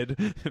Boys made,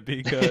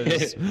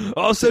 because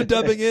also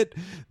dubbing it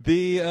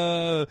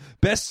the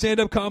best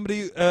stand-up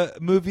comedy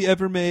movie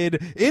ever made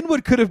in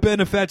what could have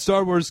been a Fat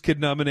Star Wars Kid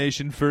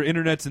nomination for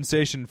Internet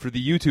Sensation for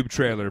the YouTube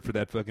trailer for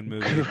that fucking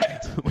movie.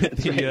 With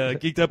the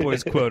Geeked Up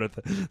Boys quote at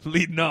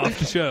leading off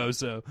the show,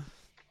 so...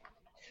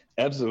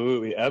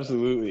 Absolutely.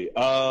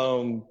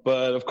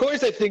 But of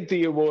course, I think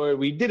the award,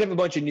 we did have a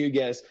bunch of new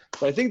guests,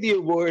 but I think the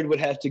award would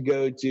have to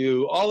go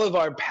to all of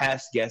our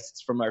past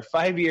guests from our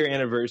 5-year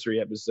anniversary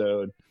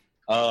episode.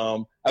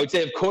 I would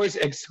say, of course,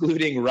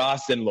 excluding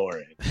Ross and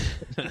Lauren.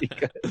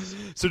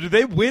 So do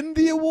they win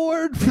the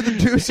award for the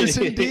Deuces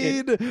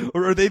Indeed?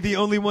 Or are they the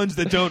only ones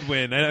that don't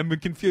win? I'm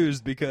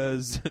confused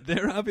because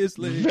they're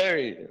obviously...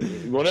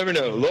 We'll never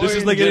know. Lauren this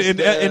is like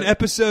an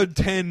episode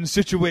 10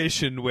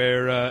 situation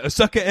where a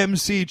sucker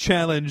MC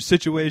challenge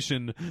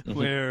situation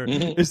where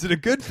is it a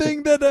good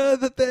thing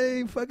that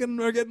they fucking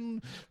are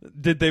getting...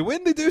 Did they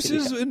win the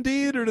Deuces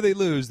Indeed or do they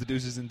lose the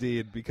Deuces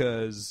Indeed?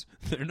 Because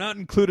they're not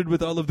included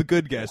with all of the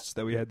good guests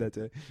that we had that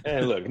day.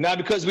 And look, not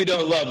because we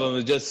don't love them.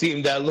 It just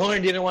seemed that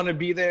Lauren didn't want to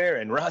be there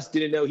and Ross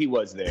didn't know he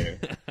was there.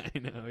 I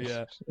know,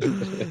 yeah.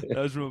 That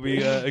was what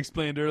we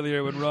explained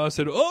earlier when Ross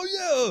said,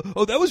 "Oh yeah,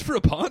 that was for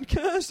a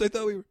podcast." I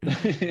thought we were.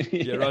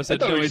 Yeah, Ross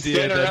had no idea.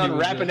 Standing around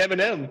rapping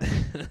Eminem.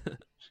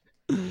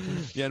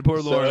 Yeah, and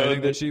poor Lauren. I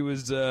think that she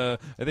was. I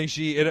think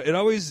it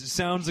always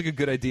sounds like a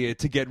good idea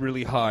to get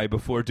really high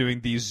before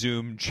doing these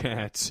Zoom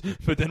chats.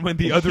 But then when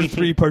the other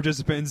 3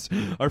 participants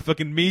are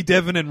fucking me,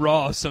 Devin, and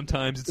Ross,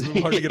 sometimes it's a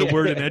little hard to get a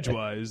word in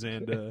edgewise,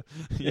 and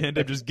you end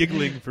up just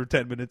giggling for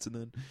 10 minutes and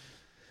then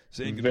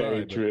saying goodbye.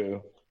 Very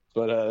true.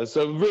 But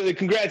so really,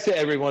 congrats to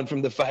everyone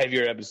from the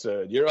 5-year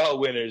episode. You're all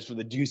winners for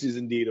the Deuces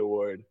Indeed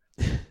Award.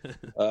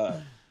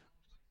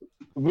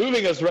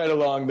 Moving us right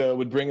along, though,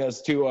 would bring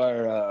us to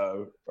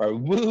our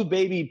Woo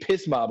Baby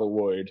Piss Mob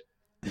Award,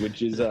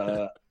 which is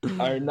our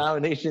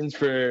nominations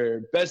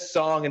for Best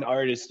Song and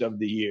Artist of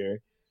the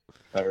Year.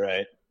 All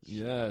right.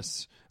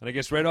 Yes. And I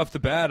guess right off the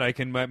bat, I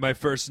can my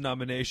first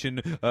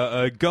nomination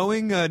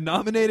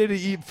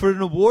nominated for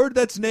an award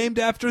that's named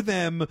after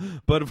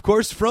them, but of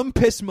course from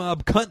Piss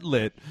Mob,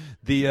 Cuntlet,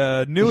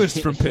 the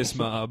newest from Piss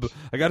Mob.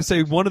 I got to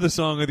say, one of the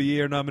Song of the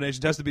Year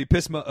nominations has to be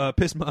Piss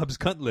Mob's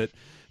Cuntlet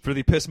for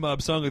the Piss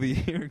Mob Song of the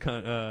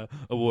Year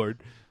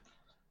award.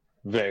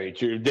 Very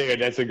true.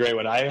 Dude, that's a great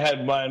one. I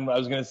had mine. I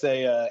was going to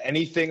say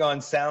anything on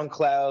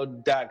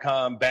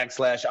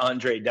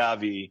SoundCloud.com/Andre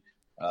Davi.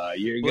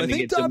 You're going to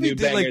get some new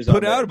bangers.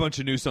 Put out a bunch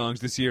of new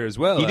songs this year as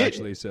well,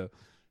 actually. So.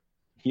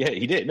 Yeah,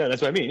 he did. No,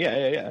 that's what I mean.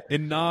 Yeah.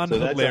 In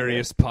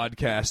non-hilarious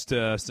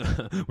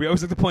podcast, we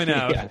always like to point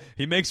out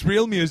he makes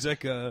real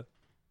music. Of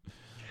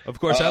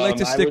course, I like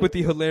to stick with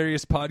the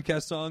hilarious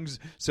podcast songs.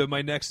 So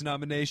my next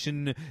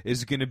nomination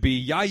is going to be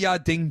Ya Ya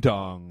Ding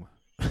Dong.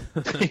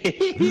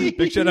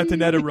 Big shout out to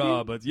Netta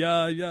Raw, but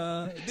Ya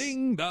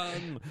Ding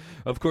Dong.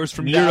 Of course,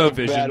 from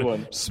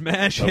Eurovision.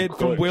 Smash hit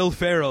from Will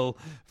Ferrell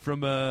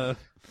from I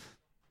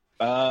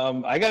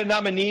got a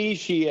nominee.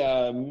 She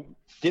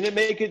didn't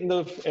make it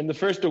in the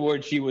first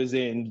award she was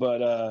in,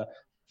 but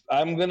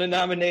I'm gonna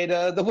nominate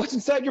the "What's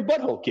Inside Your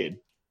Butthole" kid.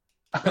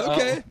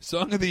 Okay,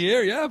 Song of the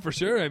Year, yeah, for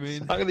sure. I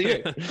mean, Song of the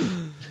Year.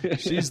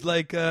 She's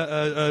like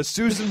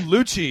Susan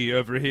Lucci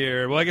over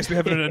here. Well, I guess we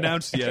haven't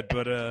announced yet,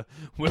 but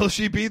will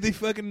she be the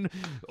fucking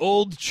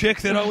old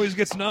chick that always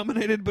gets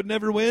nominated but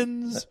never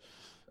wins?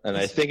 And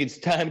I think it's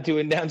time to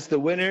announce the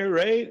winner,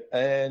 right?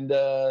 And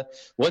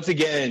once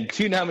again,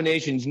 2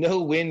 nominations,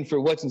 no win for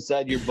What's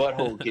Inside Your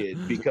Butthole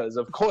Kid, because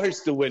of course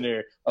the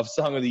winner of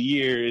Song of the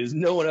Year is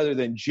no one other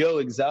than Joe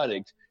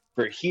Exotic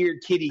for Here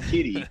Kitty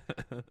Kitty.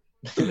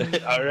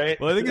 All right.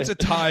 Well, I think it's a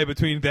tie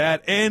between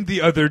that and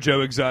the other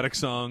Joe Exotic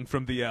song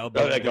from the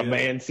album. Like A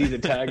Man Sees a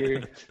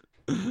Tiger.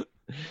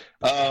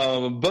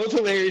 Both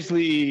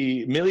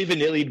hilariously Milli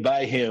Vanilli'd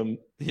by him.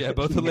 Yeah,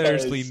 both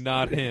hilariously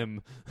not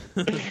him.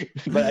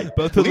 My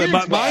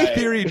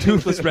theory,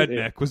 Toothless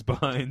Redneck was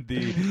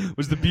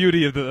the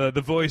beauty of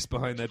the voice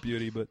behind that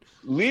beauty, but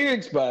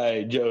lyrics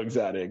by Joe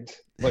Exotic,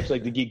 much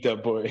like the Geeked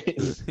Up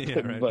Boys.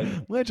 Yeah, right.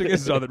 Which I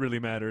guess is all that really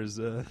matters.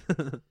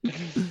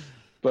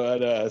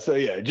 But so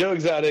yeah, Joe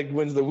Exotic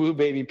wins the Woo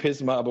Baby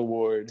Piss Mob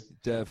Award.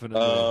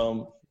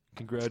 Definitely.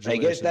 Congratulations. I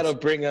guess that'll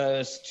bring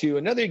us to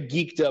another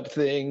geeked up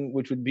thing,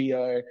 which would be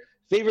our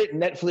favorite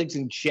Netflix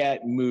and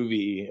chat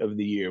movie of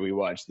the year we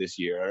watched this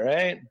year. All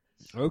right.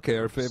 Okay,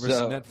 our favorite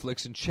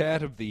Netflix and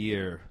chat of the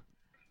year.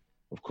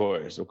 Of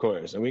course.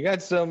 And we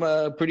got some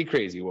pretty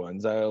crazy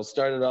ones. I'll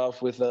start it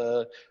off with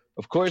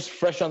of course,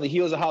 fresh on the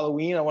heels of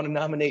Halloween, I want to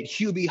nominate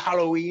Hubie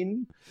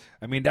Halloween.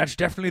 I mean, that's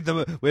definitely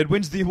it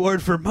wins the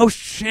award for most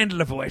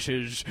Sandler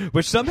voices,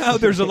 which somehow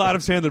there's a lot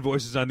of Sandler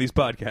voices on these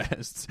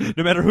podcasts.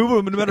 No matter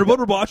what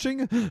we're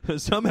watching,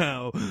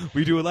 somehow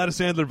we do a lot of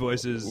Sandler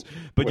voices.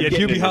 But yet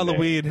Hubie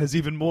Halloween has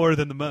even more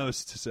than the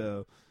most.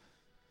 So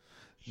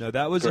No,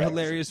 that was Correct. a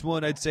hilarious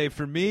one. I'd say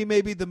for me,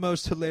 maybe the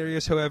most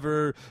hilarious,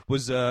 however,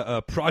 was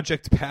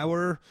Project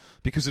Power,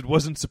 because it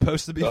wasn't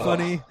supposed to be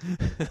funny.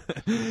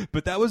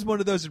 But that was one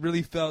of those that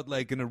really felt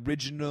like an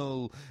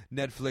original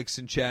Netflix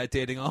and chat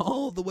dating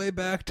all the way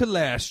back to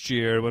last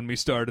year when we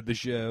started the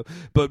show.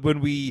 But when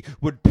we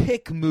would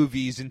pick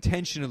movies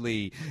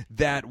intentionally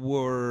that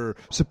were,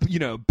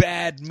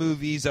 bad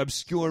movies,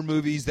 obscure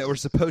movies that were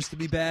supposed to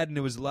be bad, and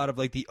it was a lot of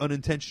like the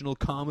unintentional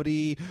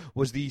comedy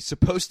was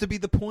supposed to be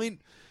the point.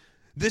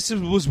 This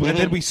was and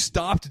then we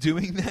stopped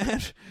doing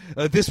that.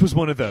 This was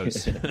one of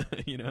those.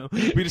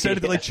 We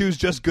decided to choose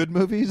just good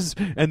movies,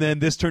 and then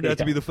this turned out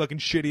to be the fucking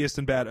shittiest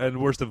and bad and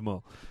worst of them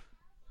all.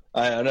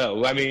 I don't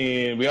know. I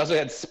mean, we also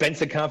had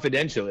Spencer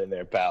Confidential in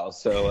there, pal.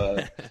 So,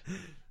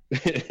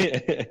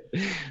 and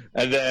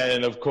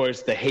then of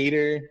course the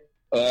Hater,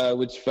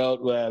 which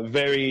felt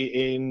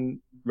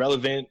very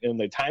relevant in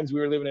the times we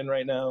were living in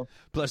right now.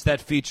 Plus,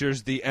 that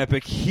features the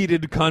epic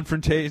heated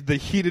confrontation, the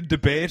heated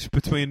debate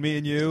between me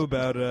and you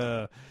about.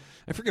 I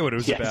forget what it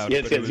was about.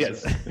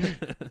 Yes.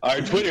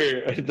 Our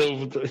Twitter,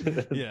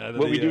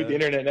 what we do with the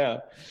internet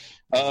now.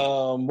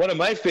 One of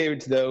my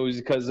favorites, though,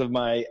 is because of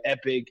my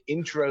epic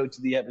intro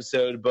to the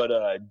episode.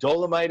 But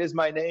Dolomite is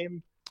my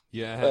name.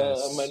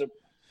 Yes.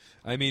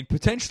 I mean,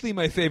 potentially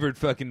my favorite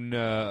fucking.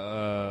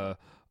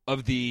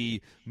 Of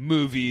the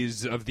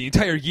movies of the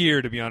entire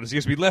year, to be honest,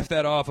 because we left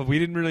that off. We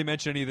didn't really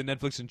mention any of the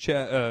Netflix and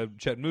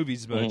chat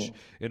movies much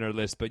in our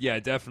list, but yeah,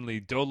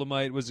 definitely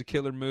Dolomite was a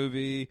killer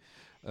movie.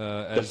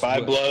 The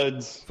Five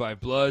Bloods.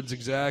 Five Bloods,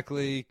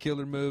 exactly,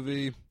 killer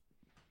movie.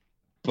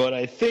 But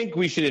I think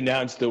we should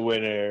announce the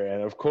winner,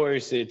 and of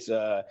course, it's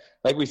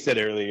like we said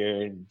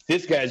earlier.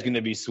 This guy's going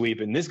to be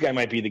sweeping. This guy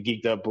might be the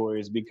Geeked Up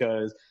Boys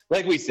because,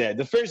 like we said,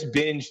 the first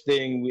binge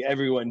thing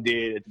everyone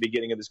did at the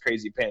beginning of this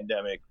crazy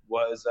pandemic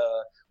was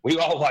we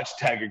all watched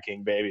Tiger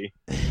King, baby.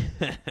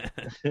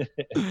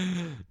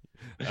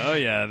 Oh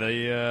yeah,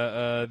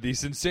 the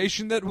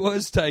sensation that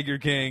was Tiger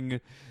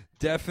King.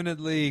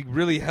 Definitely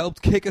really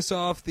helped kick us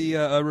off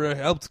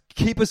helped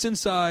keep us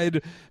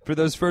inside for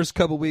those first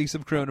couple weeks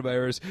of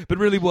coronavirus, but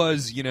really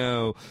was,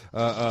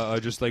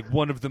 just like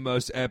one of the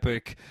most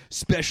epic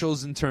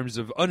specials in terms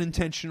of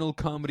unintentional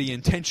comedy,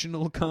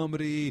 intentional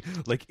comedy,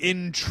 like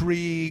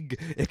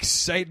intrigue,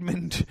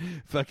 excitement,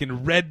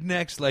 fucking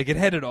rednecks, like it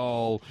had it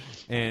all.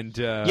 And,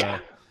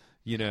 Yeah,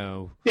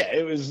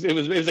 it was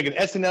like an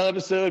SNL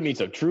episode meets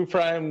a true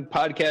crime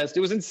podcast. It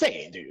was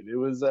insane, dude. It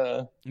was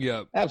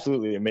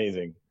absolutely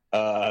amazing.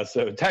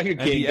 So Tiger King.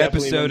 And the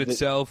episode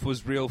itself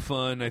was real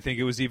fun. I think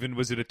it was a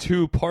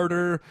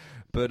two-parter?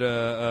 But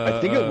I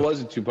think it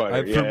was a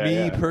two-parter. For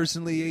me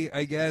personally,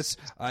 I guess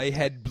I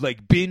had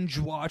binge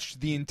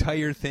watched the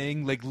entire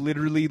thing,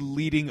 literally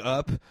leading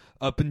up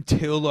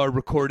until our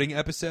recording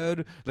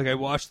episode. I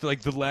watched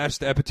the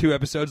last two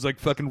episodes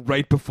fucking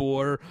right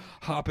before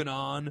hopping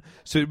on.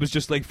 So it was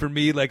just for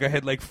me, I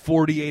had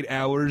 48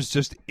 hours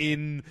just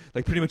in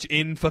pretty much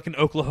in fucking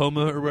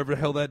Oklahoma or wherever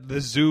the hell the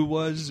zoo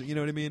was. You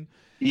know what I mean?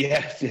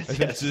 Yes.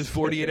 Just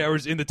 48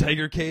 hours in the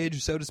tiger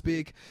cage, so to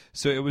speak.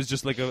 So it was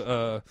just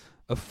a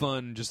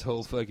fun, just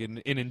whole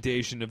fucking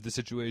inundation of the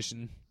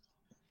situation.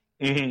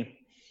 Mm-hmm.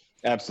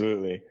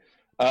 Absolutely.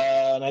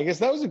 And I guess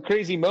that was a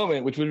crazy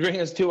moment, which would bring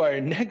us to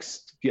our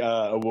next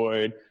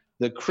award,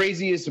 the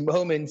craziest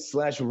moments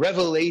 /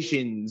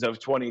 revelations of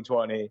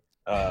 2020.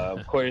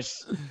 Of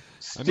course,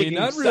 I mean,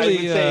 not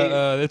really.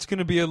 It's going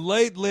to be a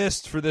light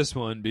list for this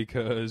one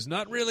because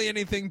not really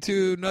anything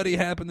too nutty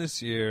happened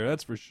this year.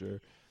 That's for sure.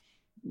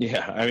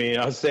 Yeah, I mean,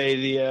 I'll say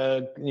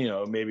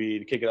maybe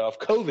to kick it off,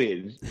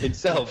 COVID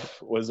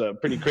itself was a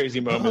pretty crazy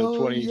moment of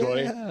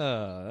 2020. Yeah,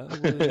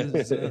 that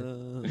was,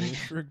 I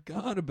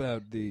forgot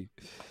about the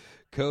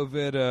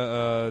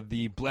COVID,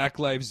 the Black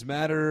Lives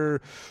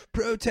Matter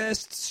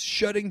protests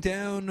shutting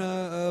down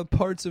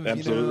parts of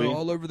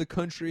all over the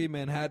country,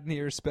 Manhattan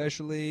here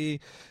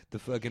especially. The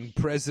fucking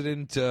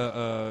president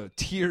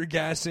tear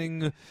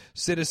gassing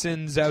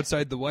citizens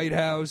outside the White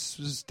House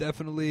was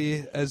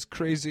definitely as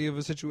crazy of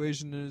a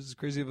situation, as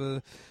crazy of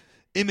a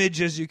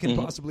image as you can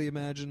possibly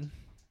imagine.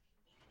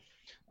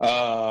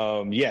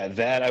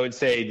 That I would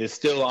say the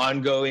still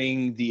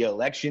ongoing the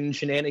election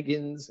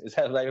shenanigans is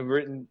how I have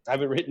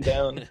it written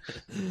down.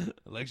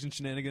 Election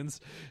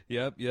shenanigans.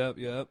 Yep.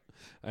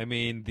 I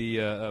mean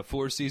the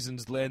Four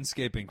Seasons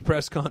landscaping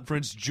press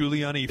conference,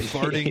 Giuliani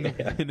farting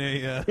in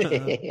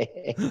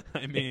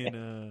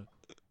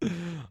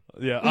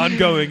a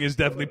ongoing is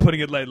definitely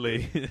putting it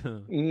lightly.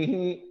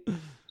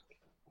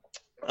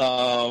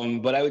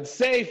 But I would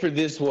say for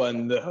this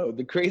one, though,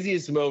 the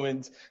craziest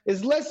moments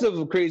is less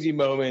of crazy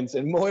moments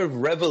and more of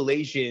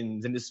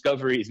revelations and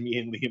discoveries me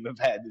and Liam have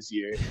had this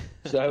year.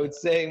 So I would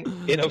say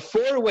in a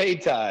 4-way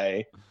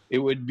tie, it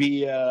would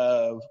be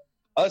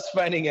us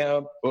finding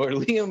out, or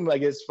Liam, I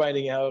guess,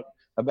 finding out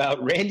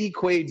about Randy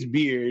Quaid's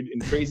beard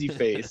and crazy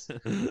face,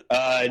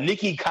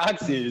 Nikki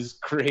Cox's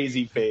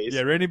crazy face.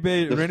 Yeah, Randy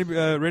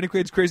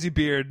Quaid's crazy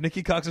beard,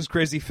 Nikki Cox's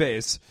crazy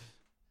face.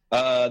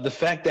 The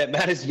fact that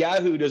Mattis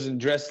Yahoo doesn't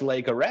dress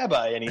like a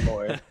rabbi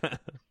anymore.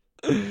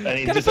 And he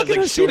Kind of just has,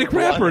 fucking like, short acidic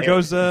rapper blonde hair.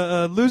 goes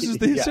loses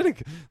the Yeah.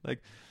 acidic. Like,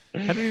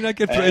 how did he not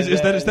get? And,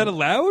 Is that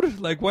allowed?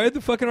 Like, why aren't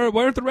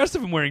the rest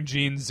of them wearing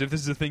jeans if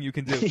this is a thing you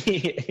can do?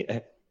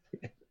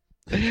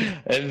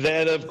 And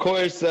then, of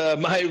course,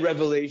 my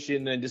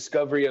revelation and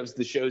discovery of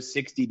the show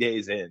 60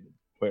 Days In,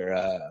 where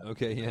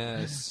Okay,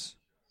 yes.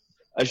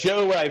 a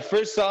show where I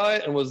first saw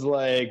it and was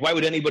like, why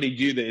would anybody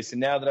do this?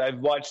 And now that I've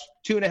watched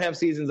 2.5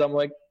 seasons, I'm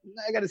like,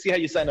 I got to see how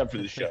you sign up for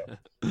the show.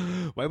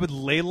 Why would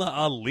Layla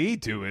Ali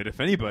do it,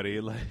 if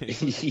anybody? Like,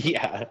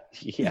 yeah.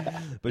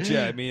 but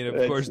yeah, I mean,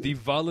 of course, the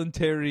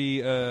voluntary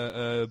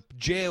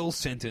jail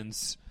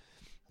sentence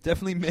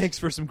definitely makes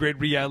for some great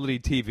reality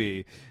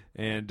TV.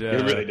 And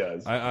It really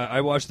does.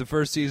 I watched the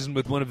first season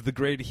with one of the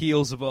great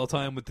heels of all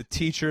time, with the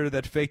teacher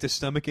that faked a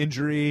stomach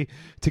injury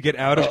to get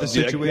out of the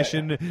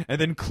situation, and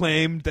then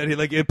claimed that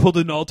he pulled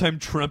an all-time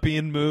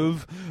Trumpian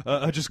move.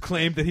 Just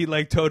claimed that he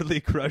totally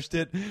crushed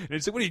it. And he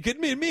said, "What are you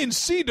kidding me? Me and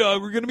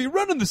C-Dog we're going to be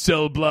running the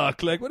cell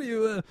block. Like, what are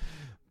you?"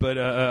 But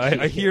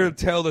I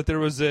tell that there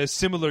was a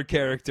similar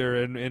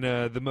character in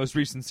the most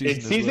recent season.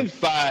 In season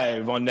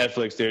 5 on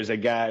Netflix, there's a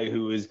guy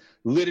who is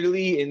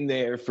literally in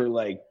there for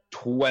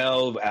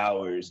 12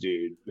 hours,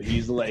 dude.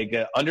 He's like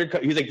he's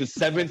like the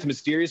 7th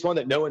mysterious one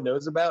that no one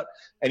knows about,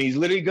 and he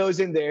literally goes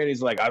in there and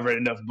he's like, I've read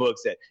enough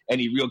books that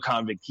any real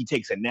convict, he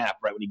takes a nap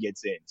right when he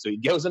gets in. So he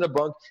goes in a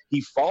bunk, he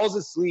falls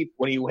asleep.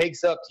 When he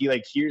wakes up, he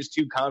hears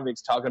 2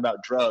 convicts talking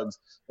about drugs,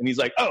 and he's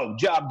like, oh,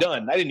 job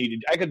done. I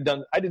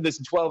did this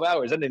in 12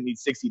 hours. I didn't need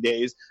 60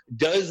 days.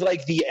 Does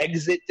the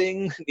exit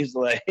thing is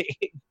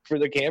for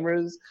the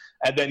cameras,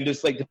 and then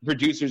just the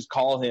producers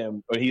call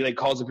him, or he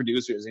calls the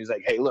producers and he's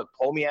like, hey, look,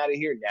 pull me out of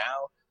here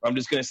now, or I'm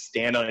just gonna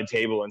stand on a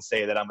table and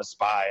say that I'm a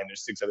spy and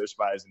there's 6 other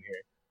spies in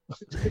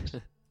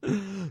here.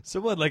 So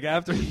what?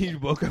 After he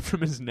woke up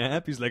from his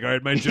nap, he's like, all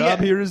right, my job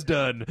here is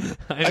done.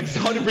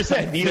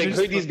 100%. He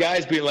heard these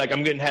guys being like,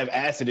 I'm gonna have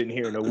acid in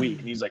here in a week,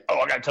 and he's like, oh,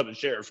 I gotta tell the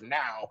sheriff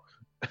now.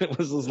 It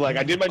was just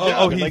I did my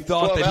job. He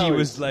thought that hours. he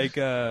was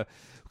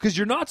because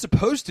you're not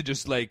supposed to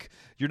just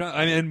you're not.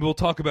 I mean, and we'll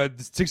talk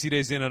about 60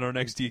 Days In on our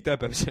next Geeked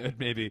Up episode,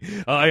 maybe.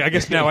 I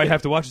guess now I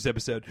have to watch this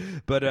episode,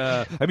 but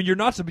I mean, you're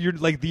not. You're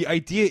the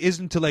idea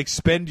isn't to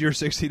spend your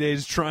 60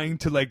 days trying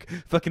to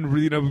fucking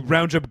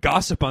round up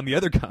gossip on the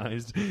other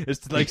guys. It's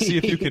to see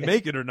if you can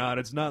make it or not.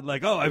 It's not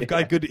I've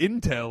got good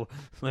intel,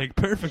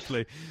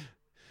 perfectly.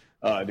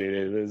 Oh, dude,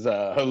 it was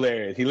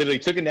hilarious. He literally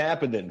took a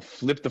nap and then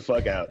flipped the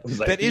fuck out.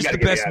 That is the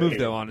best move,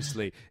 though,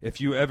 honestly.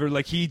 If you ever,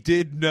 he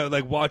did know,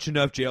 watch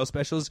enough jail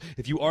specials,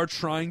 if you are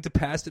trying to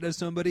pass it as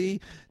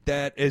somebody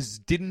that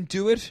didn't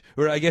do it,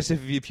 or I guess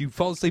if you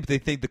fall asleep,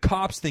 the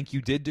cops think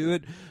you did do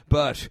it,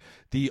 but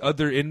the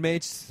other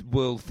inmates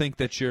will think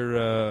that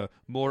you're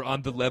more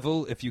on the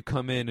level if you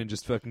come in and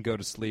just fucking go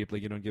to sleep,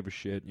 you don't give a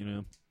shit, you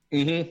know?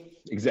 Mm-hmm.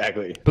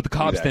 Exactly. But the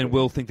cops then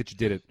will think that you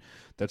did it.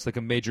 That's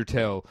a major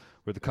tell,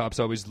 where the cops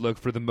always look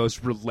for the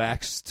most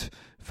relaxed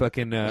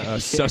fucking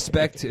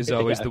suspect is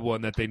always the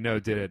one that they know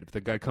did it. If the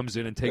guy comes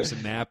in and takes a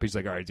nap, he's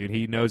like, all right, dude,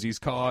 he knows he's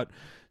caught.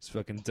 It's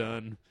fucking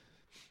done.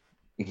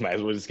 Might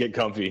as well just get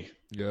comfy.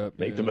 Yep.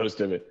 Make the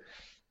most of it.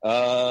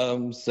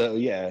 So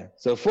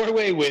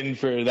 4-way win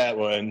for that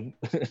one.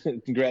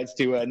 Congrats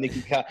to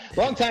Nikki Cobb.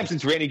 Long time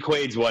since Randy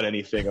Quaid's won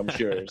anything, I'm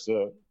sure.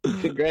 So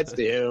congrats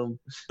to him.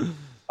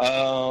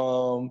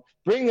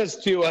 Bring us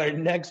to our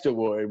next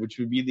award, which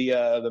would be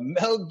the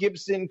Mel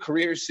Gibson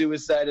Career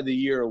Suicide of the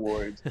Year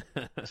Awards.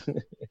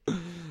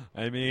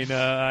 I mean,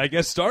 I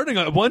guess starting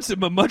once,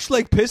 much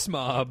like Piss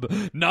Mob,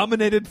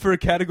 nominated for a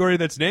category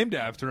that's named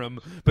after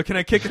him. But can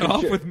I kick it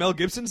off with Mel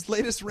Gibson's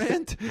latest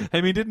rant? I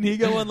mean, didn't he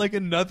go on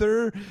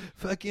another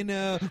fucking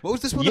what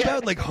was this one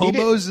about?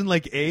 Homos and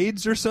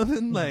AIDS or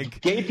something?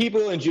 Gay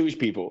people and Jewish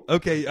people.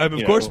 Okay, of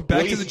course,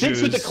 back to the Jews. He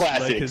sticks with the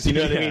classics. You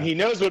know what I mean? He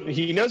knows what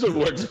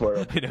works for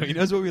him. I know, he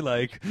knows what we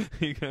like.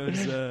 He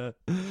goes,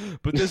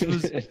 but this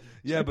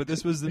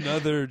was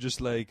another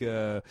just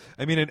I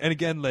mean, and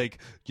again,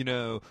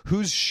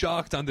 who's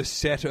shocked on the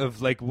set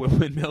of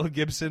when Mel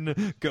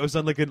Gibson goes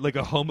on a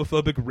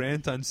homophobic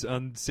rant on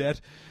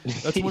set?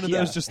 That's one of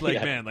those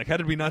man, how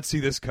did we not see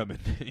this coming?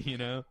 You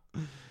know.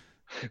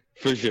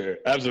 For sure,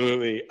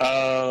 absolutely.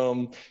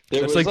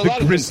 It's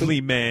the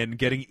grizzly man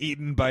getting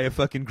eaten by a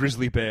fucking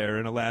grizzly bear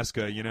in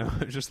Alaska. You know,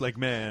 just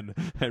man,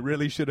 I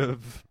really should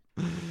have.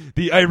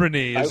 The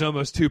irony is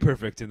almost too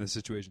perfect in this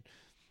situation.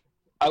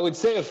 I would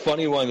say a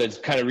funny one that's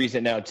kind of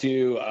recent now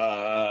too,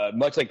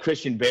 much like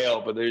Christian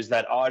Bale, but there's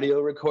that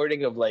audio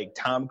recording of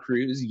Tom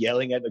Cruise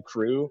yelling at the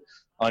crew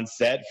on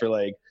set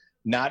for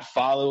not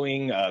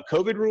following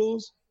COVID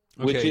rules,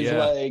 which is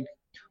a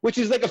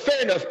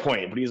fair enough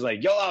point. But he's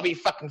like, "You'll all be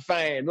fucking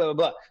fine," blah blah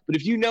blah. But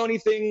if you know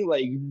anything,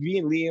 me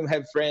and Liam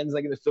have friends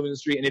in the film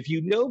industry, and if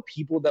you know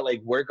people that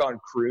work on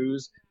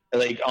crews,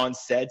 on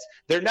sets,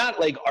 they're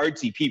not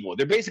artsy people.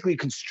 They're basically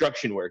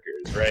construction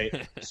workers,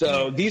 right?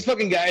 So these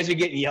fucking guys are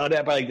getting yelled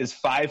at by this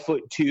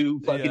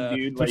 5'2" fucking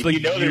dude.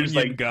 There's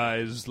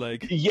guys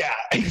yeah,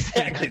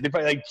 exactly. They're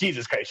probably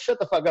Jesus Christ, shut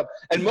the fuck up.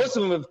 And most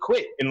of them have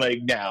quit. And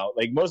now,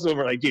 most of them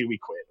are dude, we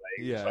quit.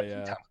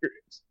 fucking Tom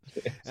Cruise.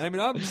 And I mean,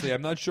 obviously,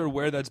 I'm not sure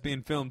where that's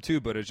being filmed too,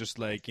 but it's just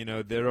like,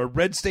 there are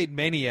red state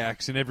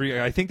maniacs in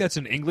every. I think that's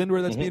in England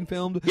where that's being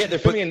filmed. Yeah, they're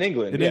filming in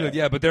England. In England,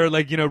 yeah, but there are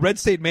like red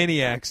state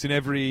maniacs in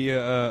every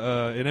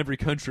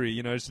country.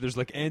 So there's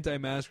like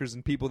anti-maskers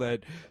and people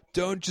that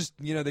don't just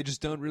they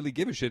just don't really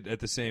give a shit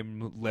at the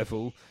same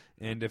level.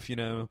 And if you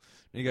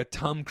got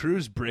Tom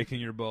Cruise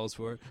breaking your balls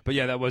for it, but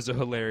yeah, that was a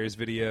hilarious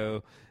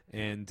video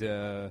and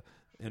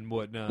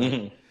whatnot.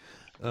 Mm-hmm.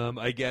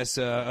 I guess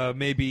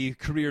maybe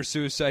career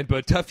suicide,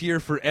 but tough year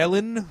for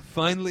Ellen.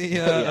 Finally,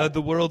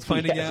 the world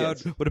finding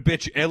out what a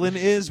bitch Ellen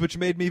is, which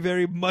made me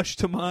very much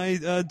to my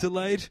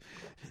delight.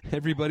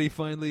 Everybody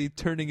finally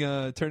turning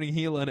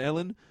heel on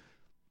Ellen.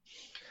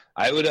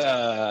 I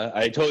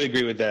totally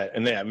agree with that,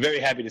 and I'm very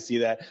happy to see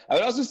that. I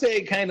would also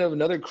say kind of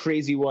another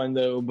crazy one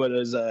though, but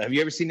have you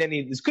ever seen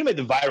any? This could have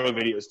made the viral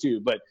videos too,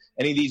 but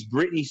any of these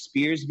Britney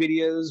Spears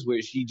videos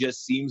where she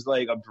just seems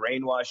like a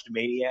brainwashed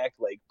maniac,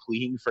 like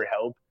pleading for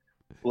help.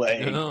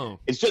 Like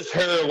it's just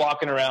her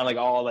walking around like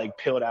all like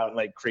pilled out and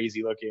like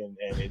crazy looking,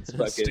 and it's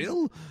fucking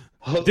still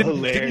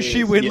hilarious. Didn't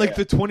she win like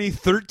the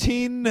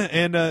 2013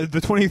 and the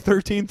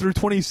 2013 through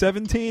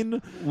 2017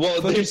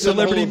 fucking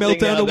Celebrity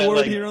Meltdown Award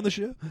that, here on the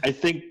show? I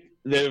think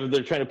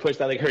they're trying to push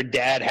that like her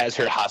dad has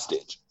her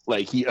hostage,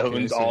 like he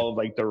owns all of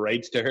like the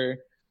rights to her.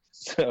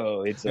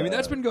 So it's. I mean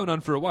that's been going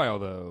on for a while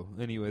though.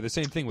 Anyway, the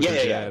same thing with her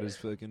dad is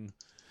fucking.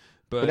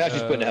 But now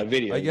she's putting out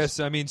videos. I guess.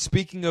 I mean,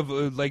 speaking of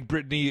like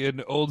Britney,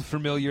 an old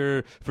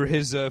familiar for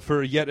his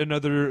for yet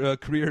another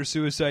career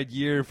suicide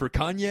year for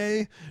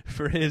Kanye,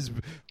 for his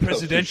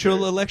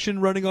presidential election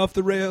running off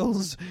the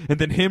rails, and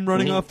then him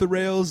running off the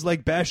rails,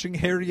 like bashing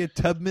Harriet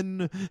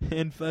Tubman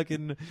and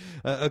fucking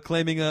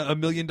claiming $1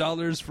 million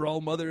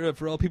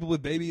for all people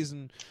with babies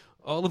and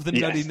all of the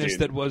nuttiness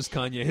that was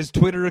Kanye. His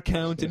Twitter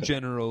account in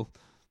general.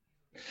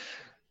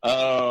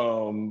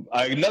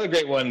 Another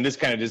great one. This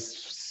kind of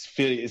just.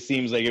 It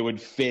seems like it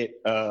would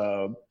fit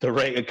the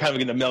right kind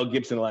of in the Mel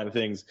Gibson line of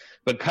things.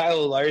 But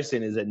Kyle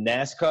Larson is a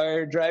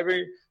NASCAR driver,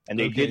 and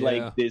they did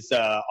like this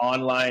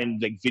online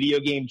like video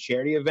game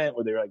charity event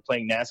where they were like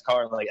playing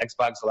NASCAR on like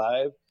Xbox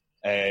Live.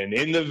 And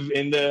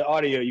in the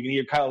audio, you can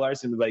hear Kyle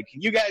Larson like,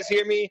 "Can you guys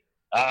hear me?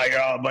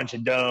 You're all a bunch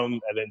of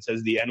dumb," and then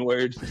says the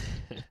N-word.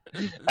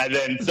 And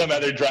then some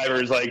other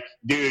driver is like,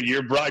 "Dude,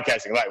 you're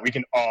broadcasting live. We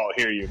can all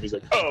hear you." And he's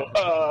like,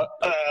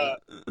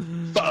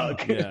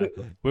 fuck. Yeah.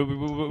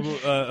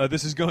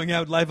 This is going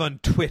out live on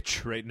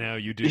Twitch right now,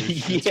 you dude.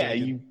 Yeah,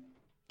 you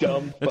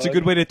dumb That's fuck. a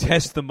good way to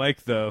test the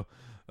mic, though.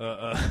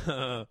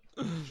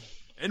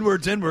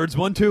 N-words,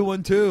 1 2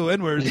 1 2.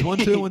 N-words, 1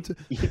 2 1 2.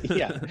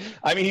 Yeah.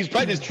 I mean, he's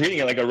probably just treating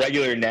it like a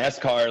regular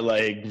NASCAR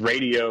like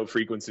radio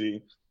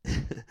frequency.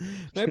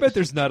 I bet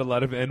there's not a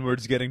lot of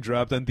N-words getting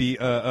dropped on the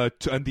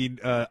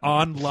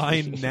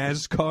online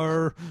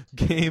NASCAR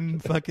game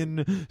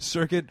fucking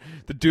circuit.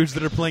 The dudes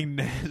that are playing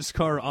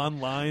NASCAR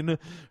online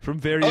from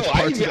various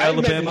parts of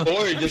Alabama.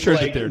 I'm sure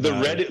like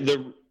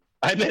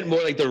I meant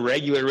more like the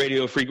regular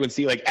radio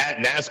frequency, like at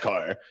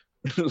NASCAR.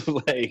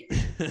 Like.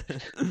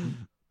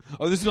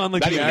 Oh, this is on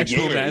like the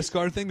actual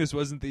NASCAR thing? This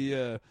wasn't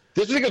the...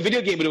 This was like a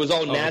video game, but it was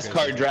all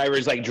NASCAR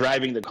drivers like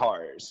driving the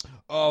cars.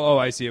 Oh,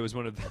 I see. It was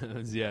one of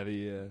those. Yeah,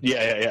 the...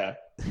 Yeah.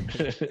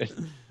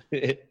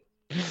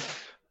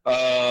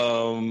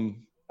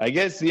 I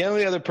guess the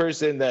only other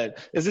person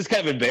that... This is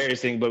kind of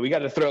embarrassing, but we got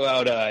to throw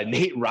out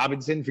Nate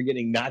Robinson for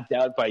getting knocked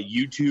out by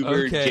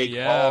YouTuber Jake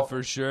Paul.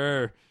 For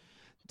sure.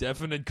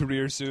 Definite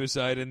career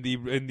suicide in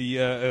the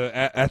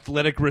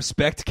athletic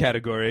respect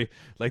category.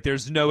 Like,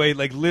 there's no way.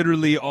 Like,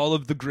 literally, all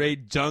of the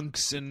great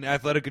dunks and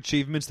athletic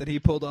achievements that he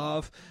pulled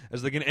off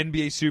as like an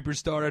NBA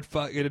superstar at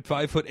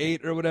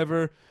 5'8" or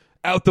whatever,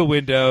 out the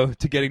window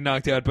to getting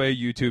knocked out by a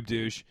YouTube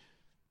douche.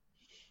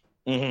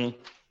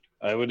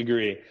 I would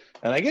agree,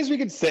 and I guess we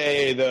could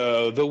say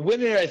though the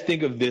winner, I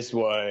think, of this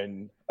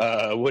one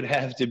would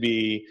have to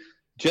be.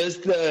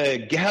 Just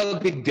Gal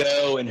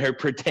Gadot and her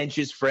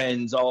pretentious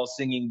friends all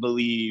singing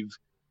Believe.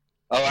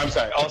 Oh, I'm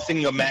sorry. All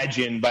singing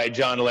Imagine by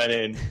John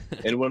Lennon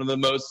in one of the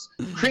most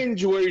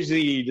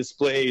cringeworthy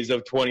displays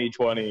of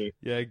 2020.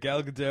 Yeah,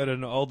 Gal Gadot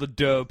and all the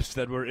dopes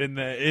that were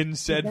in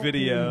said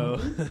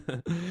video.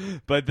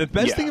 But the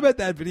best thing about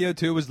that video,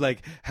 too, was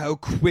like how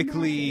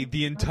quickly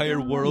the entire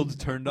world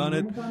turned on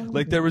it.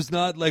 Like there was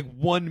not like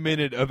 1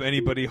 minute of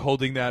anybody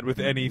holding that with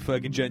any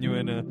fucking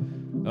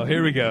genuine... oh,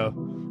 here we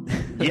go.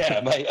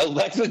 Yeah, my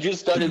Alexa just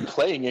started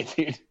playing it,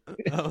 dude.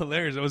 Oh,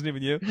 hilarious. That wasn't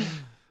even you?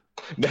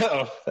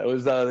 No, that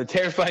was the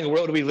terrifying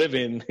world we live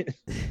in.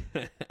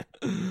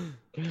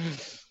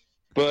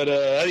 But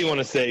how do you want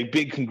to say?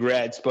 Big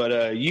congrats.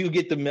 But you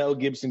get the Mel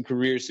Gibson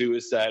Career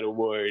Suicide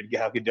Award,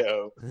 Gal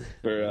Gadot.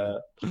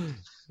 For,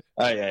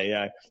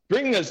 yeah.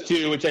 Bringing us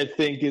to, which I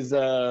think is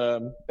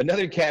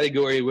another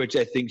category which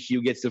I think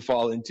she gets to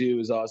fall into,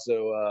 is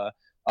also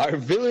our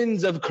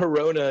Villains of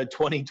Corona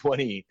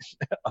 2020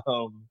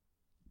 award.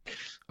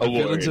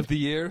 Villains of the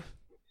Year?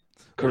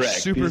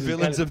 Correct. Super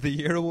Villains of the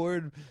Year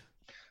award?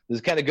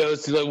 This kind of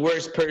goes to the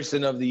worst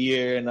person of the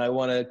year, and I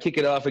want to kick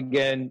it off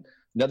again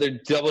Another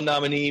double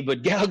nominee,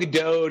 but Gal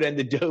Gadot and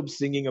the dope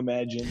singing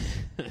Imagine,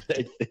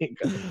 I think.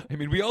 I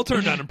mean, we all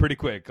turned on him pretty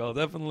quick. I'll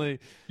definitely...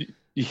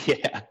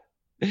 Yeah.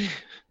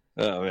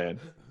 Oh, man.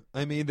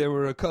 I mean, there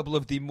were a couple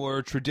of the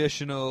more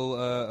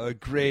traditional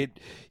great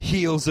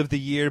heels of the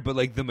year, but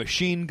like the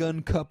Machine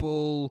Gun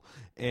Couple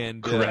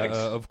and,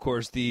 of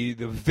course, the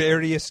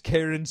various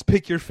Karens.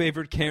 Pick your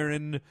favorite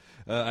Karen.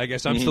 I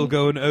guess I'm still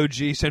going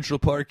OG Central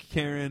Park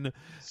Karen.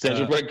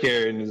 Central Park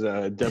Karen is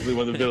definitely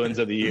one of the villains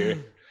of the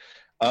year.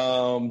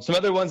 Some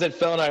other ones that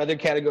fell in our other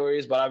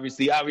categories, but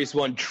obviously the obvious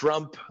one,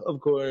 Trump,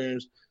 of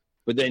course.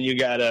 But then you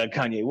got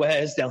Kanye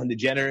West, Ellen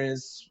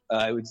DeGeneres.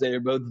 I would say are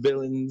both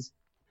villains.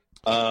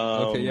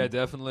 Okay, yeah,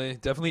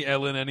 definitely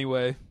Ellen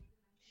anyway.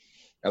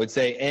 I would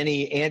say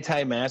any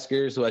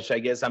anti-maskers, which I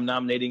guess I'm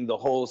nominating the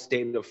whole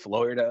state of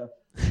Florida,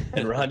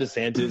 and Ron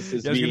DeSantis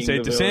is I was going to say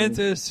villain.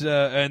 DeSantis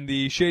and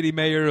the shady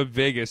mayor of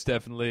Vegas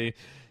definitely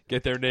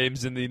get their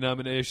names in the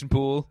nomination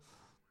pool.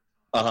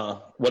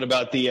 What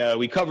about the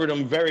we covered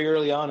him very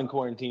early on in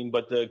quarantine,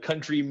 but the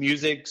country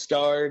music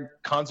star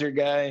concert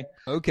guy,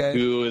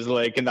 who was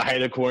like in the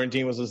height of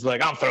quarantine was just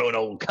like, I'm throwing a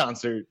whole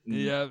concert.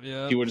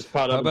 Yeah. He would just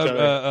pot up. How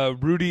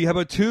about Rudy? How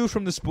about two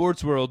from the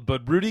sports world?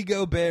 But Rudy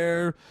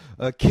Gobert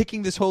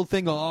kicking this whole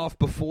thing off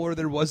before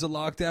there was a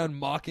lockdown,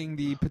 mocking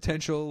the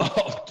potential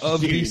of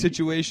the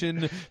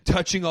situation,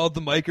 touching all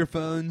the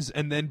microphones,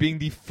 and then being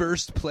the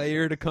first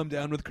player to come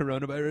down with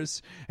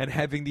coronavirus and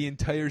having the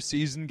entire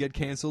season get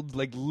canceled,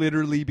 like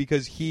literally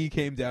because he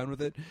came down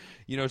with it.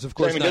 You know, it's of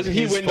course not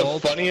his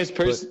fault.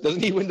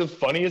 Doesn't he win the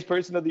funniest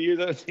person of the year,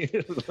 though?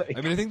 Like...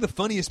 I mean, I think the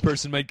funniest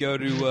person might go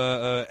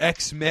to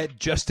ex-Met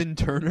Justin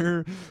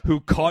Turner,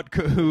 who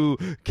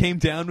came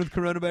down with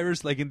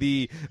coronavirus, like in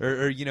the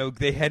you know,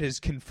 they had his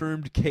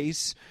confirmed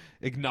case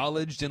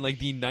acknowledged in like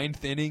the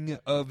 9th inning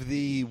of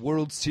the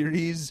World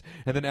Series,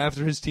 and then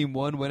after his team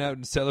won, went out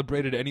and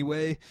celebrated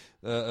anyway,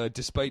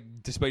 despite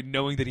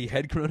knowing that he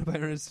had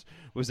coronavirus.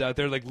 Was out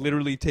there like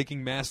literally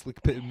taking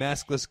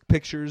maskless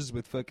pictures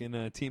with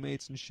fucking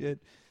teammates and shit.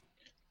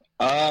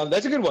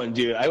 That's a good one,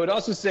 dude. I would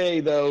also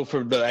say, though,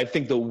 I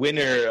think the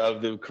winner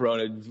of the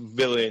Corona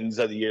villains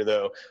of the year,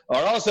 though,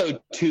 are also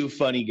two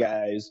funny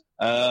guys.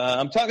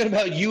 I'm talking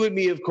about you and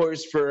me, of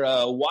course, for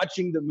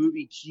watching the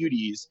movie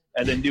Cuties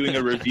and then doing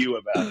a review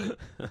about it.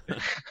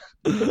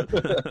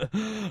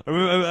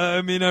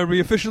 I mean, are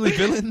we officially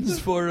villains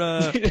for...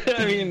 I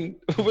mean,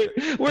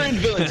 we're in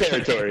villain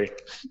territory.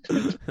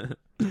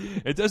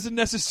 It doesn't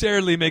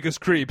necessarily make us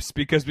creeps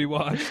because we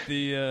watched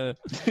the...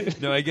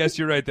 No, I guess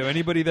you're right, though.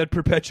 Anybody that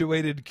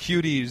perpetuated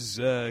Cuties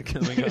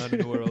coming on in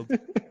the world.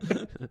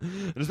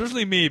 And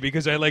especially me,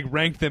 because I like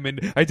ranked them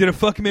and I did a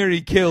fuck,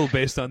 marry, kill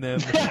based on them.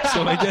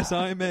 So I guess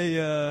I'm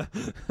a...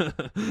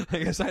 I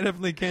guess I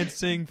definitely can't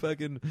sing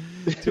fucking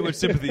too much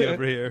sympathy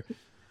over here.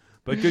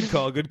 But good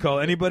call.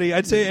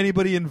 I'd say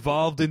anybody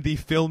involved in the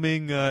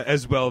filming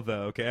as well,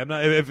 though. Okay, I'm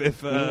not.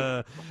 If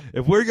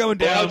we're going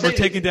down, we're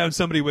taking down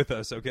somebody with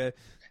us. Okay.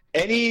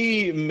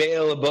 Any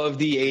male above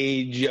the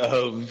age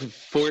of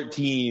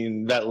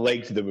 14 that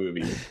liked the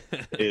movie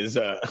is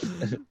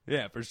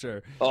yeah, for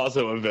sure.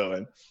 Also a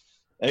villain.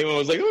 Anyone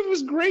was like, "Oh, it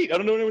was great." I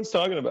don't know what anyone's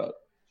talking about.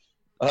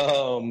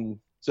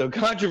 So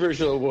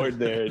controversial award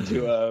there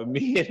to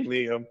me and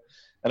Liam.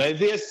 And I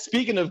guess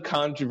speaking of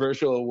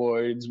controversial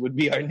awards, would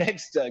be our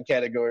next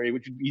category,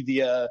 which would be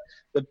the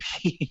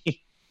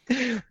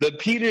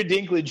Peter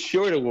Dinklage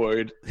Short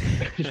Award.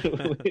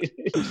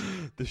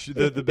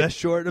 the best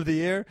short of the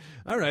year.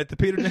 All right, the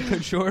Peter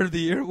Dinklage Short of the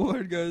Year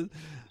award goes.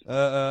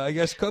 I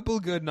guess a couple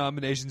good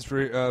nominations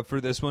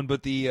for this one,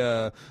 but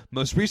the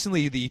most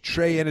recently the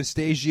Trey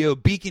Anastasio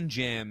Beacon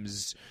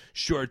Jams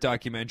short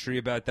documentary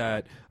about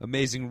that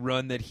amazing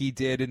run that he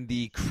did in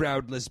the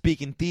crowdless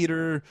Beacon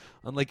Theater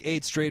on like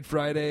 8 straight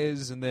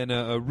Fridays, and then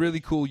a really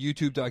cool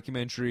YouTube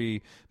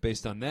documentary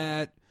based on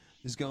that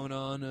is going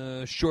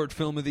on. Short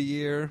film of the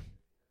year.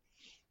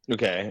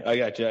 Okay, I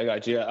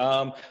got you.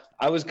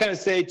 I was kind of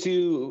say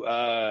too, we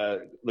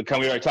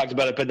already talked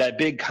about it, but that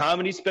big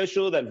comedy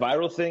special, that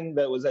viral thing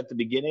that was at the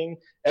beginning,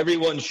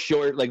 everyone's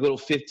short, like little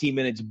 15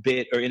 minutes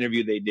bit or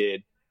interview they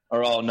did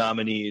are all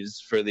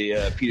nominees for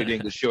the Peter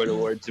Dinklage Short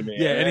Award to me.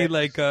 Yeah, any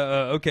like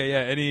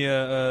anything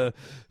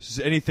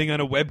on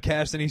a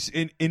webcast, any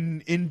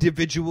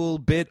individual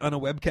bit on a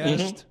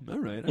webcast. Mm-hmm. All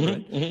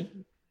right.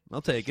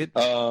 I'll take it.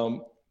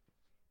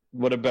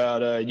 What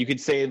about you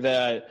could say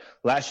that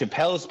last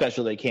Chappelle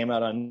special that came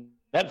out on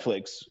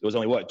Netflix, it was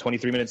only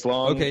 23 minutes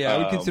long. Okay, yeah, I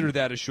would consider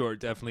that a short,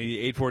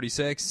 definitely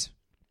 8:46.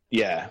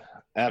 Yeah,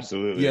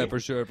 absolutely. Yeah, for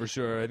sure.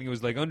 I think it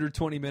was like under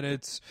 20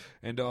 minutes,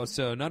 and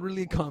also not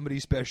really a comedy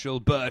special,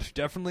 but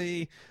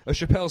definitely a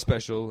Chappelle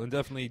special, and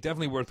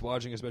definitely worth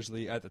watching,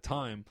 especially at the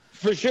time.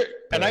 For sure,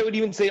 and I would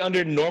even say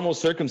under normal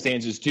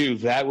circumstances too,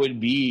 that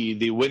would be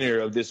the winner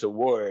of this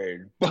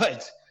award.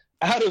 But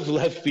out of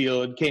left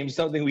field came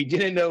something we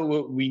didn't know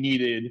what we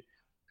needed.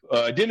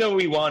 Didn't know what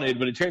we wanted,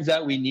 but it turns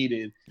out we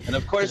needed. And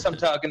of course, I'm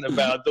talking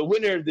about the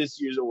winner of this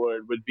year's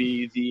award would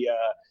be the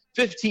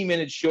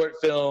 15-minute short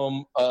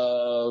film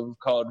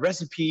called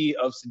Recipe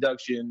of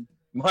Seduction,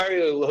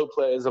 Mario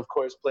Lopez, of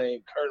course,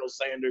 playing Colonel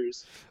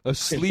Sanders. A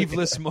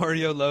sleeveless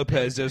Mario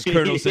Lopez as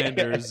Colonel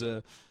Sanders.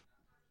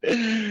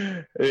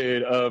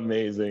 Dude,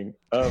 amazing.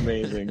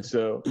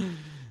 So,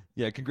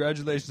 yeah,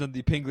 congratulations on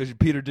the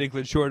Peter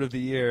Dinklage Short of the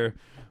Year.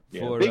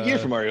 For, big year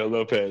for Mario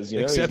Lopez.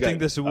 Accepting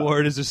this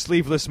award is a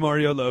sleeveless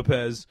Mario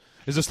Lopez.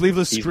 Is a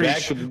sleeveless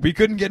Screech. We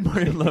couldn't get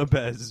Mario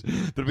Lopez,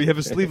 but we have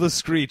a sleeveless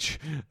Screech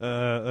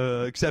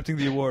accepting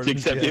the award.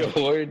 The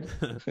award.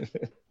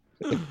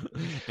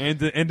 and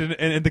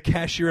the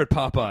cashier at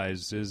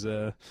Popeyes is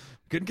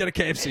couldn't get a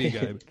KFC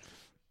guy.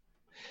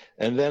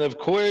 And then, of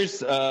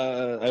course,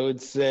 I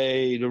would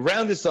say to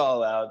round this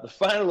all out, the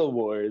final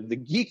award, the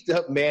Geeked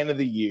Up Man of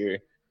the Year.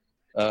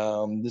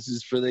 This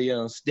is for the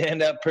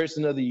standout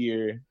person of the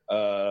year.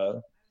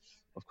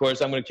 Of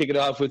course, I'm going to kick it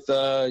off with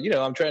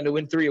I'm trying to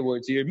win 3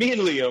 awards here. Me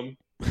and Liam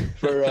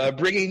for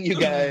bringing you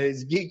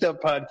guys Geeked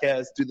Up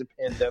podcast through the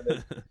pandemic.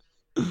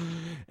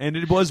 And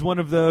it was one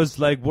of those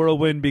like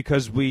whirlwind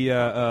because we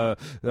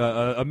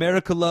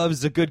America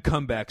loves a good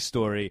comeback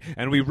story,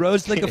 and we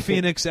rose like a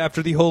phoenix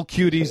after the whole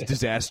Cuties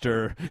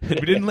disaster, and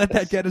we didn't let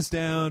that get us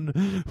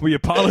down. We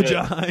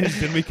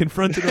apologized and we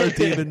confronted our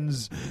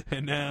demons,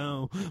 and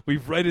now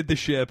we've righted the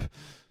ship.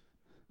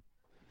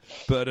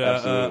 But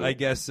I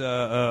guess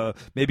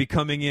maybe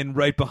coming in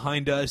right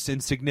behind us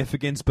in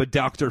significance, but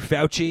Dr.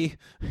 Fauci,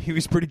 he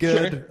was pretty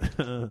good.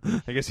 Sure.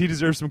 I guess he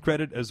deserves some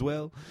credit as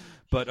well.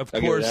 But, of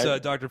course,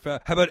 Dr.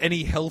 Fauci. How about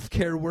any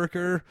healthcare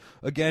worker,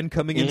 again,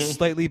 coming in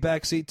slightly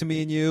backseat to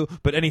me and you,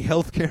 but any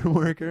healthcare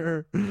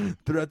worker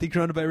throughout the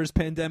coronavirus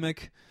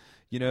pandemic?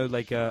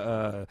 Like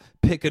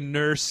pick a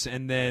nurse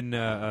and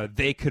then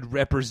they could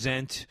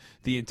represent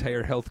the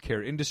entire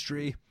healthcare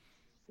industry.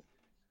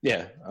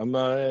 Yeah, I'm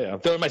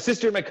throwing my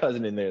sister and my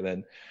cousin in there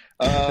then.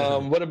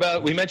 What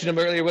about, we mentioned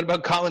him earlier, what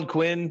about Colin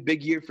Quinn?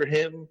 Big year for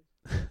him.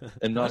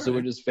 And also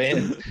we're just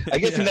fans. I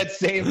guess in that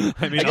same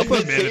I'll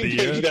put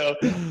page,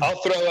 I'll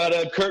throw out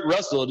Kurt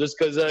Russell just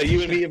because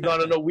you and me have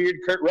gone on a weird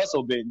Kurt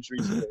Russell binge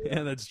recently.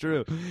 Yeah, that's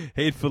true.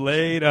 Hateful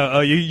Eight.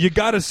 You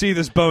got to see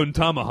this Bone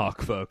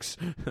Tomahawk, folks.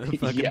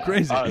 Fucking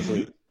crazy.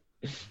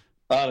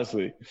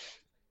 Honestly.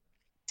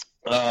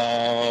 Who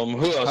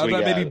else? How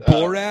about maybe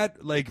Borat,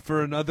 like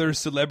for another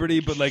celebrity,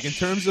 but like in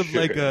terms of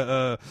like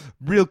a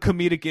real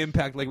comedic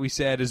impact, like we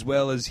said, as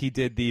well as he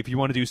did if you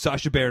want to do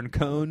Sacha Baron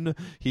Cohen,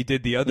 he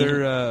did the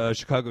other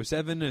Chicago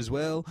 7 as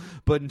well.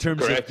 But in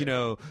terms of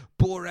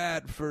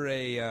Borat for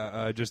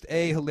a just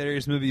a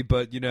hilarious movie,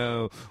 but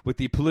with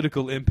the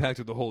political impact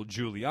of the whole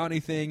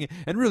Giuliani thing,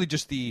 and really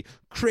just the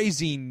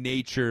crazy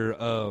nature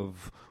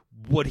of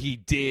what he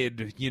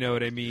did, you know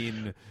what I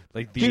mean?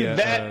 Like the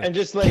that and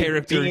just like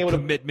character and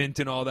commitment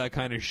and all that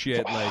kind of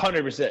shit.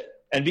 100%.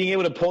 And being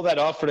able to pull that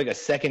off for like a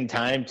second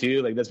time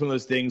too, like that's one of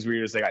those things where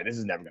you're just like, this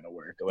is never gonna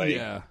work.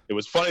 Like it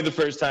was funny the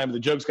first time, but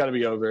the joke's got to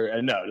be over.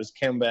 And no, just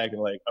come back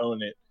and like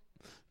own it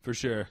for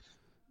sure.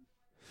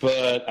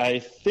 But I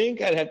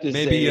think I'd have to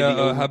maybe, say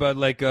how about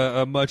like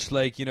much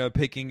like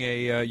picking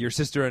your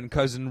sister and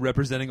cousin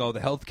representing all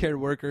the healthcare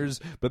workers,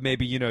 but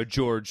maybe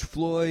George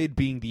Floyd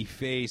being the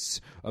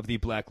face of the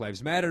Black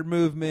Lives Matter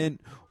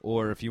movement,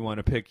 or if you want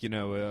to pick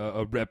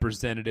a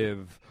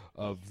representative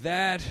of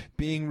that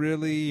being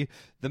really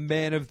the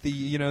man of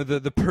the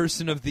the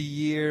person of the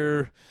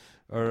year.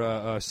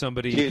 Or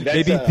somebody,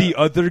 maybe the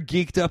other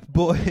Geeked Up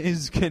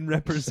boys can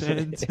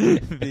represent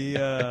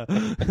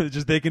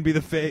the they can be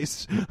the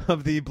face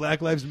of the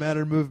Black Lives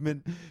Matter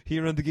movement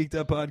here on the Geeked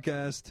Up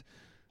podcast.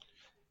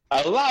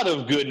 A lot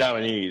of good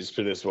nominees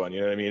for this one, you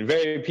know what I mean?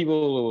 Very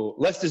people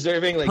less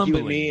deserving, like you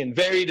and me, and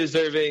very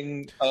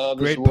deserving of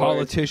this great award.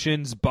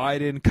 Politicians: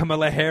 Biden,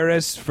 Kamala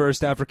Harris,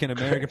 first African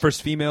American,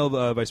 first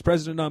female vice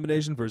president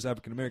nomination, first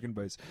African American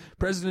vice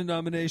president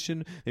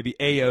nomination. Maybe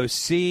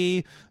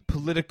AOC,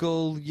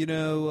 political,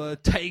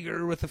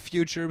 tiger with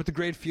a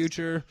great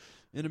future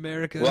in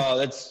America. Well,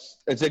 that's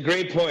a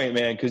great point,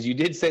 man, because you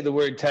did say the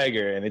word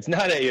tiger, and it's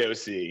not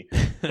AOC.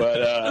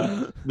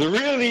 But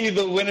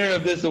the winner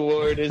of this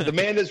award is the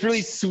man that's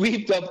really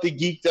sweeped up the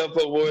Geeked Up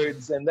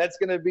Awards, and that's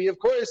going to be, of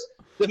course,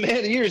 the man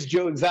of the year is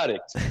Joe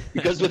Exotic,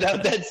 because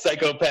without that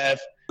psychopath,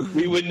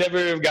 we would never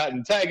have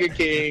gotten Tiger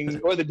King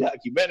or the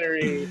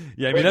documentary.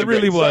 Yeah, I mean that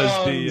really was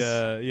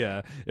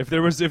the If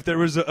there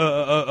was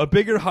a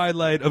bigger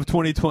highlight of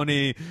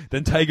 2020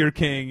 than Tiger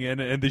King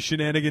and the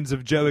shenanigans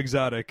of Joe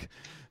Exotic.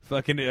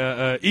 Fucking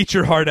eat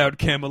your heart out,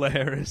 Kamala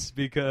Harris,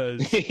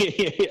 because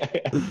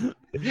a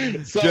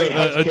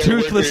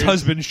toothless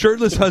husband,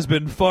 shirtless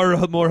husband, far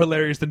more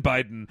hilarious than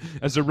Biden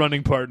as a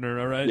running partner.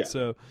 All right,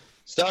 so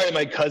sorry,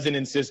 my cousin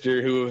and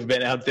sister who have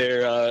been out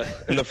there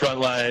in the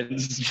front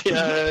lines.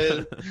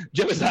 Joe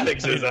Exotic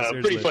is a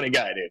pretty funny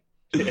guy, dude.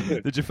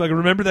 Did you fucking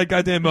remember that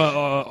goddamn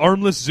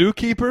armless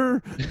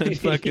zookeeper?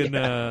 Fucking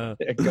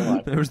come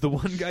on. There was the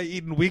one guy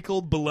eating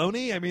week-old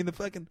bologna. I mean, the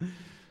fucking.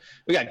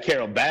 We got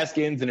Carol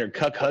Baskins and her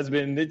cuck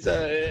husband. It's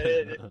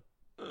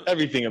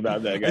everything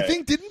about that guy. I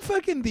think didn't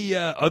fucking the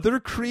other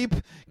creep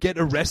get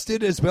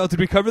arrested as well? Did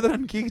we cover that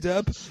on Geeked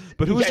Up?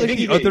 But who was like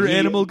the other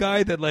animal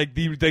guy that like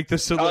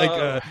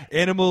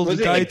animal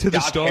guy to the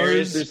Doc stars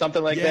Harris or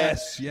something like that?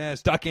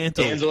 Yes, Doc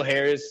Antle. Ansel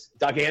Harris,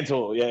 Doc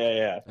Antle.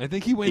 Yeah. I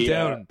think he went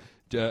down.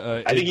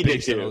 I think he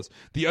did too.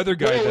 The other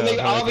guy. Well, they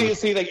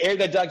obviously aired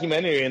that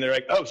documentary, and they're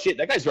like, "Oh shit,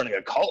 that guy's running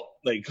a cult.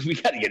 Like, we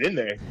got to get in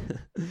there."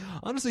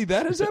 Honestly,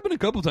 that has happened a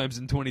couple times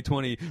in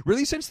 2020.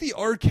 Really, since the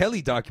R.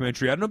 Kelly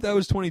documentary. I don't know if that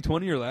was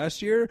 2020 or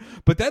last year,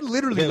 but that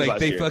literally, like,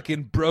 they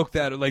fucking broke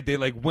that. Like, they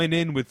like went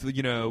in with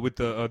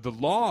the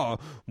law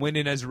went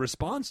in as a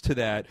response to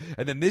that.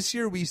 And then this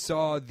year we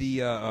saw the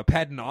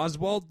Patton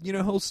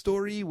Oswalt whole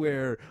story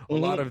where a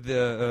lot of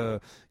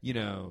the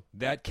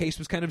that case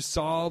was kind of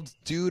solved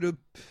due to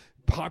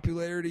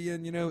popularity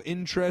and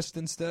interest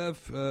and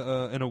stuff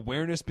and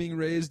awareness being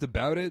raised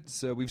about it.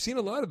 So we've seen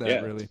a lot of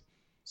that, really,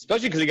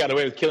 especially because he got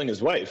away with killing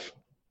his wife.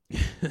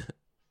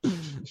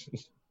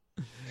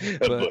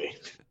 Boy.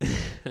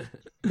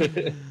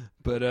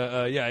 But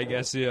I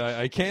guess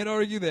I can't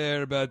argue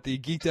there about the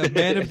Geeked Up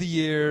Man of the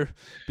Year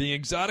being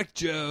Exotic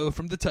Joe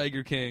from the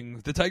Tiger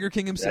King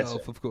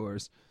himself, of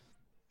course.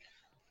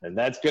 And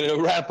that's going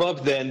to wrap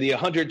up then the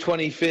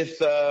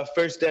 125th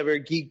first ever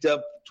Geeked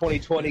Up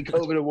 2020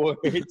 COVID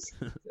Awards.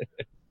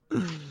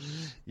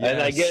 Yes,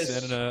 and I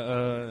guess and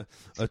a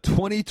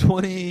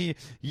 2020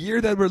 year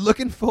that we're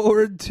looking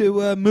forward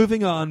to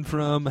moving on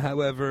from.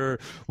 However,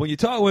 when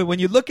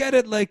you look at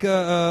it like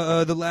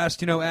the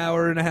last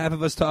hour and a half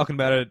of us talking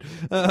about it,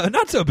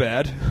 not so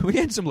bad. We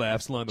had some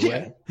laughs along the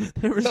way.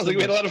 Sounds like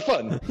we had a lot of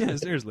fun. Yeah,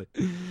 seriously.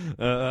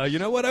 You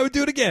know what? I would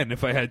do it again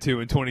if I had to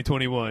in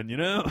 2021.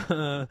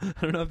 I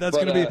don't know if that's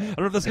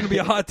gonna be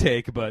a hot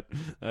take, but.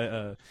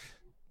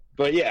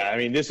 But yeah, I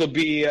mean, this will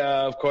be,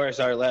 of course,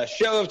 our last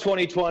show of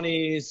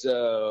 2020.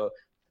 So,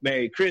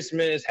 Merry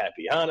Christmas,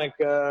 Happy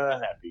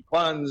Hanukkah, Happy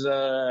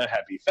Kwanzaa,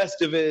 Happy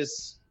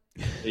Festivus.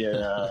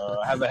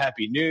 Have a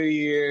Happy New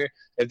Year.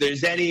 If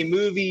there's any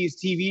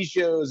movies, TV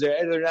shows, or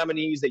other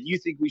nominees that you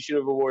think we should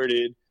have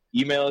awarded,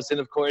 email us in,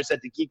 of course, at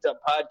the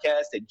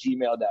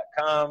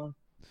geekeduppodcast@gmail.com.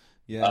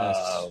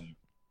 Yes.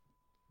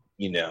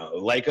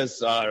 Like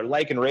us,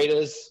 like and rate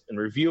us and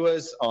review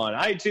us on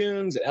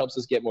iTunes. It helps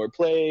us get more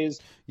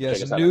plays.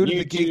 Yes, new to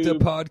the Geeked Up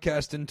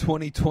Podcast in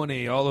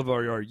 2020. All of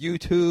our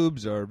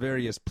YouTubes, our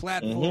various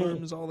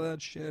platforms, all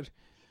that shit.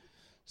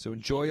 So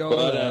enjoy all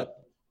of that.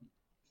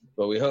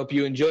 But we hope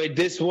you enjoyed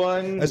this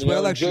one. As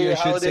well, actually, I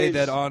should say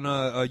that on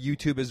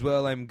YouTube as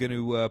well, I'm going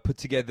to put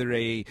together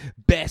a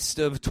best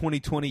of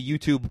 2020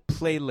 YouTube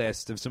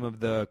playlist of some of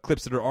the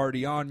clips that are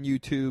already on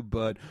YouTube,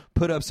 but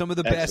put up some of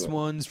the best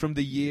ones from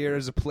the year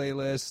as a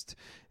playlist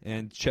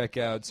and check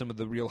out some of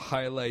the real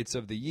highlights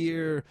of the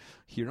year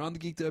here on the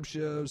Geeked Up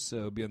Show,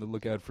 so be on the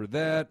lookout for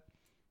that.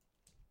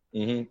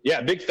 Mm-hmm.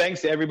 Yeah, big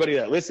thanks to everybody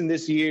that listened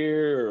this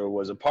year or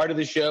was a part of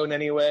the show in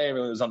any way.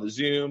 Everyone was on the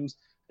Zooms.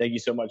 Thank you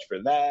so much for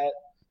that.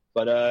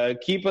 But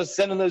keep us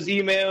sending those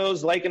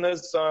emails, liking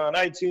us on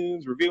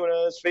iTunes, reviewing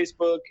us,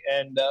 Facebook,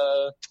 and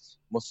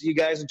we'll see you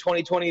guys in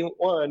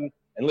 2021.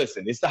 And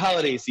listen, it's the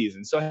holiday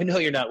season, so I know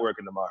you're not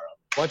working tomorrow.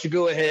 Why don't you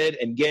go ahead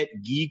and get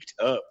geeked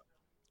up?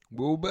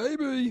 Whoa,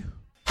 baby.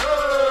 Hey,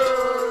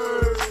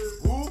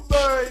 woo,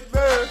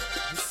 baby.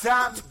 It's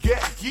time to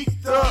get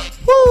geeked up.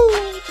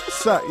 Woo!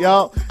 What's up,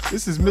 y'all?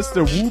 This is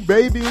Mr. Woo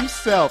Baby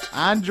himself,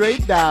 Andre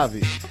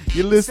Davi.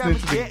 You're listening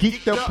to the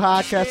Geeked Up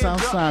Podcast on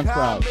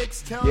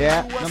SoundCloud.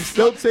 Yeah, and I'm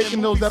still taking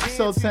those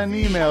episode 10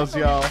 emails,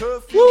 y'all.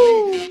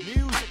 Woo!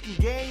 Music and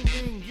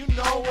gaming, you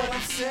know what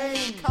I'm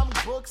saying.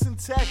 Comic books and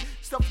tech,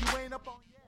 stuff you ain't up on.